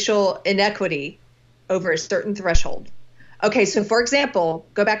unconstitutional racial inequity over a certain threshold. Okay, so for example,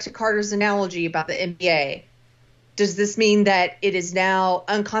 go back to Carter's analogy about the NBA. Does this mean that it is now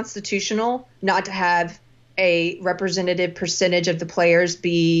unconstitutional not to have a representative percentage of the players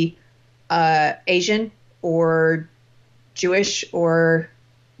be Asian or Jewish, or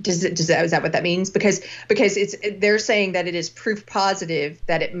is that what that means? Because they're saying that it is proof positive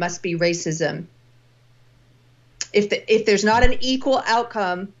that it must be racism. If there's not an equal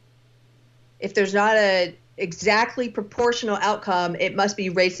outcome, if there's not a exactly proportional outcome, it must be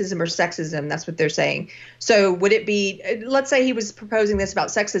racism or sexism. That's what they're saying. So would it be, let's say he was proposing this about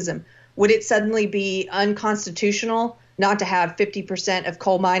sexism, would it suddenly be unconstitutional not to have 50% of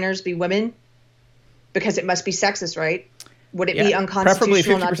coal miners be women? Because it must be sexist, right? Would it be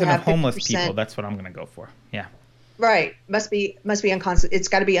unconstitutional not to have 50% of homeless people? That's what I'm going to go for. Yeah. Right. Must be unconstitutional. It's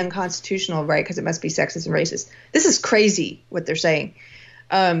got to be unconstitutional, right? Because it must be sexist and racist. This is crazy what they're saying.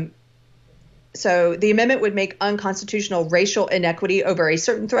 So the amendment would make unconstitutional racial inequity over a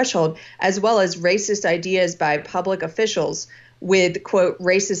certain threshold, as well as racist ideas by public officials with, quote,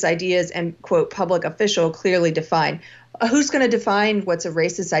 racist ideas and, quote, public official clearly defined. Who's going to define what's a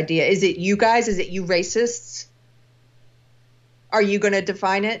racist idea? Is it you guys? Is it you racists? Are you going to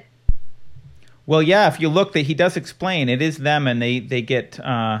define it? Well, yeah, if you look, that he does explain, it is them, and they get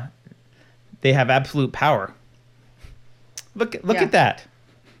they have absolute power. Look at that.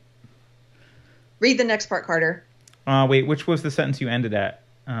 Read the next part, Carter. Wait, which was the sentence you ended at?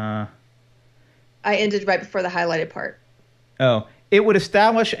 I ended right before the highlighted part. Oh, it would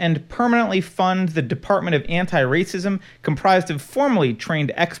establish and permanently fund the Department of Anti-Racism, comprised of formally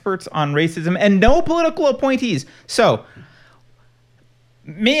trained experts on racism and no political appointees. So,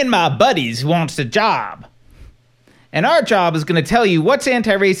 me and my buddies wants a job. And our job is going to tell you what's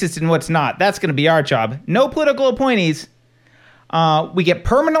anti-racist and what's not. That's going to be our job. No political appointees. We get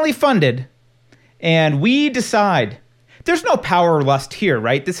permanently funded. And we decide. There's no power or lust here,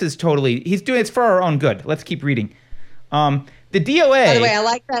 right? This is totally, he's doing it's for our own good. Let's keep reading. The DOA. By the way, I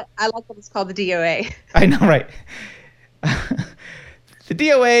like that it's called the DOA. I know, right? The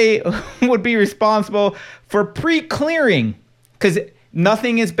DOA would be responsible for pre-clearing, because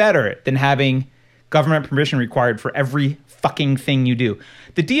nothing is better than having government permission required for every fucking thing you do.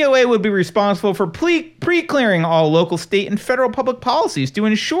 The DOA would be responsible for pre-clearing all local, state, and federal public policies to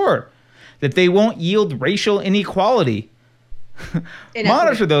ensure that they won't yield racial inequality.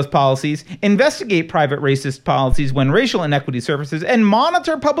 Monitor those policies, investigate private racist policies when racial inequity surfaces, and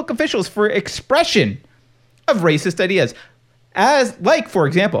monitor public officials for expression of racist ideas. For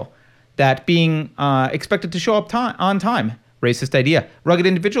example, that being expected to show up on time, racist idea. Rugged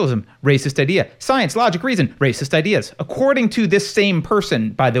individualism, racist idea. Science, logic, reason, racist ideas. According to this same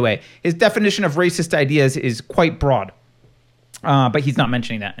person, by the way, his definition of racist ideas is quite broad. But he's not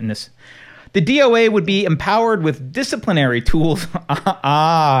mentioning that in this. The DOA would be empowered with disciplinary tools.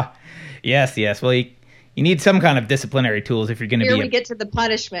 Yes. Well, you need some kind of disciplinary tools if you're going to be. Here we get to the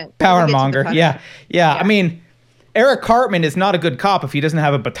punishment. Power monger. Yeah. I mean, Eric Cartman is not a good cop if he doesn't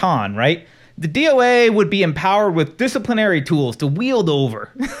have a baton, right? The DOA would be empowered with disciplinary tools to wield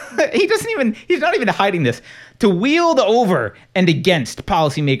over. He's not even hiding this. To wield over and against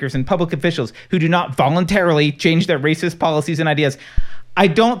policymakers and public officials who do not voluntarily change their racist policies and ideas. I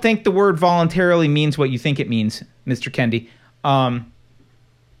don't think the word voluntarily means what you think it means, Mr. Kendi.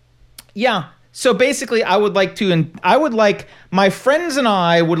 So basically my friends and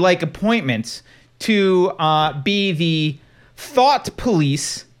I would like appointments to be the thought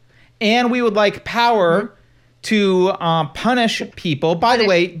police, and we would like power to punish people. By the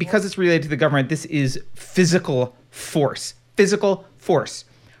way, because it's related to the government, this is physical force. Physical force.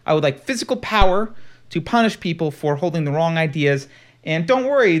 I would like physical power to punish people for holding the wrong ideas. And don't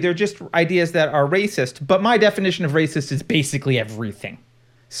worry, they're just ideas that are racist. But my definition of racist is basically everything.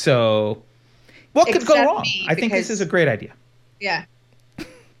 So what could go wrong? I think this is a great idea. Yeah.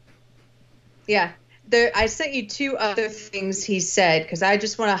 Yeah. I sent you two other things he said, because I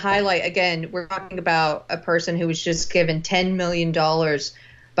just want to highlight, again, we're talking about a person who was just given $10 million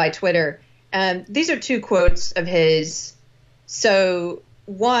by Twitter. These are two quotes of his. So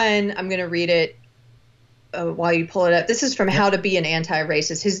one, I'm going to read it while you pull it up. This is from How to Be an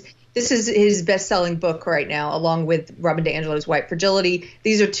Anti-Racist. This is his best-selling book right now, along with Robin DiAngelo's White Fragility.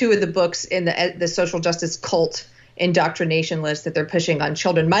 These are two of the books in the social justice cult indoctrination list that they're pushing on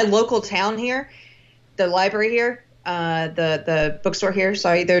children. My local town here, the library here, the bookstore here,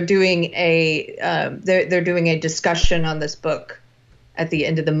 they're doing a discussion on this book at the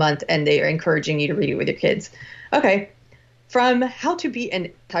end of the month, and they are encouraging you to read it with your kids. Okay. From How to Be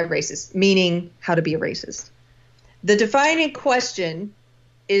an Anti-Racist, meaning how to be a racist. The defining question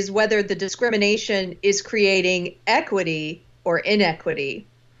is whether the discrimination is creating equity or inequity.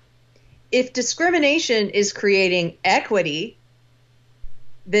 If discrimination is creating equity,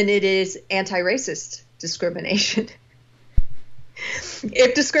 then it is anti-racist discrimination.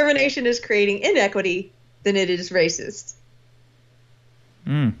 If discrimination is creating inequity, then it is racist.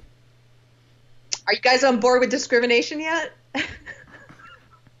 Are you guys on board with discrimination yet?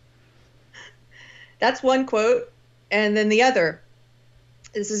 That's one quote. And then the other,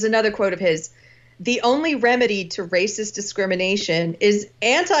 this is another quote of his. The only remedy to racist discrimination is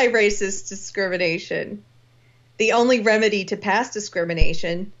anti-racist discrimination. The only remedy to past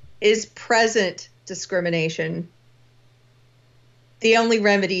discrimination is present discrimination. The only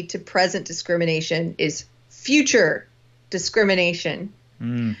remedy to present discrimination is future discrimination.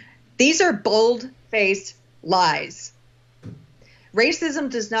 These are bold-faced lies. Racism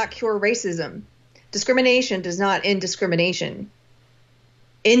does not cure racism. Discrimination does not end discrimination.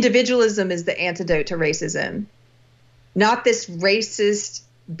 Individualism is the antidote to racism, not this racist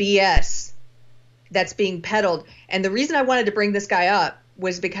BS that's being peddled. And the reason I wanted to bring this guy up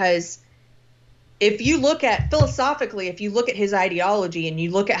was because if you look at philosophically, if you look at his ideology and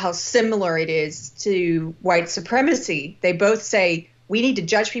you look at how similar it is to white supremacy, they both say we need to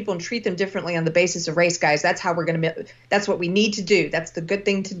judge people and treat them differently on the basis of race, guys. That's how that's what we need to do. That's the good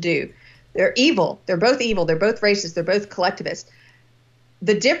thing to do. They're evil. They're both evil. They're both racist. They're both collectivist.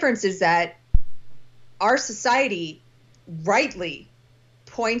 The difference is that our society rightly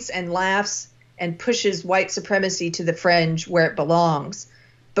points and laughs and pushes white supremacy to the fringe where it belongs.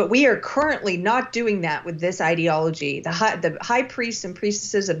 But we are currently not doing that with this ideology. The high priests and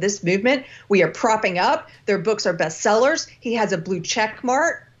priestesses of this movement, we are propping up. Their books are bestsellers. He has a blue check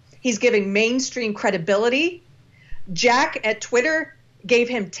mark. He's giving mainstream credibility. Jack at Twitter gave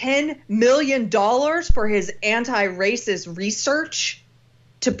him $10 million for his anti-racist research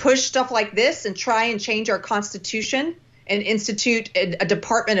to push stuff like this and try and change our constitution and institute a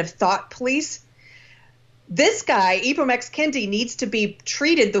department of thought police. This guy, Ibram X. Kendi, needs to be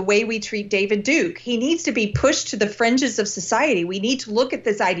treated the way we treat David Duke. He needs to be pushed to the fringes of society. We need to look at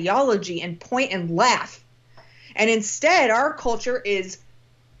this ideology and point and laugh. And instead, our culture is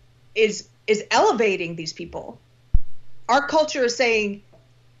elevating these people. Our culture is saying,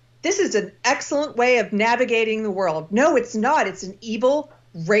 this is an excellent way of navigating the world. No, it's not. It's an evil,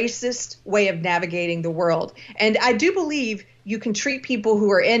 racist way of navigating the world. And I do believe you can treat people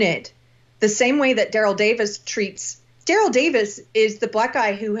who are in it the same way that Daryl Davis treats Daryl Davis is the black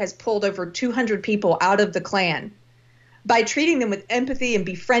guy who has pulled over 200 people out of the Klan by treating them with empathy and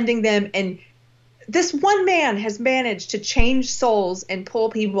befriending them. And this one man has managed to change souls and pull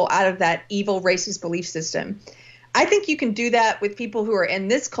people out of that evil racist belief system. I think you can do that with people who are in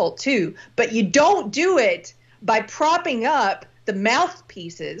this cult too, but you don't do it by propping up the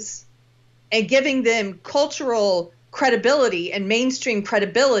mouthpieces and giving them cultural credibility and mainstream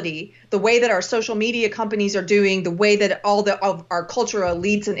credibility, the way that our social media companies are doing, the way that all of our cultural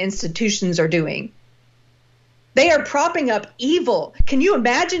elites and institutions are doing. They are propping up evil. Can you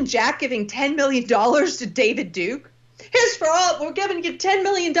imagine Jack giving $10 million to David Duke? Here's for all, we're giving you $10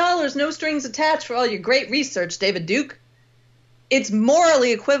 million, no strings attached for all your great research, David Duke. It's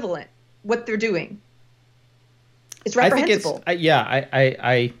morally equivalent, what they're doing. It's reprehensible. I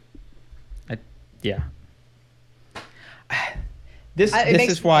think it's, yeah. This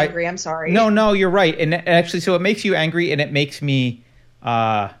makes is why. Me angry. I'm sorry. No, you're right. And actually, so it makes you angry, and it makes me.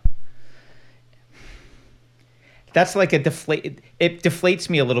 That's like it deflates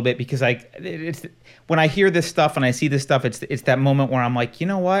me a little bit because it's when I hear this stuff and I see this stuff, it's that moment where I'm like, you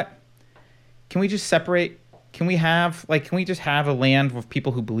know what? Can we just separate? Can we just have a land with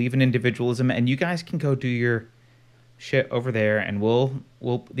people who believe in individualism, and you guys can go do your shit over there, and we'll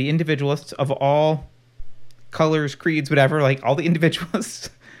the individualists of all colors, creeds, whatever, like all the individualists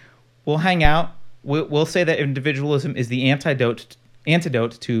will hang out. We'll say that individualism is the antidote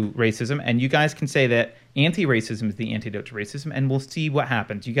to racism, and you guys can say that anti-racism is the antidote to racism, and we'll see what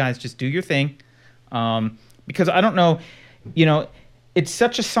happens. You guys just do your thing, because I don't know, it's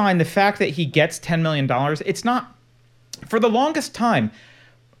such a sign. The fact that he gets $10 million, it's not, for the longest time,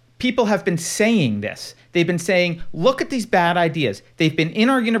 people have been saying this. They've been saying, look at these bad ideas. They've been in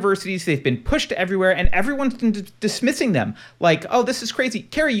our universities. They've been pushed everywhere, and everyone's been dismissing them. Like, oh, this is crazy.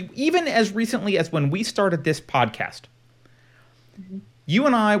 Carrie, even as recently as when we started this podcast, you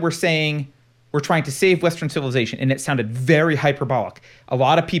and I were saying we're trying to save Western civilization, and it sounded very hyperbolic. A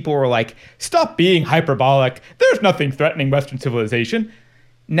lot of people were like, stop being hyperbolic. There's nothing threatening Western civilization.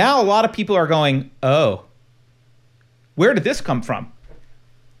 Now a lot of people are going, oh, where did this come from?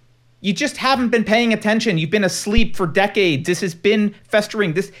 You just haven't been paying attention. You've been asleep for decades. This has been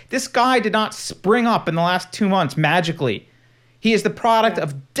festering. This guy did not spring up in the last 2 months magically. He is the product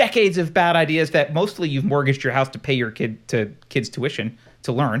of decades of bad ideas that mostly you've mortgaged your house to pay your kids' tuition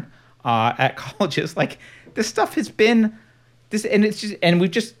to learn at colleges. Like, this stuff has been this, and we've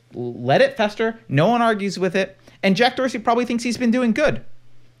just let it fester. No one argues with it. And Jack Dorsey probably thinks he's been doing good,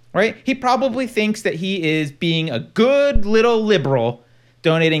 right? He probably thinks that he is being a good little liberal,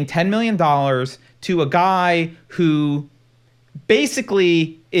 donating $10 million to a guy who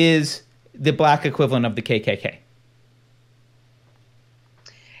basically is the black equivalent of the KKK.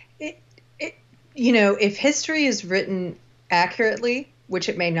 If history is written accurately, which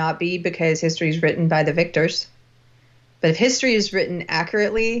it may not be because history is written by the victors, but if history is written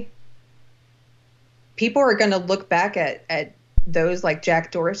accurately, people are going to look back at those like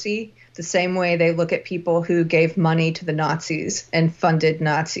Jack Dorsey the same way they look at people who gave money to the Nazis and funded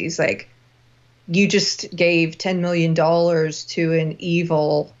Nazis. Like, you just gave $10 million to an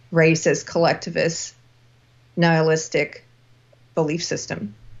evil, racist, collectivist, nihilistic belief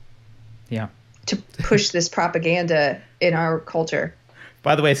system. Yeah. To push this propaganda in our culture.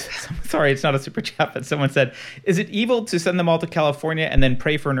 By the way, sorry, it's not a super chat, but someone said, is it evil to send them all to California and then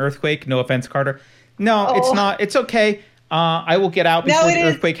pray for an earthquake? No offense, Carter. No, It's not. It's okay. I will get out before the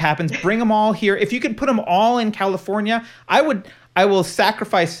earthquake happens. Bring them all here. If you could put them all in California, I will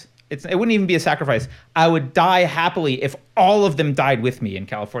sacrifice. It wouldn't even be a sacrifice. I would die happily if all of them died with me in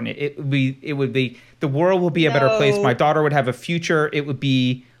California. It would be the world will be a better place. My daughter would have a future. It would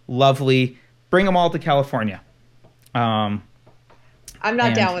be lovely. Bring them all to California. I'm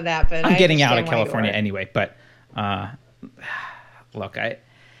not down with that, but I'm getting out of California anyway. But look, I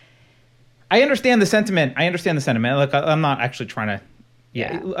understand the sentiment. Look, I'm not actually trying to.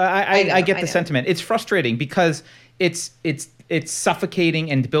 I get the sentiment. It's frustrating because it's suffocating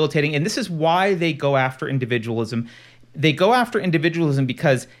and debilitating, and this is why they go after individualism. They go after individualism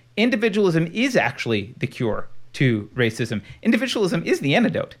because individualism is actually the cure to racism. Individualism is the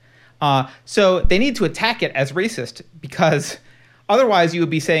antidote. So they need to attack it as racist because otherwise you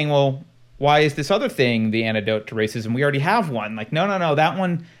would be saying, well, why is this other thing the antidote to racism? We already have one. Like, no, that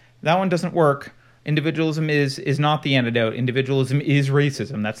one doesn't work. Individualism is not the antidote. Individualism is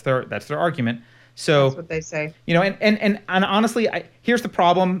racism. That's their argument. So that's what they say. And honestly, here's the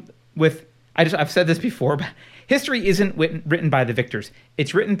problem with I've said this before, but History isn't written by the victors.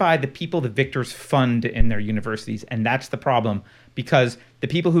 It's written by the people the victors fund in their universities. And that's the problem, because the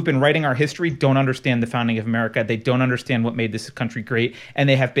people who've been writing our history don't understand the founding of America. They don't understand what made this country great. And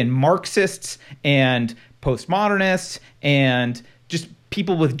they have been Marxists and postmodernists and just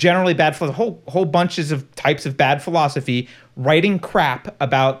people with generally bad philosophy, whole bunches of types of bad philosophy, writing crap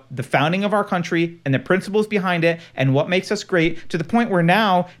about the founding of our country and the principles behind it and what makes us great, to the point where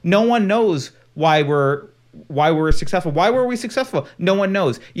now no one knows why we're successful. Why were we successful? No one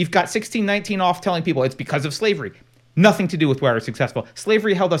knows. You've got 1619 off telling people it's because of slavery. Nothing to do with why we're successful.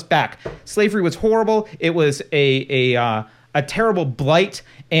 Slavery held us back. Slavery was horrible. It was a terrible blight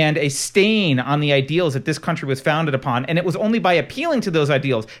and a stain on the ideals that this country was founded upon. And it was only by appealing to those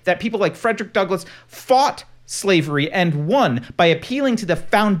ideals that people like Frederick Douglass fought slavery and won, by appealing to the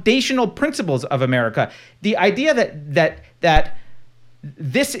foundational principles of America. The idea that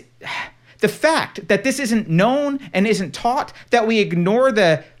the fact that this isn't known and isn't taught, that we ignore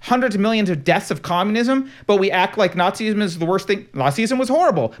the hundreds of millions of deaths of communism, but we act like Nazism is the worst thing. Nazism was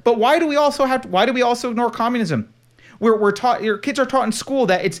horrible, but why do we also ignore communism? We're taught, your kids are taught in school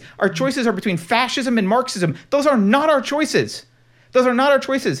that our choices are between fascism and Marxism. Those are not our choices. Those are not our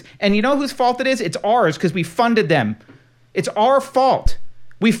choices. And you know whose fault it is? It's ours, because we funded them. It's our fault.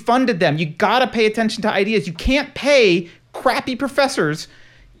 We funded them. You got to pay attention to ideas. You can't pay crappy professors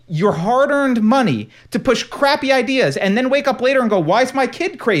your hard-earned money to push crappy ideas and then wake up later and go, why is my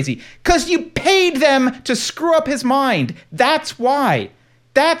kid crazy? Because you paid them to screw up his mind. That's why.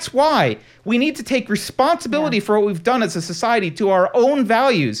 That's why. We need to take responsibility for what we've done as a society to our own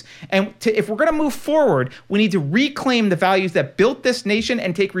values. And if we're going to move forward, we need to reclaim the values that built this nation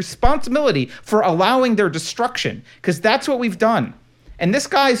and take responsibility for allowing their destruction, because that's what we've done. And this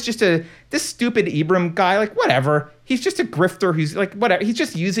guy's just this stupid Ibram guy, like, whatever. He's just a grifter who's like, whatever. He's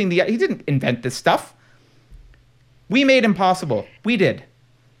just he didn't invent this stuff. We made him possible. We did.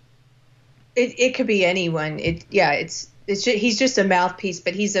 It could be anyone. He's just a mouthpiece,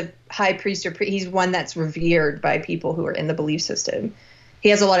 but he's a high priest or he's one that's revered by people who are in the belief system. He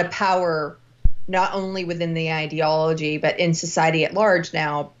has a lot of power, not only within the ideology, but in society at large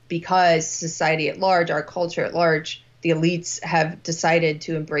now, because society at large, our culture at large, the elites have decided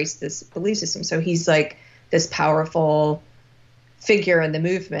to embrace this belief system. So he's like this powerful figure in the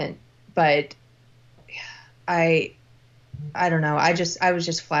movement. But I don't know. I was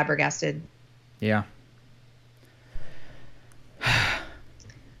just flabbergasted. Yeah.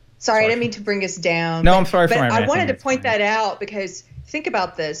 Sorry, I didn't mean to bring us down. No, I'm sorry for my ranting. I wanted to point that out because think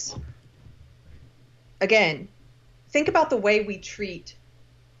about this. Again, think about the way we treat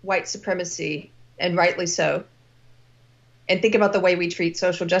white supremacy, and rightly so. And think about the way we treat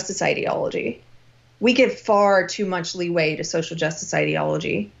social justice ideology. We give far too much leeway to social justice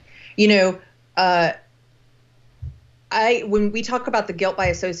ideology. You know, when we talk about the guilt by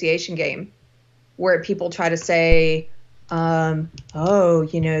association game, where people try to say, oh,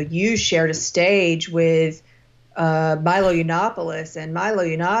 you know, you shared a stage with Milo Yiannopoulos, and Milo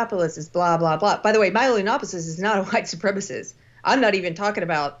Yiannopoulos is blah, blah, blah. By the way, Milo Yiannopoulos is not a white supremacist. I'm not even talking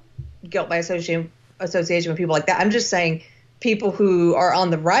about guilt by association with people like that. I'm just saying people who are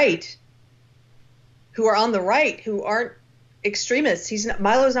on the right, who aren't extremists.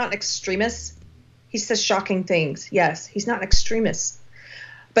 Milo's not an extremist. He says shocking things. Yes, he's not an extremist.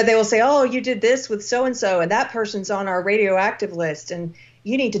 But they will say, oh, you did this with so-and-so, and that person's on our radioactive list, and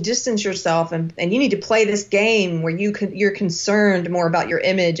you need to distance yourself, and you need to play this game where you're concerned more about your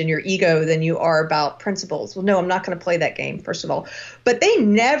image and your ego than you are about principles. Well, no, I'm not going to play that game, first of all. But they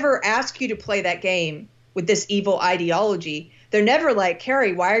never ask you to play that game with this evil ideology. They're never like,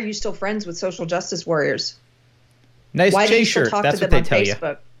 Carrie, why are you still friends with social justice warriors? Nice why Che shirt. That's what they tell you.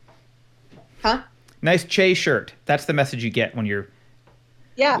 Huh? Nice Che shirt. That's the message you get when you're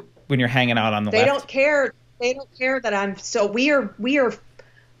hanging out on the left. They don't care. They don't care that I'm so. We are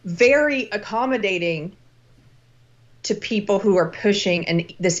very accommodating to people who are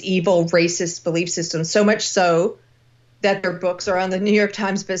pushing this evil racist belief system. So much so that their books are on the New York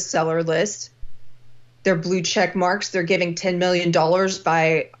Times bestseller list. They're blue check marks. They're giving $10 million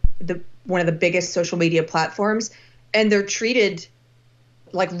by one of the biggest social media platforms, and they're treated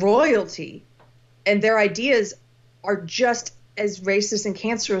like royalty. And their ideas are just as racist and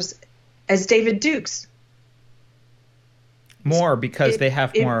cancerous as David Duke's. More because they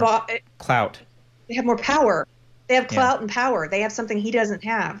have more clout. They have more power. They have clout and power. They have something he doesn't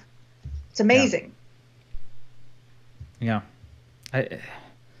have. It's amazing. Yeah.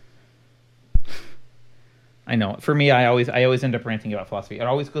 I know. For me, I always end up ranting about philosophy. It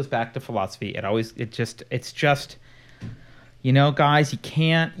always goes back to philosophy. It's just, you know, guys, you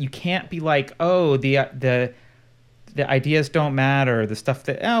can't be like, oh, the the ideas don't matter. The stuff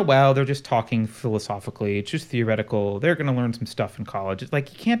that, oh, well, they're just talking philosophically. It's just theoretical. They're going to learn some stuff in college. It's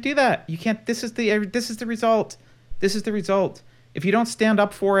like, you can't do that. You can't. This is the result. This is the result. If you don't stand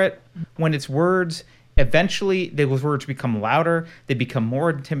up for it when it's words, eventually those words become louder. They become more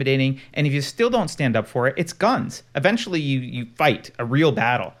intimidating. And if you still don't stand up for it, it's guns. Eventually you fight a real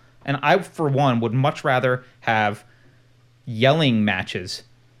battle. And I, for one, would much rather have yelling matches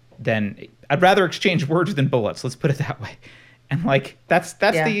than, I'd rather exchange words than bullets. Let's put it that way. And like, that's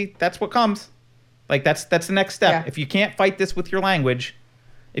what comes. Like, that's the next step. Yeah. If you can't fight this with your language,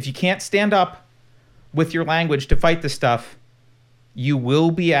 if you can't stand up with your language to fight this stuff, you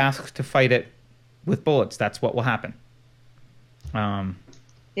will be asked to fight it with bullets. That's what will happen.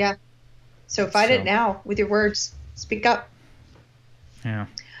 Yeah. So fight it now with your words. Speak up. Yeah.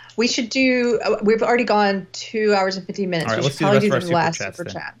 We should do. We've already gone 2 hours and 15 minutes. All right, we let's should do probably the do the last super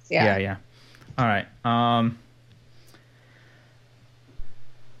chats. Yeah. All right.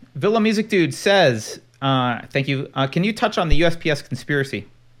 Villa Music Dude says, "Thank you. Can you touch on the USPS conspiracy?"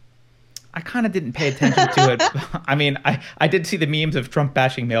 I kind of didn't pay attention to it. I mean, I did see the memes of Trump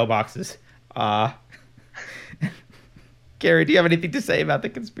bashing mailboxes. Gary, do you have anything to say about the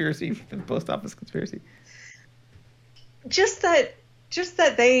conspiracy, the post office conspiracy? Just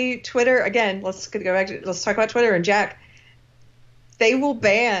that they Twitter again. Let's talk about Twitter and Jack. They will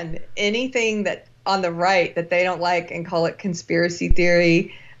ban anything that on the right that they don't like and call it conspiracy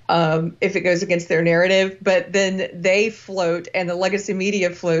theory if it goes against their narrative. But then they float, and the legacy media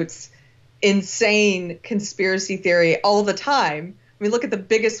floats insane conspiracy theory all the time. I mean, look at the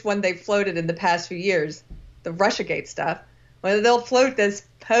biggest one they floated in the past few years, the Russiagate stuff. Well, they'll float this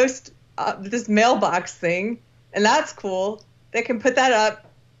this mailbox thing, and that's cool. They can put that up,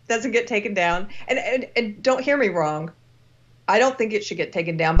 doesn't get taken down. And don't hear me wrong. I don't think it should get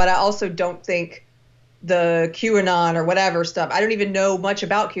taken down, but I also don't think the QAnon or whatever stuff, I don't even know much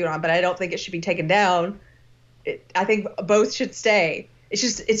about QAnon, but I don't think it should be taken down. I think both should stay.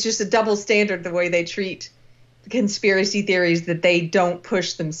 It's just a double standard the way they treat conspiracy theories that they don't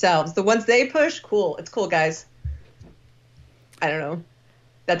push themselves. The ones they push, cool. It's cool, guys. I don't know.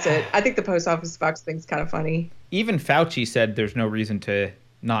 That's it. I think the post office box thing's kind of funny. Even Fauci said there's no reason to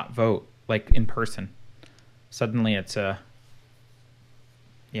not vote, like in person. Suddenly it's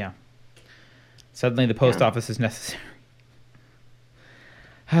Suddenly the post office is necessary.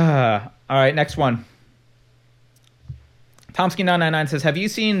 All right, next one. Tomsky999 says, have you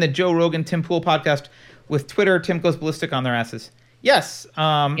seen the Joe Rogan Tim Pool podcast with Twitter? Tim goes ballistic on their asses. Yes.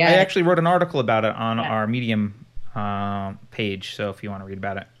 I actually wrote an article about it on our Medium page, so if you want to read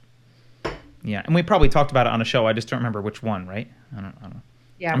about it. Yeah, and we probably talked about it on a show. I just don't remember which one, right? I don't know.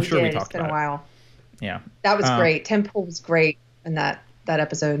 Yeah, I'm sure we talked about it. It's been a while. Yeah. That was great. Tim Pool was great in that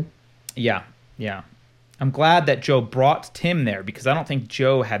episode. Yeah. I'm glad that Joe brought Tim there because I don't think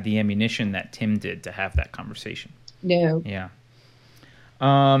Joe had the ammunition that Tim did to have that conversation. No. Yeah.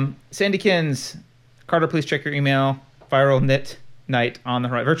 Sandykins, Carter, please check your email. Virtual knit night on the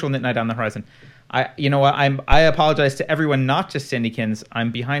horizon. I apologize to everyone, not just Sandykins.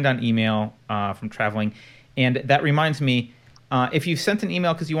 I'm behind on email from traveling, and that reminds me, if you've sent an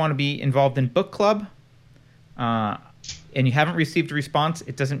email because you want to be involved in book club, and you haven't received a response,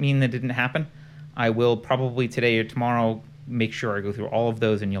 it doesn't mean that it didn't happen. I will probably today or tomorrow make sure I go through all of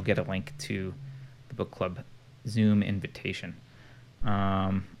those, and you'll get a link to the book club Zoom invitation.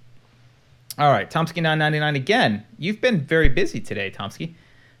 All right, Tomsky999 again. You've been very busy today, Tomsky.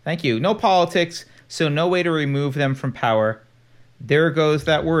 Thank you. No politics, so no way to remove them from power. There goes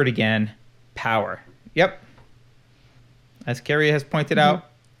that word again, power. Yep. As Carrie has pointed out,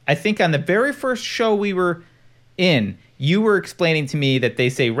 I think on the very first show we were in, you were explaining to me that they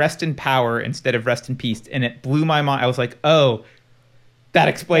say rest in power instead of rest in peace, and it blew my mind. I was like, oh, that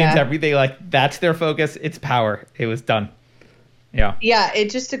explains everything. Like, that's their focus. It's power. It was done. Yeah. Yeah,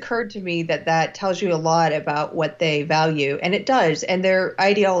 it just occurred to me that tells you a lot about what they value, and it does. And their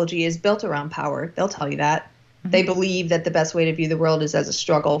ideology is built around power. They'll tell you that. Mm-hmm. They believe that the best way to view the world is as a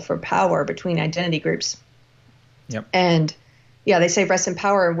struggle for power between identity groups. Yep. And yeah, they say rest in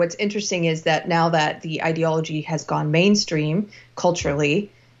power. And what's interesting is that now that the ideology has gone mainstream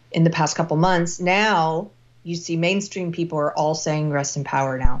culturally in the past couple months, now you see mainstream people are all saying rest in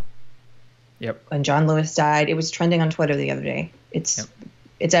power now. Yep. When John Lewis died, it was trending on Twitter the other day. It's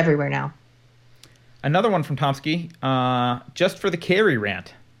everywhere now. Another one from Tomsky, just for the Carrie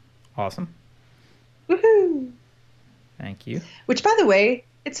rant. Awesome. Woohoo! Thank you. Which, by the way,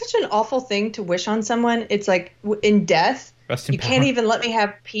 it's such an awful thing to wish on someone. It's like in death, you can't even let me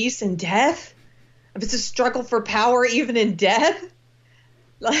have peace in death. If it's a struggle for power, even in death.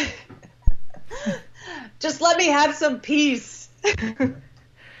 Just let me have some peace.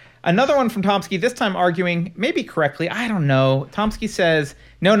 Another one from Tomsky, this time arguing, maybe correctly, I don't know. Tomsky says,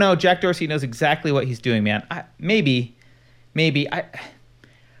 no, Jack Dorsey knows exactly what he's doing, man. Maybe.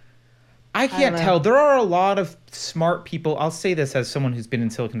 I can't tell. There are a lot of smart people. I'll say this as someone who's been in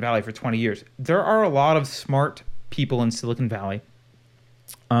Silicon Valley for 20 years. There are a lot of smart people in Silicon Valley.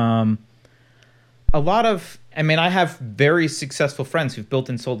 I have very successful friends who've built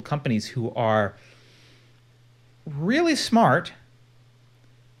and sold companies who are really smart,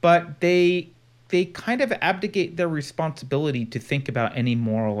 but they kind of abdicate their responsibility to think about any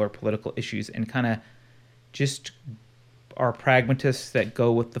moral or political issues and kind of just are pragmatists that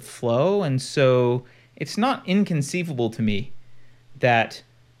go with the flow. And so it's not inconceivable to me that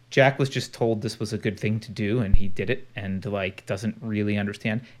Jack was just told this was a good thing to do and he did it and doesn't really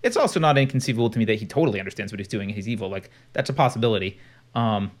understand. It's also not inconceivable to me that he totally understands what he's doing and he's evil. That's a possibility.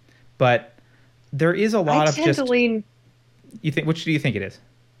 But there is a lot of just... Which do you think it is?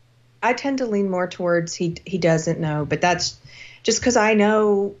 I tend to lean more towards he doesn't know, but that's just because I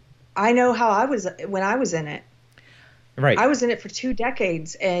know how I was when I was in it. Right. I was in it for 2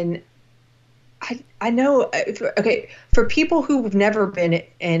 decades, and I know. Okay, for people who've never been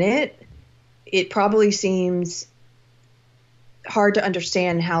in it, it probably seems hard to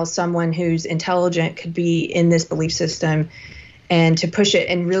understand how someone who's intelligent could be in this belief system and to push it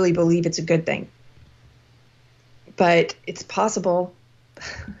and really believe it's a good thing. But it's possible.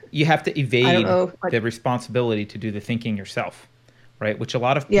 You have to evade the responsibility to do the thinking yourself, right? Which a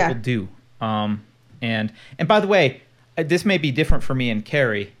lot of people do. And by the way, this may be different for me and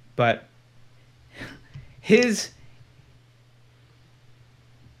Carrie, but his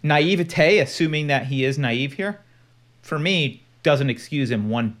naivete, assuming that he is naive here, for me, doesn't excuse him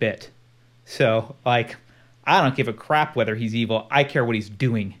one bit. So, I don't give a crap whether he's evil. I care what he's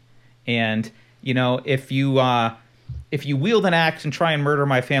doing. And, if you wield an axe and try and murder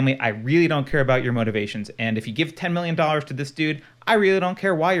my family, I really don't care about your motivations. And if you give $10 million to this dude, I really don't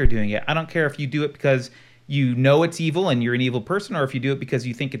care why you're doing it. I don't care if you do it because you know it's evil and you're an evil person, or if you do it because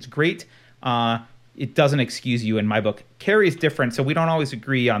you think it's great. It doesn't excuse you in my book. Carrie's different, so we don't always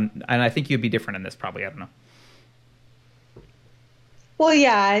agree on, and I think you'd be different in this probably. I don't know. Well,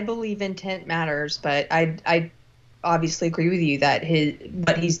 yeah, I believe intent matters, but I obviously agree with you that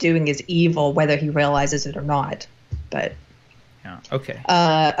what he's doing is evil, whether he realizes it or not. But yeah, okay.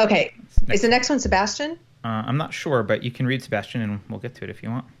 Okay, is the next one Sebastian? I'm not sure, but you can read Sebastian, and we'll get to it if you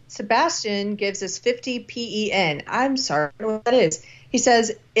want. Sebastian gives us 50 PEN. I'm sorry, I don't know what that is. He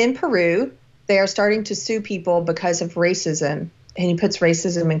says, in Peru, they are starting to sue people because of racism, and he puts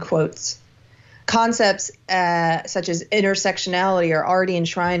racism in quotes. Concepts such as intersectionality are already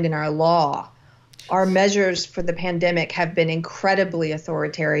enshrined in our law. Our measures for the pandemic have been incredibly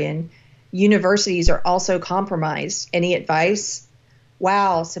authoritarian. Universities are also compromised. Any advice?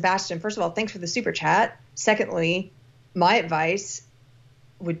 Wow, Sebastian, first of all, thanks for the super chat. Secondly, my advice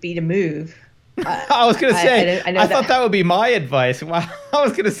would be to move. I was going to say, I thought that would be my advice. Wow. I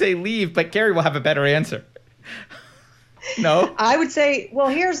was going to say leave, but Carrie will have a better answer. No? I would say, well,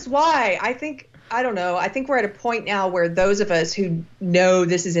 here's why. I don't know. I think we're at a point now where those of us who know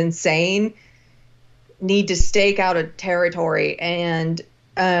this is insane need to stake out a territory. And,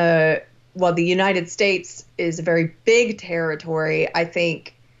 the United States is a very big territory. I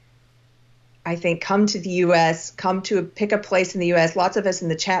think come to the U.S., pick a place in the U.S. Lots of us in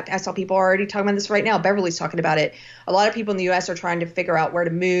the chat, I saw people already talking about this right now. Beverly's talking about it. A lot of people in the U.S. are trying to figure out where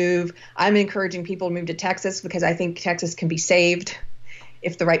to move. I'm encouraging people to move to Texas because I think Texas can be saved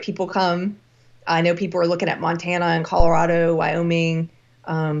if the right people come. I know people are looking at Montana and Colorado, Wyoming,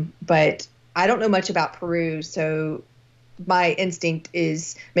 but I don't know much about Peru, so my instinct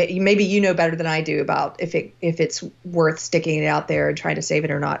is maybe you know better than I do about if it's worth sticking it out there and trying to save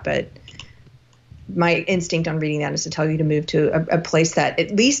it or not. But my instinct on reading that is to tell you to move to a place that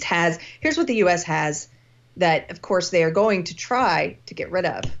at least has. Here's what the U.S. has that, of course, they are going to try to get rid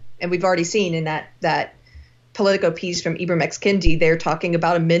of, and we've already seen in that Politico piece from Ibram X. Kendi, they're talking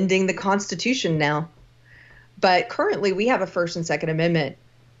about amending the Constitution now. But currently, we have a First and Second Amendment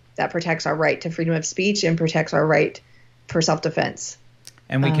that protects our right to freedom of speech and protects our right for self-defense.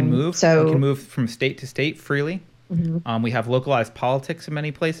 And we can move. So we can move from state to state freely. Mm-hmm. We have localized politics in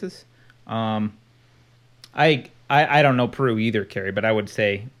many places. I don't know Peru either, Carrie, but I would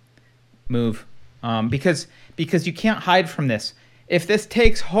say move because you can't hide from this. If this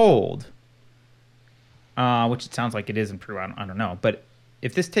takes hold, which it sounds like it is in Peru, I don't know, but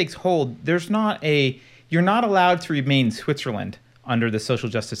if this takes hold, you're not allowed to remain Switzerland under the social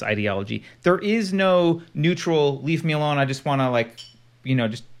justice ideology. There is no neutral, leave me alone, I just want to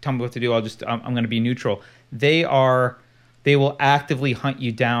just tell me what to do. I'm going to be neutral. They will actively hunt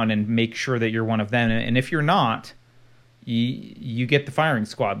you down and make sure that you're one of them. And if you're not, you get the firing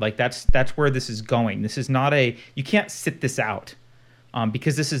squad. Like that's where this is going. This is not you can't sit this out,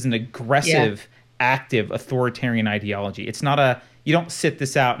 because this is an aggressive, active, authoritarian ideology. It's not you don't sit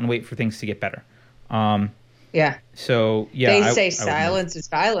this out and wait for things to get better. So they say silence is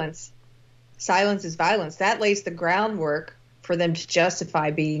violence. Silence is violence. That lays the groundwork for them to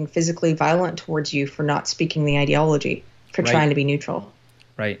justify being physically violent towards you for not speaking the ideology, for trying to be neutral.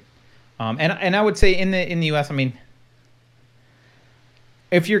 Right. And I would say in the U.S., I mean,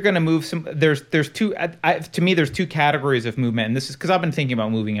 if you're going to move there's two, to me, there's two categories of movement. And this is because I've been thinking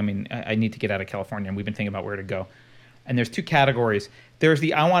about moving. I mean, I need to get out of California, and we've been thinking about where to go. And there's two categories. There's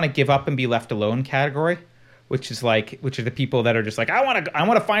the I want to give up and be left alone category, which are the people that are just like, I want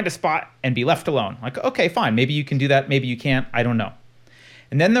to find a spot and be left alone. Like, okay, fine. Maybe you can do that. Maybe you can't. I don't know.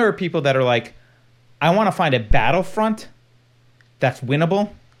 And then there are people that are like, I want to find a battlefront that's winnable,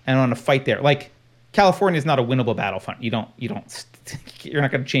 and I want to fight there. Like, California is not a winnable battlefront. You're not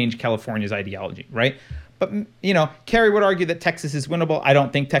going to change California's ideology, right? But, Kerry would argue that Texas is winnable. I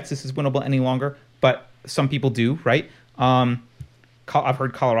don't think Texas is winnable any longer, but some people do, right? I've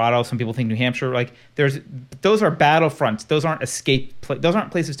heard Colorado. Some people think New Hampshire. Like, those are battlefronts. Those aren't those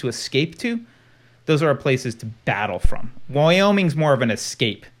aren't places to escape to. Those are places to battle from. Wyoming's more of an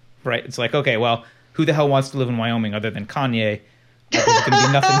escape, right? It's like, okay, well, who the hell wants to live in Wyoming other than Kanye? There's going to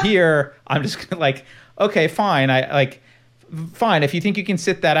be nothing here. I'm just gonna, like, okay, fine. Fine. If you think you can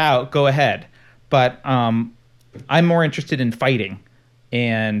sit that out, go ahead. But I'm more interested in fighting.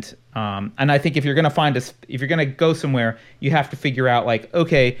 And I think if you're going to go somewhere, you have to figure out, like,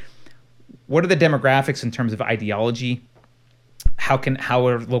 okay, what are the demographics in terms of ideology? How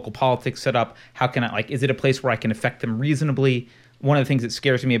are local politics set up? Is it a place where I can affect them reasonably? One of the things that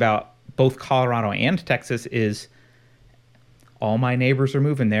scares me about both Colorado and Texas is all my neighbors are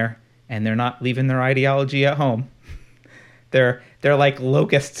moving there, and they're not leaving their ideology at home. They're like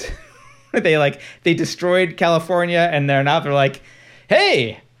locusts. They destroyed California, and they're like,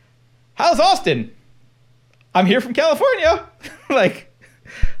 hey, how's Austin? I'm here from California. Like,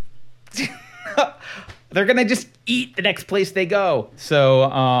 they're going to just eat the next place they go.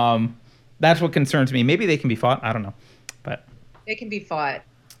 So that's what concerns me. Maybe they can be fought. I don't know. But they can be fought.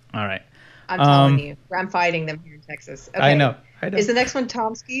 All right. I'm telling you. I'm fighting them here in Texas. Okay. I know. Is the next one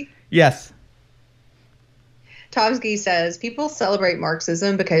Tomsky? Yes. Tomsky says, people celebrate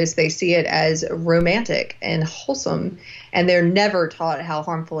Marxism because they see it as romantic and wholesome, and they're never taught how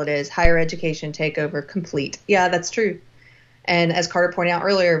harmful it is. Higher education takeover complete. Yeah, that's true. And as Carter pointed out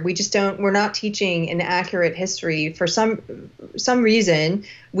earlier, we're not teaching an accurate history. For some reason,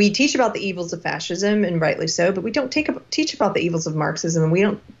 we teach about the evils of fascism, and rightly so, but we don't teach about the evils of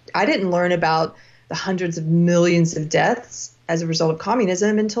Marxism. I didn't learn about the hundreds of millions of deaths as a result of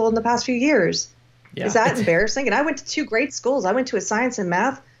communism until in the past few years. Yeah, is that embarrassing? And I went to two great schools. I went to a science and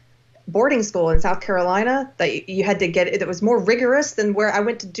math boarding school in South Carolina that you had to get, that was more rigorous than where I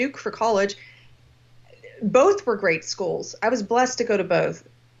went to Duke for college. Both were great schools. I was blessed to go to both.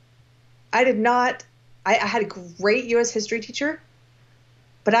 I had a great U.S. history teacher,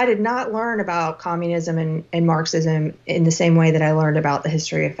 but I did not learn about communism and Marxism in the same way that I learned about the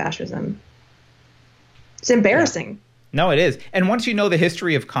history of fascism. It's embarrassing. Yeah. No, it is. And once you know the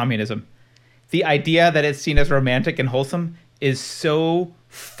history of communism, the idea that it's seen as romantic and wholesome is so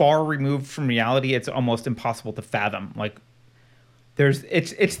far removed from reality, it's almost impossible to fathom. Like,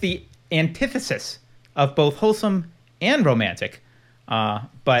 it's the antithesis of both wholesome and romantic.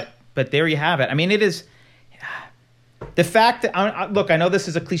 But there you have it. I mean, it is the fact that look, I know this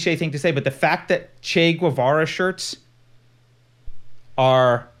is a cliche thing to say, but the fact that Che Guevara shirts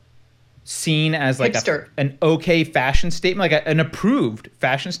are seen as like an okay fashion statement, like an approved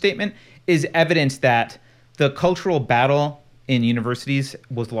fashion statement, is evidence that the cultural battle in universities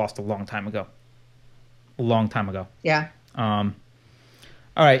was lost a long time ago. Yeah. All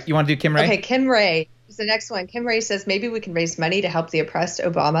right. You want to do Kim Ray? Okay. Kim Ray is the next one. Kim Ray says, maybe we can raise money to help the oppressed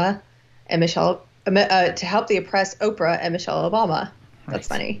Oprah and Michelle Obama. That's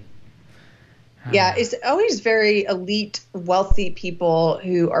funny. Yeah, it's always very elite, wealthy people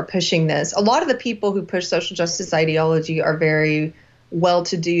who are pushing this. A lot of the people who push social justice ideology are very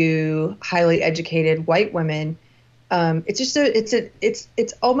well-to-do, highly educated white women. It's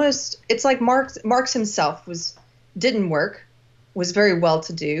like Marx himself was very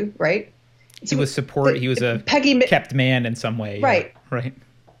well-to-do, right? He was a kept man in some way. Right. Yeah, right.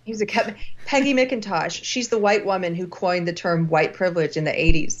 He was Peggy McIntosh. She's the white woman who coined the term white privilege in the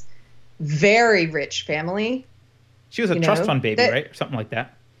 80s. Very rich family, She was a trust fund baby, right? Or something like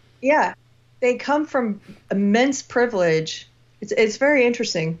that. Yeah. They come from immense privilege. It's very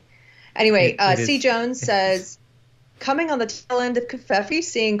interesting. Anyway, C. Jones says, coming on the tail end of Covfefe,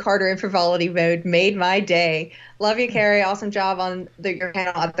 seeing Carter in frivolity mode made my day. Love you, Carrie. Awesome job on your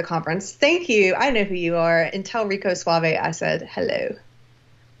panel at the conference. Thank you. I know who you are. And tell Rico Suave I said hello.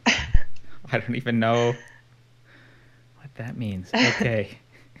 I don't even know what that means. Okay.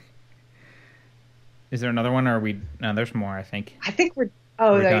 Is there another one, or are we? No, there's more, I think. I think we're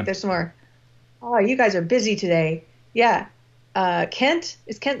there's more. Oh, you guys are busy today. Yeah. Kent?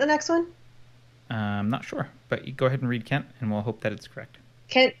 Is Kent the next one? I'm not sure, but you go ahead and read Kent, and we'll hope that it's correct.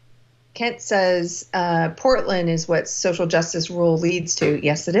 Kent says, Portland is what social justice rule leads to.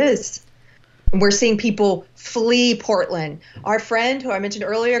 Yes, it is. And we're seeing people flee Portland. Our friend, who I mentioned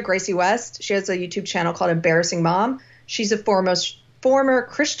earlier, Gracie West, she has a YouTube channel called Embarrassing Mom. She's a former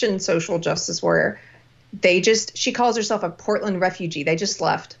Christian social justice warrior. She calls herself a Portland refugee. They just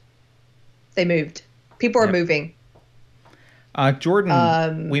left. They moved. People are moving.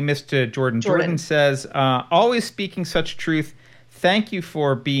 Jordan, we missed Jordan. Jordan says, always speaking such truth. Thank you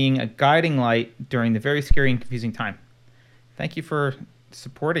for being a guiding light during the very scary and confusing time. Thank you for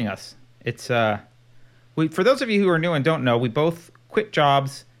supporting us. It's for those of you who are new and don't know, we both quit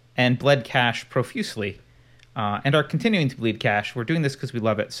jobs and bled cash profusely. And are continuing to bleed cash. We're doing this because we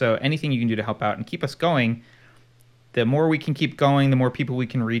love it. So anything you can do to help out and keep us going, the more we can keep going, the more people we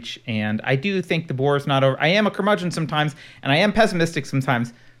can reach. And I do think the war is not over. I am a curmudgeon sometimes, and I am pessimistic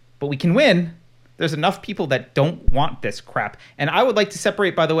sometimes, but we can win. There's enough people that don't want this crap. And I would like to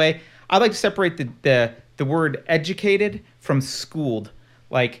separate, by the way, I'd like to separate the word educated from schooled.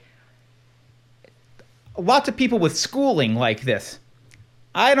 Like, lots of people with schooling like this.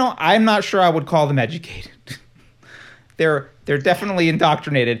 I'm not sure I would call them educated. They're definitely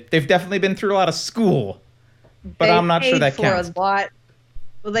indoctrinated. They've definitely been through a lot of school, but I'm not sure that counts.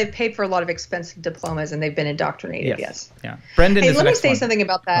 They've paid for a lot of expensive diplomas and they've been indoctrinated. Yes. Yeah. Brendan. Hey, let me say something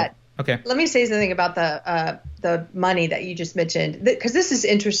about that. Oh, okay. Let me say something about the money that you just mentioned, because this is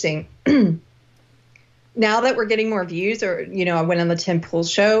interesting. Now that we're getting more views, or I went on the Tim Pool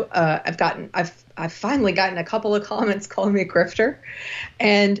show. I've finally gotten a couple of comments calling me a grifter,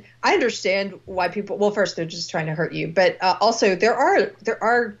 and I understand why people. Well, first they're just trying to hurt you, but also there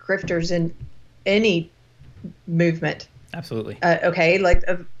are grifters in any movement. Absolutely. Okay, like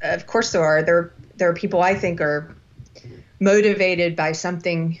of course there are. There are people I think are motivated by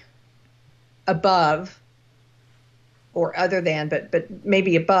something above or other than, but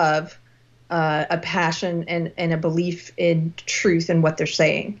maybe above. A passion and a belief in truth and what they're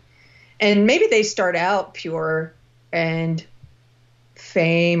saying. And maybe they start out pure and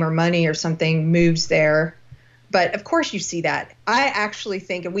fame or money or something moves there. But of course you see that. I actually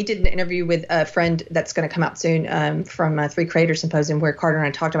think, and we did an interview with a friend that's going to come out soon from 3 Creator Symposium where Carter and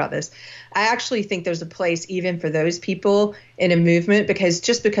I talked about this. I actually think there's a place even for those people in a movement, because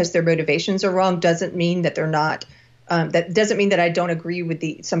just because their motivations are wrong doesn't mean that they're not. That doesn't mean that I don't agree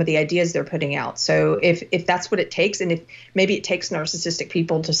with some of the ideas they're putting out. So if that's what it takes, and if maybe it takes narcissistic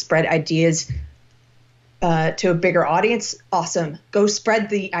people to spread ideas to a bigger audience, awesome. Go spread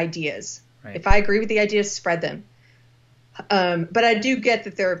the ideas. Right. If I agree with the ideas, spread them. But I do get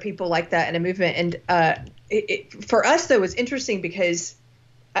that there are people like that in a movement. And for us, though, it's interesting because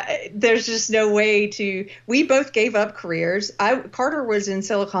there's just no way to. We both gave up careers. Carter was in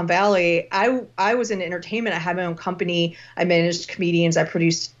Silicon Valley. I was in entertainment. I had my own company. I managed comedians. I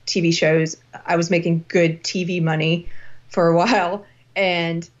produced TV shows. I was making good TV money for a while,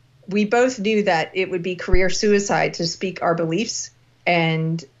 and we both knew that it would be career suicide to speak our beliefs.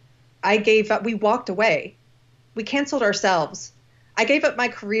 And I gave up. We walked away. We canceled ourselves. I gave up my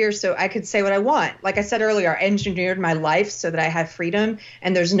career so I could say what I want. Like I said earlier, I engineered my life so that I have freedom,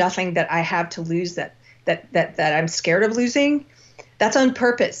 and there's nothing that I have to lose that I'm scared of losing. That's on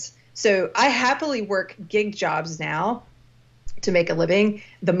purpose. So I happily work gig jobs now to make a living.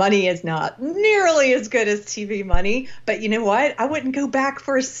 The money is not nearly as good as TV money, but you know what? I wouldn't go back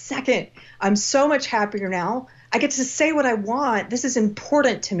for a second. I'm so much happier now. I get to say what I want. This is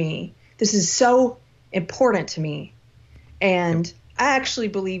important to me. This is so important to me. And I actually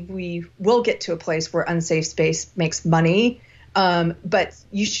believe we will get to a place where unsafe space makes money. But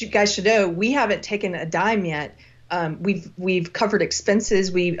guys should know we haven't taken a dime yet. We've covered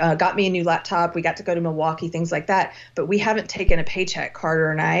expenses. We got me a new laptop. We got to go to Milwaukee, things like that. But we haven't taken a paycheck,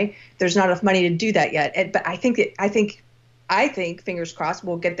 Carter and I. There's not enough money to do that yet. But I think, fingers crossed,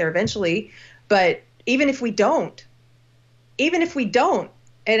 we'll get there eventually. But even if we don't,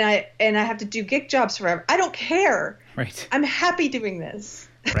 and I have to do gig jobs forever, I don't care. Right. I'm happy doing this.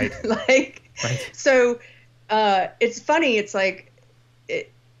 Right. Right. So It's funny. It's like,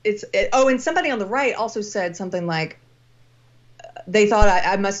 oh, and somebody on the right also said something like, they thought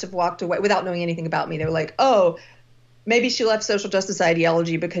I must have walked away without knowing anything about me. They were like, oh, maybe she left social justice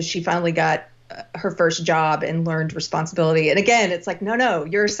ideology because she finally got her first job and learned responsibility. And again, it's like, no,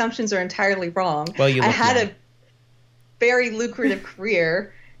 your assumptions are entirely wrong. Well, I had a very lucrative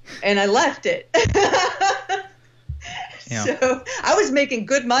career and I left it. Yeah. So I was making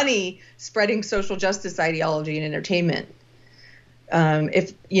good money spreading social justice ideology and entertainment.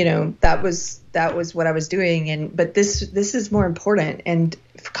 If that was what I was doing, but this is more important. And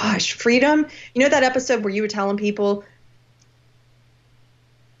gosh, freedom. You know that episode where you were telling people,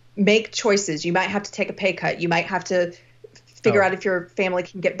 make choices. You might have to take a pay cut. You might have to figure out if your family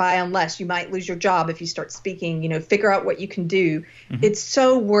can get by on less. You might lose your job if you start speaking. Figure out what you can do. Mm-hmm. It's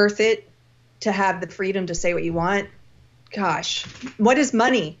so worth it to have the freedom to say what you want. Gosh, what is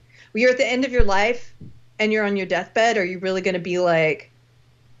money? When you're at the end of your life and you're on your deathbed, are you really going to be like,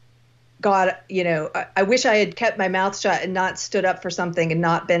 God, I wish I had kept my mouth shut and not stood up for something and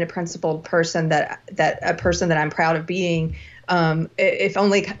not been a principled person that a person that I'm proud of being. If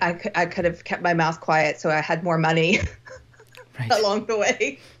only I could have kept my mouth quiet so I had more money along the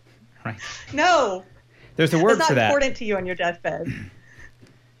way. Right. No. There's a word for that. It's not important to you on your deathbed.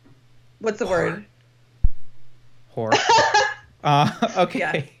 What's the word? Whore. Okay.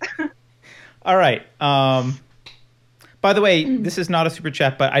 Yeah. All right. By the way, this is not a super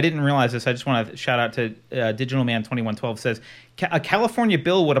chat, but I didn't realize this. I just want to shout out to Digital Man 2112 says, a California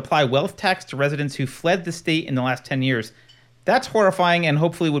bill would apply wealth tax to residents who fled the state in the last 10 years. That's horrifying and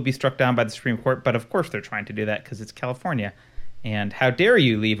hopefully would be struck down by the Supreme Court. But of course they're trying to do that because it's California. And how dare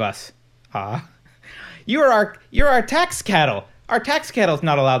you leave us? You're our tax cattle. Our tax cattle is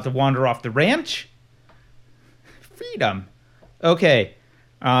not allowed to wander off the ranch. Freedom. Okay.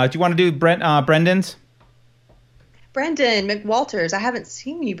 Do you want to do Brendan's? Brendan McWalters, I haven't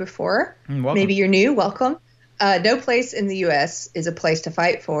seen you before. Welcome. Maybe you're new. Welcome. No place in the U.S. is a place to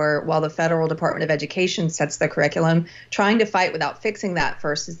fight for while the Federal Department of Education sets the curriculum. Trying to fight without fixing that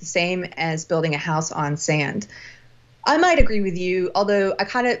first is the same as building a house on sand. I might agree with you, although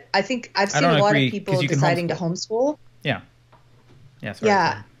I think I've seen a lot of people deciding to homeschool. Yeah. Yeah. Sorry.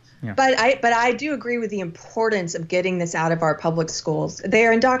 Yeah. Yeah. But I do agree with the importance of getting this out of our public schools. They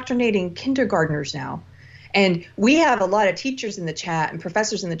are indoctrinating kindergartners now. And we have a lot of teachers in the chat and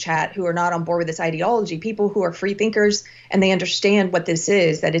professors in the chat who are not on board with this ideology, people who are free thinkers and they understand what this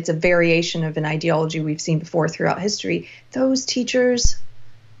is, that it's a variation of an ideology we've seen before throughout history. Those teachers,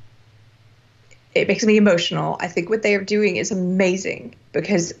 it makes me emotional. I think what they are doing is amazing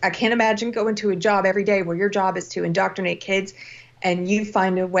because I can't imagine going to a job every day where your job is to indoctrinate kids and you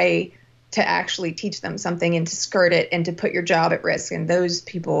find a way to actually teach them something and to skirt it and to put your job at risk. And those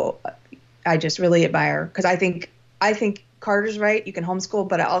people I just really admire because I think Carter's right. You can homeschool,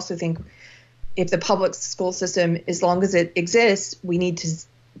 but I also think if the public school system, as long as it exists, we need to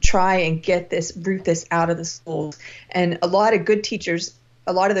try and root this out of the schools. And a lot of good teachers,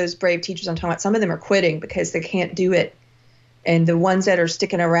 a lot of those brave teachers I'm talking about, some of them are quitting because they can't do it. And the ones that are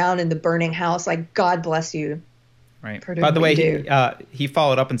sticking around in the burning house, like, God bless you. Right. By the way, he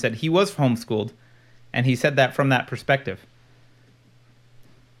followed up and said he was homeschooled, and he said that from that perspective.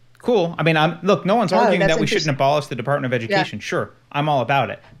 Cool. I mean, look, no one's arguing that we shouldn't abolish the Department of Education. Yeah. Sure, I'm all about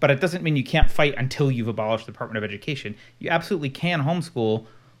it. But it doesn't mean you can't fight until you've abolished the Department of Education. You absolutely can homeschool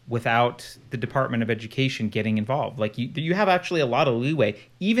without the Department of Education getting involved. Like, you have actually a lot of leeway.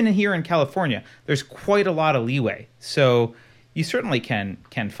 Even here in California, there's quite a lot of leeway. So you certainly can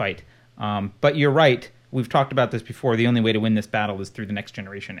fight. But you're right. We've talked about this before. The only way to win this battle is through the next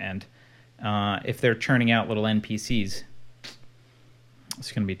generation. And if they're churning out little NPCs,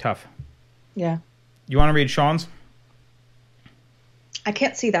 it's going to be tough. Yeah. You want to read Sean's? I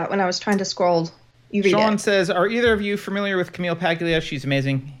can't see that when I was trying to scroll. You read Sean it. says, are either of you familiar with Camille Paglia? She's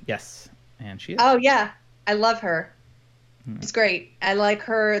amazing. Yes. And she is. Oh, yeah. I love her. It's great. I like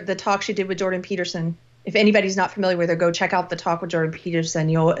the talk she did with Jordan Peterson. If anybody's not familiar with her, go check out the talk with Jordan Peterson.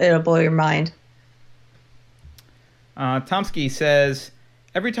 It'll blow your mind. Tomsky says,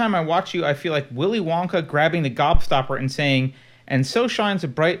 every time I watch you, I feel like Willy Wonka grabbing the gobstopper and saying, and so shines a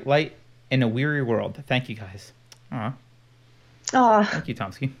bright light in a weary world. Thank you, guys. Thank you,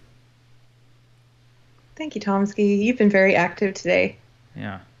 Tomsky. Thank you, Tomsky. You've been very active today.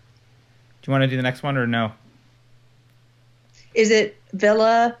 Yeah. Do you want to do the next one or no? Is it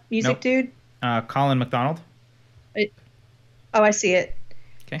Villa Music Dude? Colin McDonald. I see it.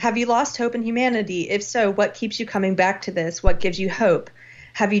 Okay. Have you lost hope in humanity? If so, what keeps you coming back to this? What gives you hope?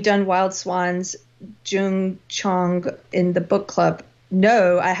 Have you done Wild Swans, Jung Chong in the book club?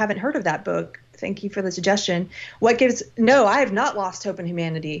 No, I haven't heard of that book. Thank you for the suggestion. No, I have not lost hope in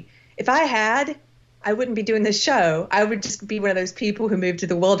humanity. If I had, I wouldn't be doing this show. I would just be one of those people who moved to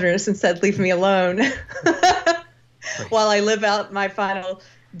the wilderness and said, leave me alone while I live out my final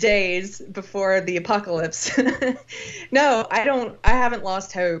days before the apocalypse. No, I haven't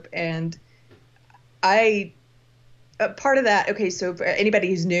lost hope. And part of that, okay, so for anybody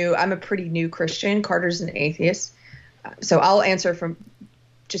who's new, I'm a pretty new Christian. Carter's an atheist. So I'll answer from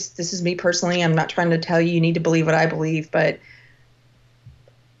just, this is me personally. I'm not trying to tell you need to believe what I believe, but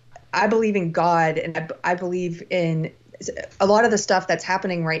I believe in God, and I believe in a lot of the stuff that's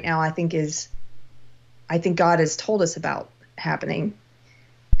happening right now. I think God has told us about happening,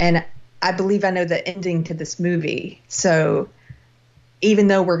 and I believe I know the ending to this movie. So even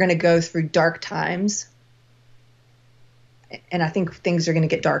though we're going to go through dark times, and I think things are going to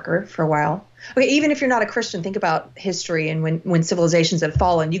get darker for a while. Okay, even if you're not a Christian, think about history and when civilizations have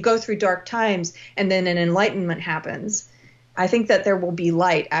fallen. You go through dark times, and then an enlightenment happens. I think that there will be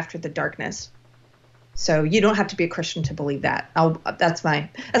light after the darkness. So you don't have to be a Christian to believe that. That's my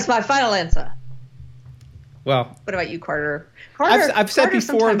final answer. Well, what about you, Carter? I've said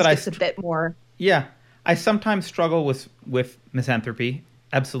before that gets a bit more. Yeah, I sometimes struggle with misanthropy.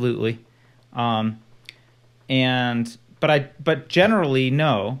 Absolutely. But generally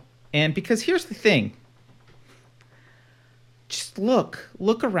no. And because here's the thing. Just look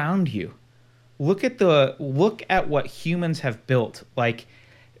around you. Look at what humans have built. Like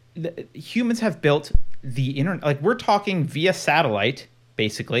humans have built the internet. Like we're talking via satellite,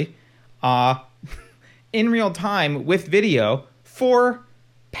 basically, in real time with video for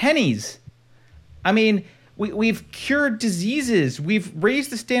pennies. I mean, we've cured diseases. We've raised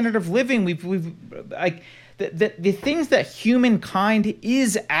the standard of living. We've like the things that humankind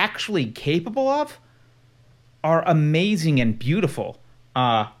is actually capable of are amazing and beautiful.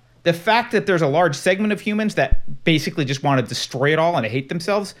 The fact that there's a large segment of humans that basically just want to destroy it all and hate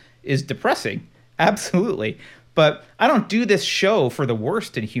themselves is depressing. Absolutely. But I don't do this show for the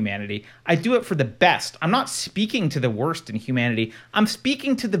worst in humanity. I do it for the best. I'm not speaking to the worst in humanity. I'm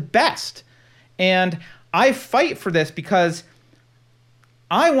speaking to the best. And I fight for this because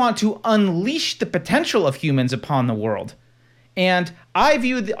I want to unleash the potential of humans upon the world. And I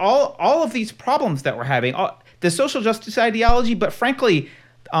view all of these problems that we're having, the social justice ideology, but frankly,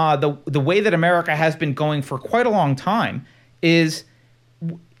 the way that America has been going for quite a long time is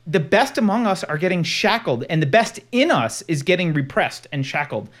the best among us are getting shackled, and the best in us is getting repressed and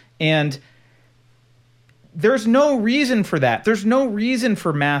shackled. And there's no reason for that. There's no reason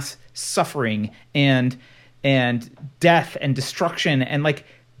for mass suffering and death and destruction. And like,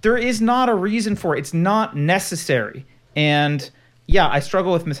 there is not a reason for it. It's not necessary. And yeah, I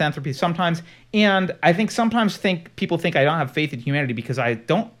struggle with misanthropy sometimes. And I think sometimes people think I don't have faith in humanity because I'm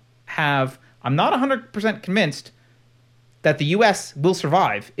not 100% convinced that the U.S. will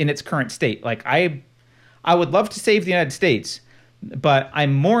survive in its current state. Like I would love to save the United States, but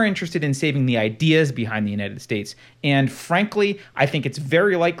I'm more interested in saving the ideas behind the United States. And frankly, I think it's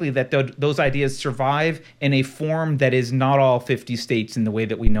very likely that those ideas survive in a form that is not all 50 states in the way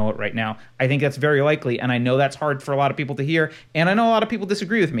that we know it right now. I think that's very likely, and I know that's hard for a lot of people to hear, and I know a lot of people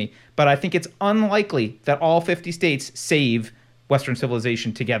disagree with me, but I think it's unlikely that all 50 states save Western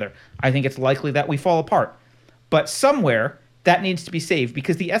civilization together. I think it's likely that we fall apart. But somewhere that needs to be saved,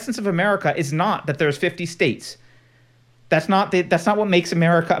 because the essence of America is not that there's 50 states. That's not what makes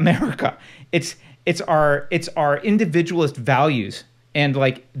America America. It's our individualist values, and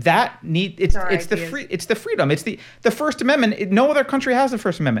like that it's the freedom. It's the First Amendment. No other country has the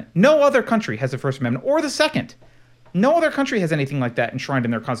First Amendment. No other country has the First Amendment or the Second. No other country has anything like that enshrined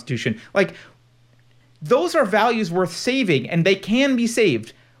in their constitution. Like those are values worth saving, and they can be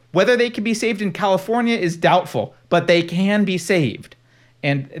saved. Whether they can be saved in California is doubtful, but they can be saved,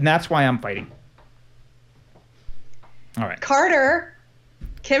 and that's why I'm fighting. All right. Carter,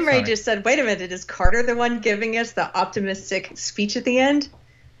 Kim Ray just said, wait a minute, is Carter the one giving us the optimistic speech at the end?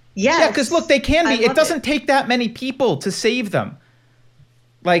 Yes. Yeah, because look, they can be. It doesn't take that many people to save them.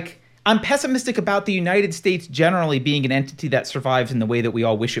 Like, I'm pessimistic about the United States generally being an entity that survives in the way that we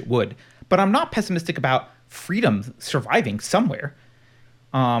all wish it would. But I'm not pessimistic about freedom surviving somewhere.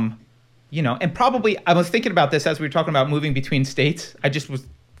 And probably, I was thinking about this as we were talking about moving between states. I just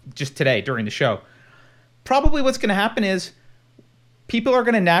today during the show. Probably what's going to happen is people are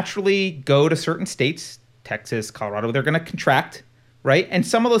going to naturally go to certain states, Texas, Colorado. They're going to contract, right? And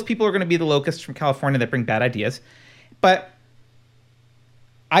some of those people are going to be the locusts from California that bring bad ideas. But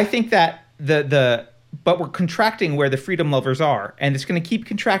I think that but we're contracting where the freedom lovers are, and it's going to keep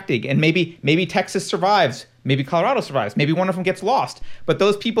contracting. And maybe Texas survives, maybe Colorado survives, maybe one of them gets lost. But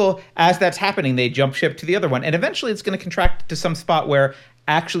those people, as that's happening, they jump ship to the other one, and eventually it's going to contract to some spot where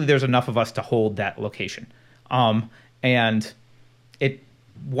actually there's enough of us to hold that location. And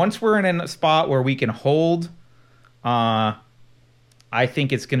once we're in a spot where we can hold, I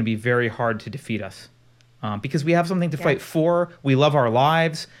think it's going to be very hard to defeat us, because we have something to fight for. We love our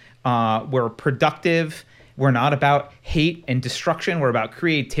lives. We're productive. We're not about hate and destruction. We're about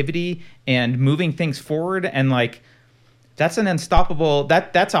creativity and moving things forward. And like, that's an unstoppable,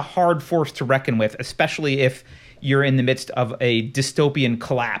 that's a hard force to reckon with, especially if you're in the midst of a dystopian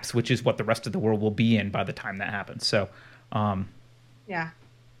collapse, which is what the rest of the world will be in by the time that happens. So, yeah.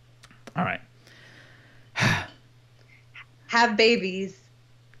 All right. Have babies.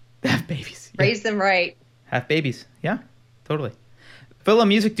 Have babies. Yeah. Raise them right. Have babies. Yeah, totally. Villa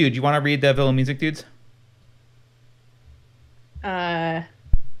Music Dude, you want to read the Villa Music Dudes? Villa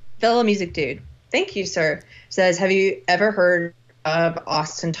Music Dude. Thank you, sir. Says, have you ever heard of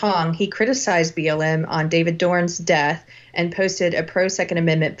Austin Tong? He criticized BLM on David Dorn's death and posted a pro-Second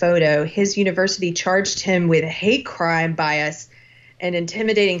Amendment photo. His university charged him with hate crime bias and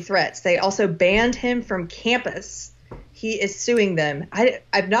intimidating threats. They also banned him from campus. He is suing them.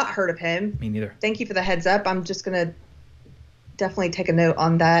 I've not heard of him. Me neither. Thank you for the heads up. I'm just going to definitely take a note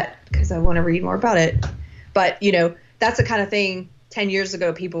on that because I want to read more about it. But, you know, that's the kind of thing 10 years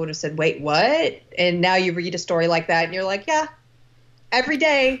ago people would have said, wait, what? And now you read a story like that and you're like, yeah, every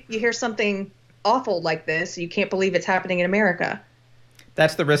day you hear something awful like this. You can't believe it's happening in America.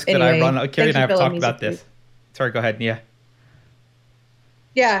 That's the risk that I run. Carrie and I have talked about this. Sorry, go ahead. Yeah.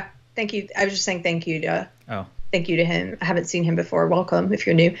 Yeah. Thank you. I was just saying thank you to thank you to him. I haven't seen him before. Welcome if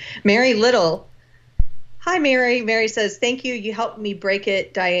you're new. Mary Little. Hi, Mary. Mary says, thank you. You helped me break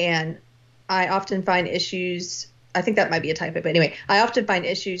it, Diane. I often find issues. I think that might be a typo, but anyway, I often find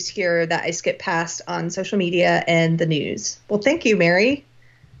issues here that I skip past on social media and the news. Well, thank you, Mary,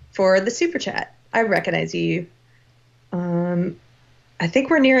 for the super chat. I recognize you. I think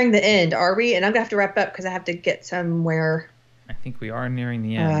we're nearing the end, are we? And I'm gonna have to wrap up because I have to get somewhere. I think we are nearing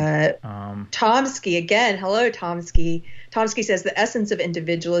the end. Tomsky again. Hello, Tomsky. Tomsky says the essence of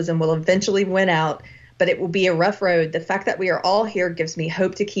individualism will eventually win out, but it will be a rough road. The fact that we are all here gives me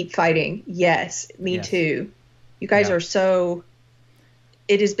hope to keep fighting. Yes, me too. You guys are so,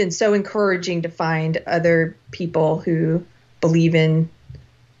 it has been so encouraging to find other people who believe in,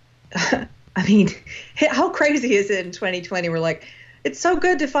 I mean, how crazy is it in 2020? We're like, it's so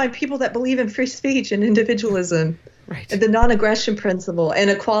good to find people that believe in free speech and individualism. Right. And the non-aggression principle and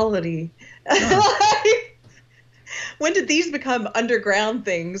equality. When did these become underground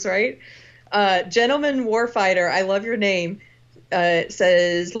things, right? Gentleman Warfighter, I love your name,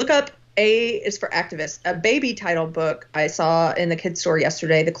 says, look up A is for Activist, a baby title book I saw in the kids store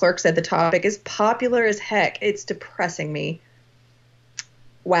yesterday. The clerk said the topic is popular as heck. It's depressing me.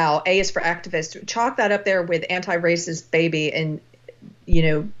 Wow, A is for Activist. Chalk that up there with anti-racist baby and, you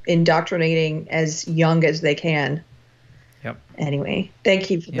know, indoctrinating as young as they can. Yep. Anyway, thank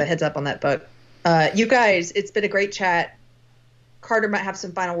you for the heads up on that book. You guys, it's been a great chat. Carter might have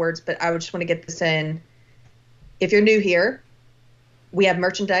some final words, but I would just want to get this in. If you're new here, we have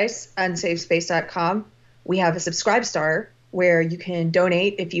merchandise, unsafespace.com. We have a Subscribe Star where you can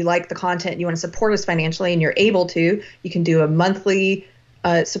donate if you like the content and you want to support us financially and you're able to. You can do a monthly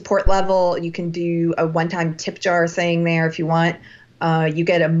support level. You can do a one-time tip jar thing there if you want. You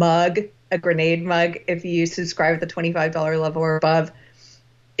get a mug, a grenade mug, if you subscribe at the $25 level or above.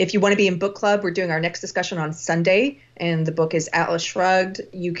 If you want to be in book club, we're doing our next discussion on Sunday, and the book is Atlas Shrugged.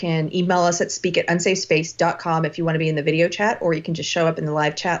 You can email us at speak@unsafespace.com if you want to be in the video chat, or you can just show up in the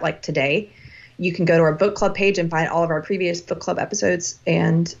live chat like today. You can go to our book club page and find all of our previous book club episodes,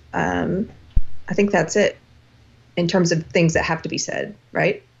 and I think that's it in terms of things that have to be said,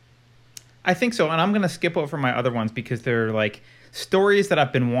 right? I think so, and I'm going to skip over my other ones because they're like stories that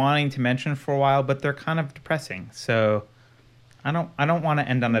I've been wanting to mention for a while, but they're kind of depressing. So I don't want to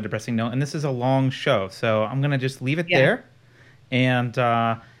end on a depressing note, and this is a long show, so I'm going to just leave it there. And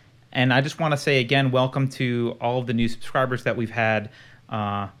I just want to say again, welcome to all of the new subscribers that we've had.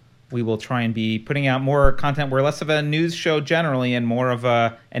 We will try and be putting out more content. We're less of a news show generally and more of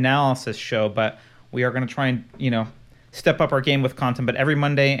a analysis show, but we are going to try and, you know, step up our game with content. But every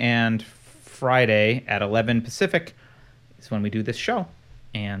Monday and Friday at 11 Pacific is when we do this show.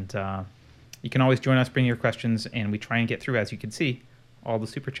 And you can always join us, bring your questions, and we try and get through, as you can see, all the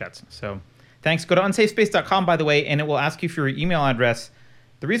super chats. So thanks. Go to unsafespace.com, by the way, and it will ask you for your email address.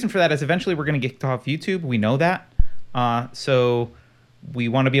 The reason for that is eventually we're going to get off YouTube. We know that. So we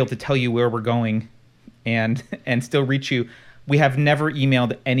want to be able to tell you where we're going and still reach you. We have never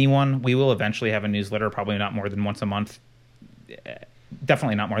emailed anyone. We will eventually have a newsletter, probably not more than once a month.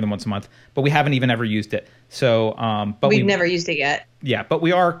 Definitely not more than once a month, but we haven't even ever used it. So, but we've never used it yet. Yeah, but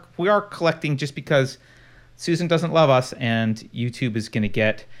we are collecting just because Susan doesn't love us, and YouTube is going to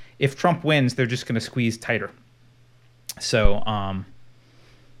get, if Trump wins, they're just going to squeeze tighter. So,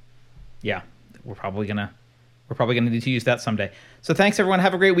 yeah, we're probably gonna need to use that someday. So thanks everyone.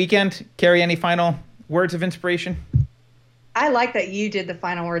 Have a great weekend. Carrie, any final words of inspiration? I like that you did the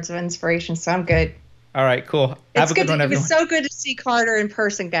final words of inspiration, so I'm good. All right, cool. Have a good one, everyone. It was so good to see Carter in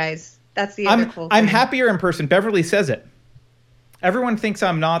person, guys. That's the other cool thing. I'm happier in person. Beverly says it. Everyone thinks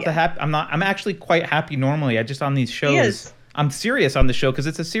I'm not the happy. I'm not. I'm actually quite happy normally. I just on these shows. I'm serious on the show because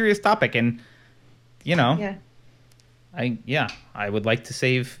it's a serious topic, and Yeah. I would like to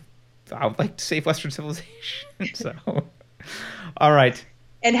save. I would like to save Western civilization. So, all right.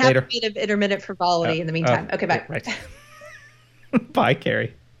 And have a bit of intermittent frivolity in the meantime. Okay, bye. Right. Bye,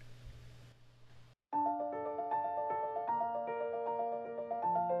 Carrie.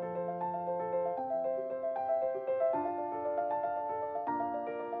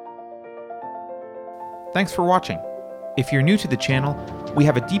 Thanks for watching. If you're new to the channel, we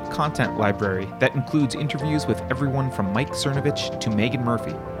have a deep content library that includes interviews with everyone from Mike Cernovich to Megan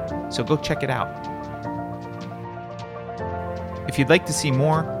Murphy, so go check it out. If you'd like to see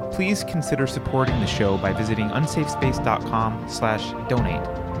more, please consider supporting the show by visiting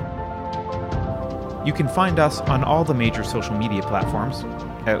unsafespace.com/donate. You can find us on all the major social media platforms,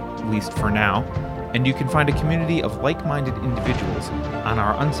 at least for now, and you can find a community of like-minded individuals on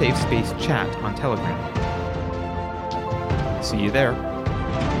our Unsafe Space chat on Telegram. See you there.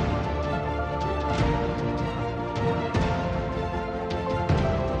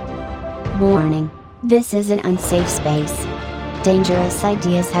 Warning. This is an unsafe space. Dangerous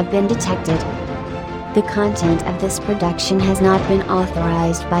ideas have been detected. The content of this production has not been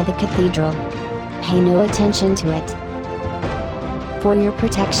authorized by the Cathedral. Pay no attention to it. For your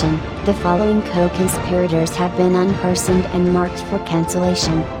protection, the following co-conspirators have been unpersoned and marked for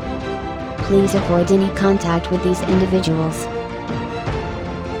cancellation. Please avoid any contact with these individuals.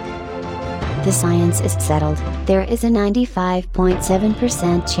 The science is settled. There is a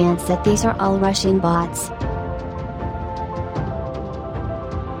 95.7% chance that these are all Russian bots.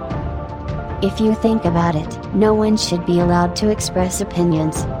 If you think about it, no one should be allowed to express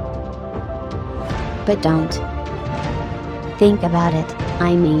opinions. But don't. Think about it,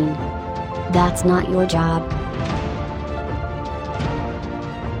 I mean. That's not your job.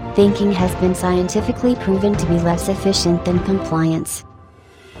 Thinking has been scientifically proven to be less efficient than compliance.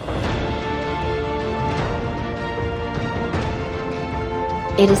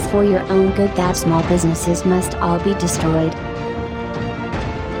 It is for your own good that small businesses must all be destroyed.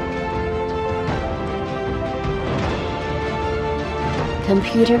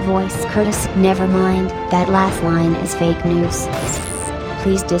 Computer voice Curtis, never mind, that last line is fake news.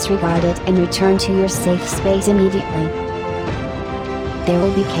 Please disregard it and return to your safe space immediately. There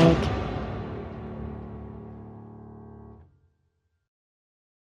will be cake.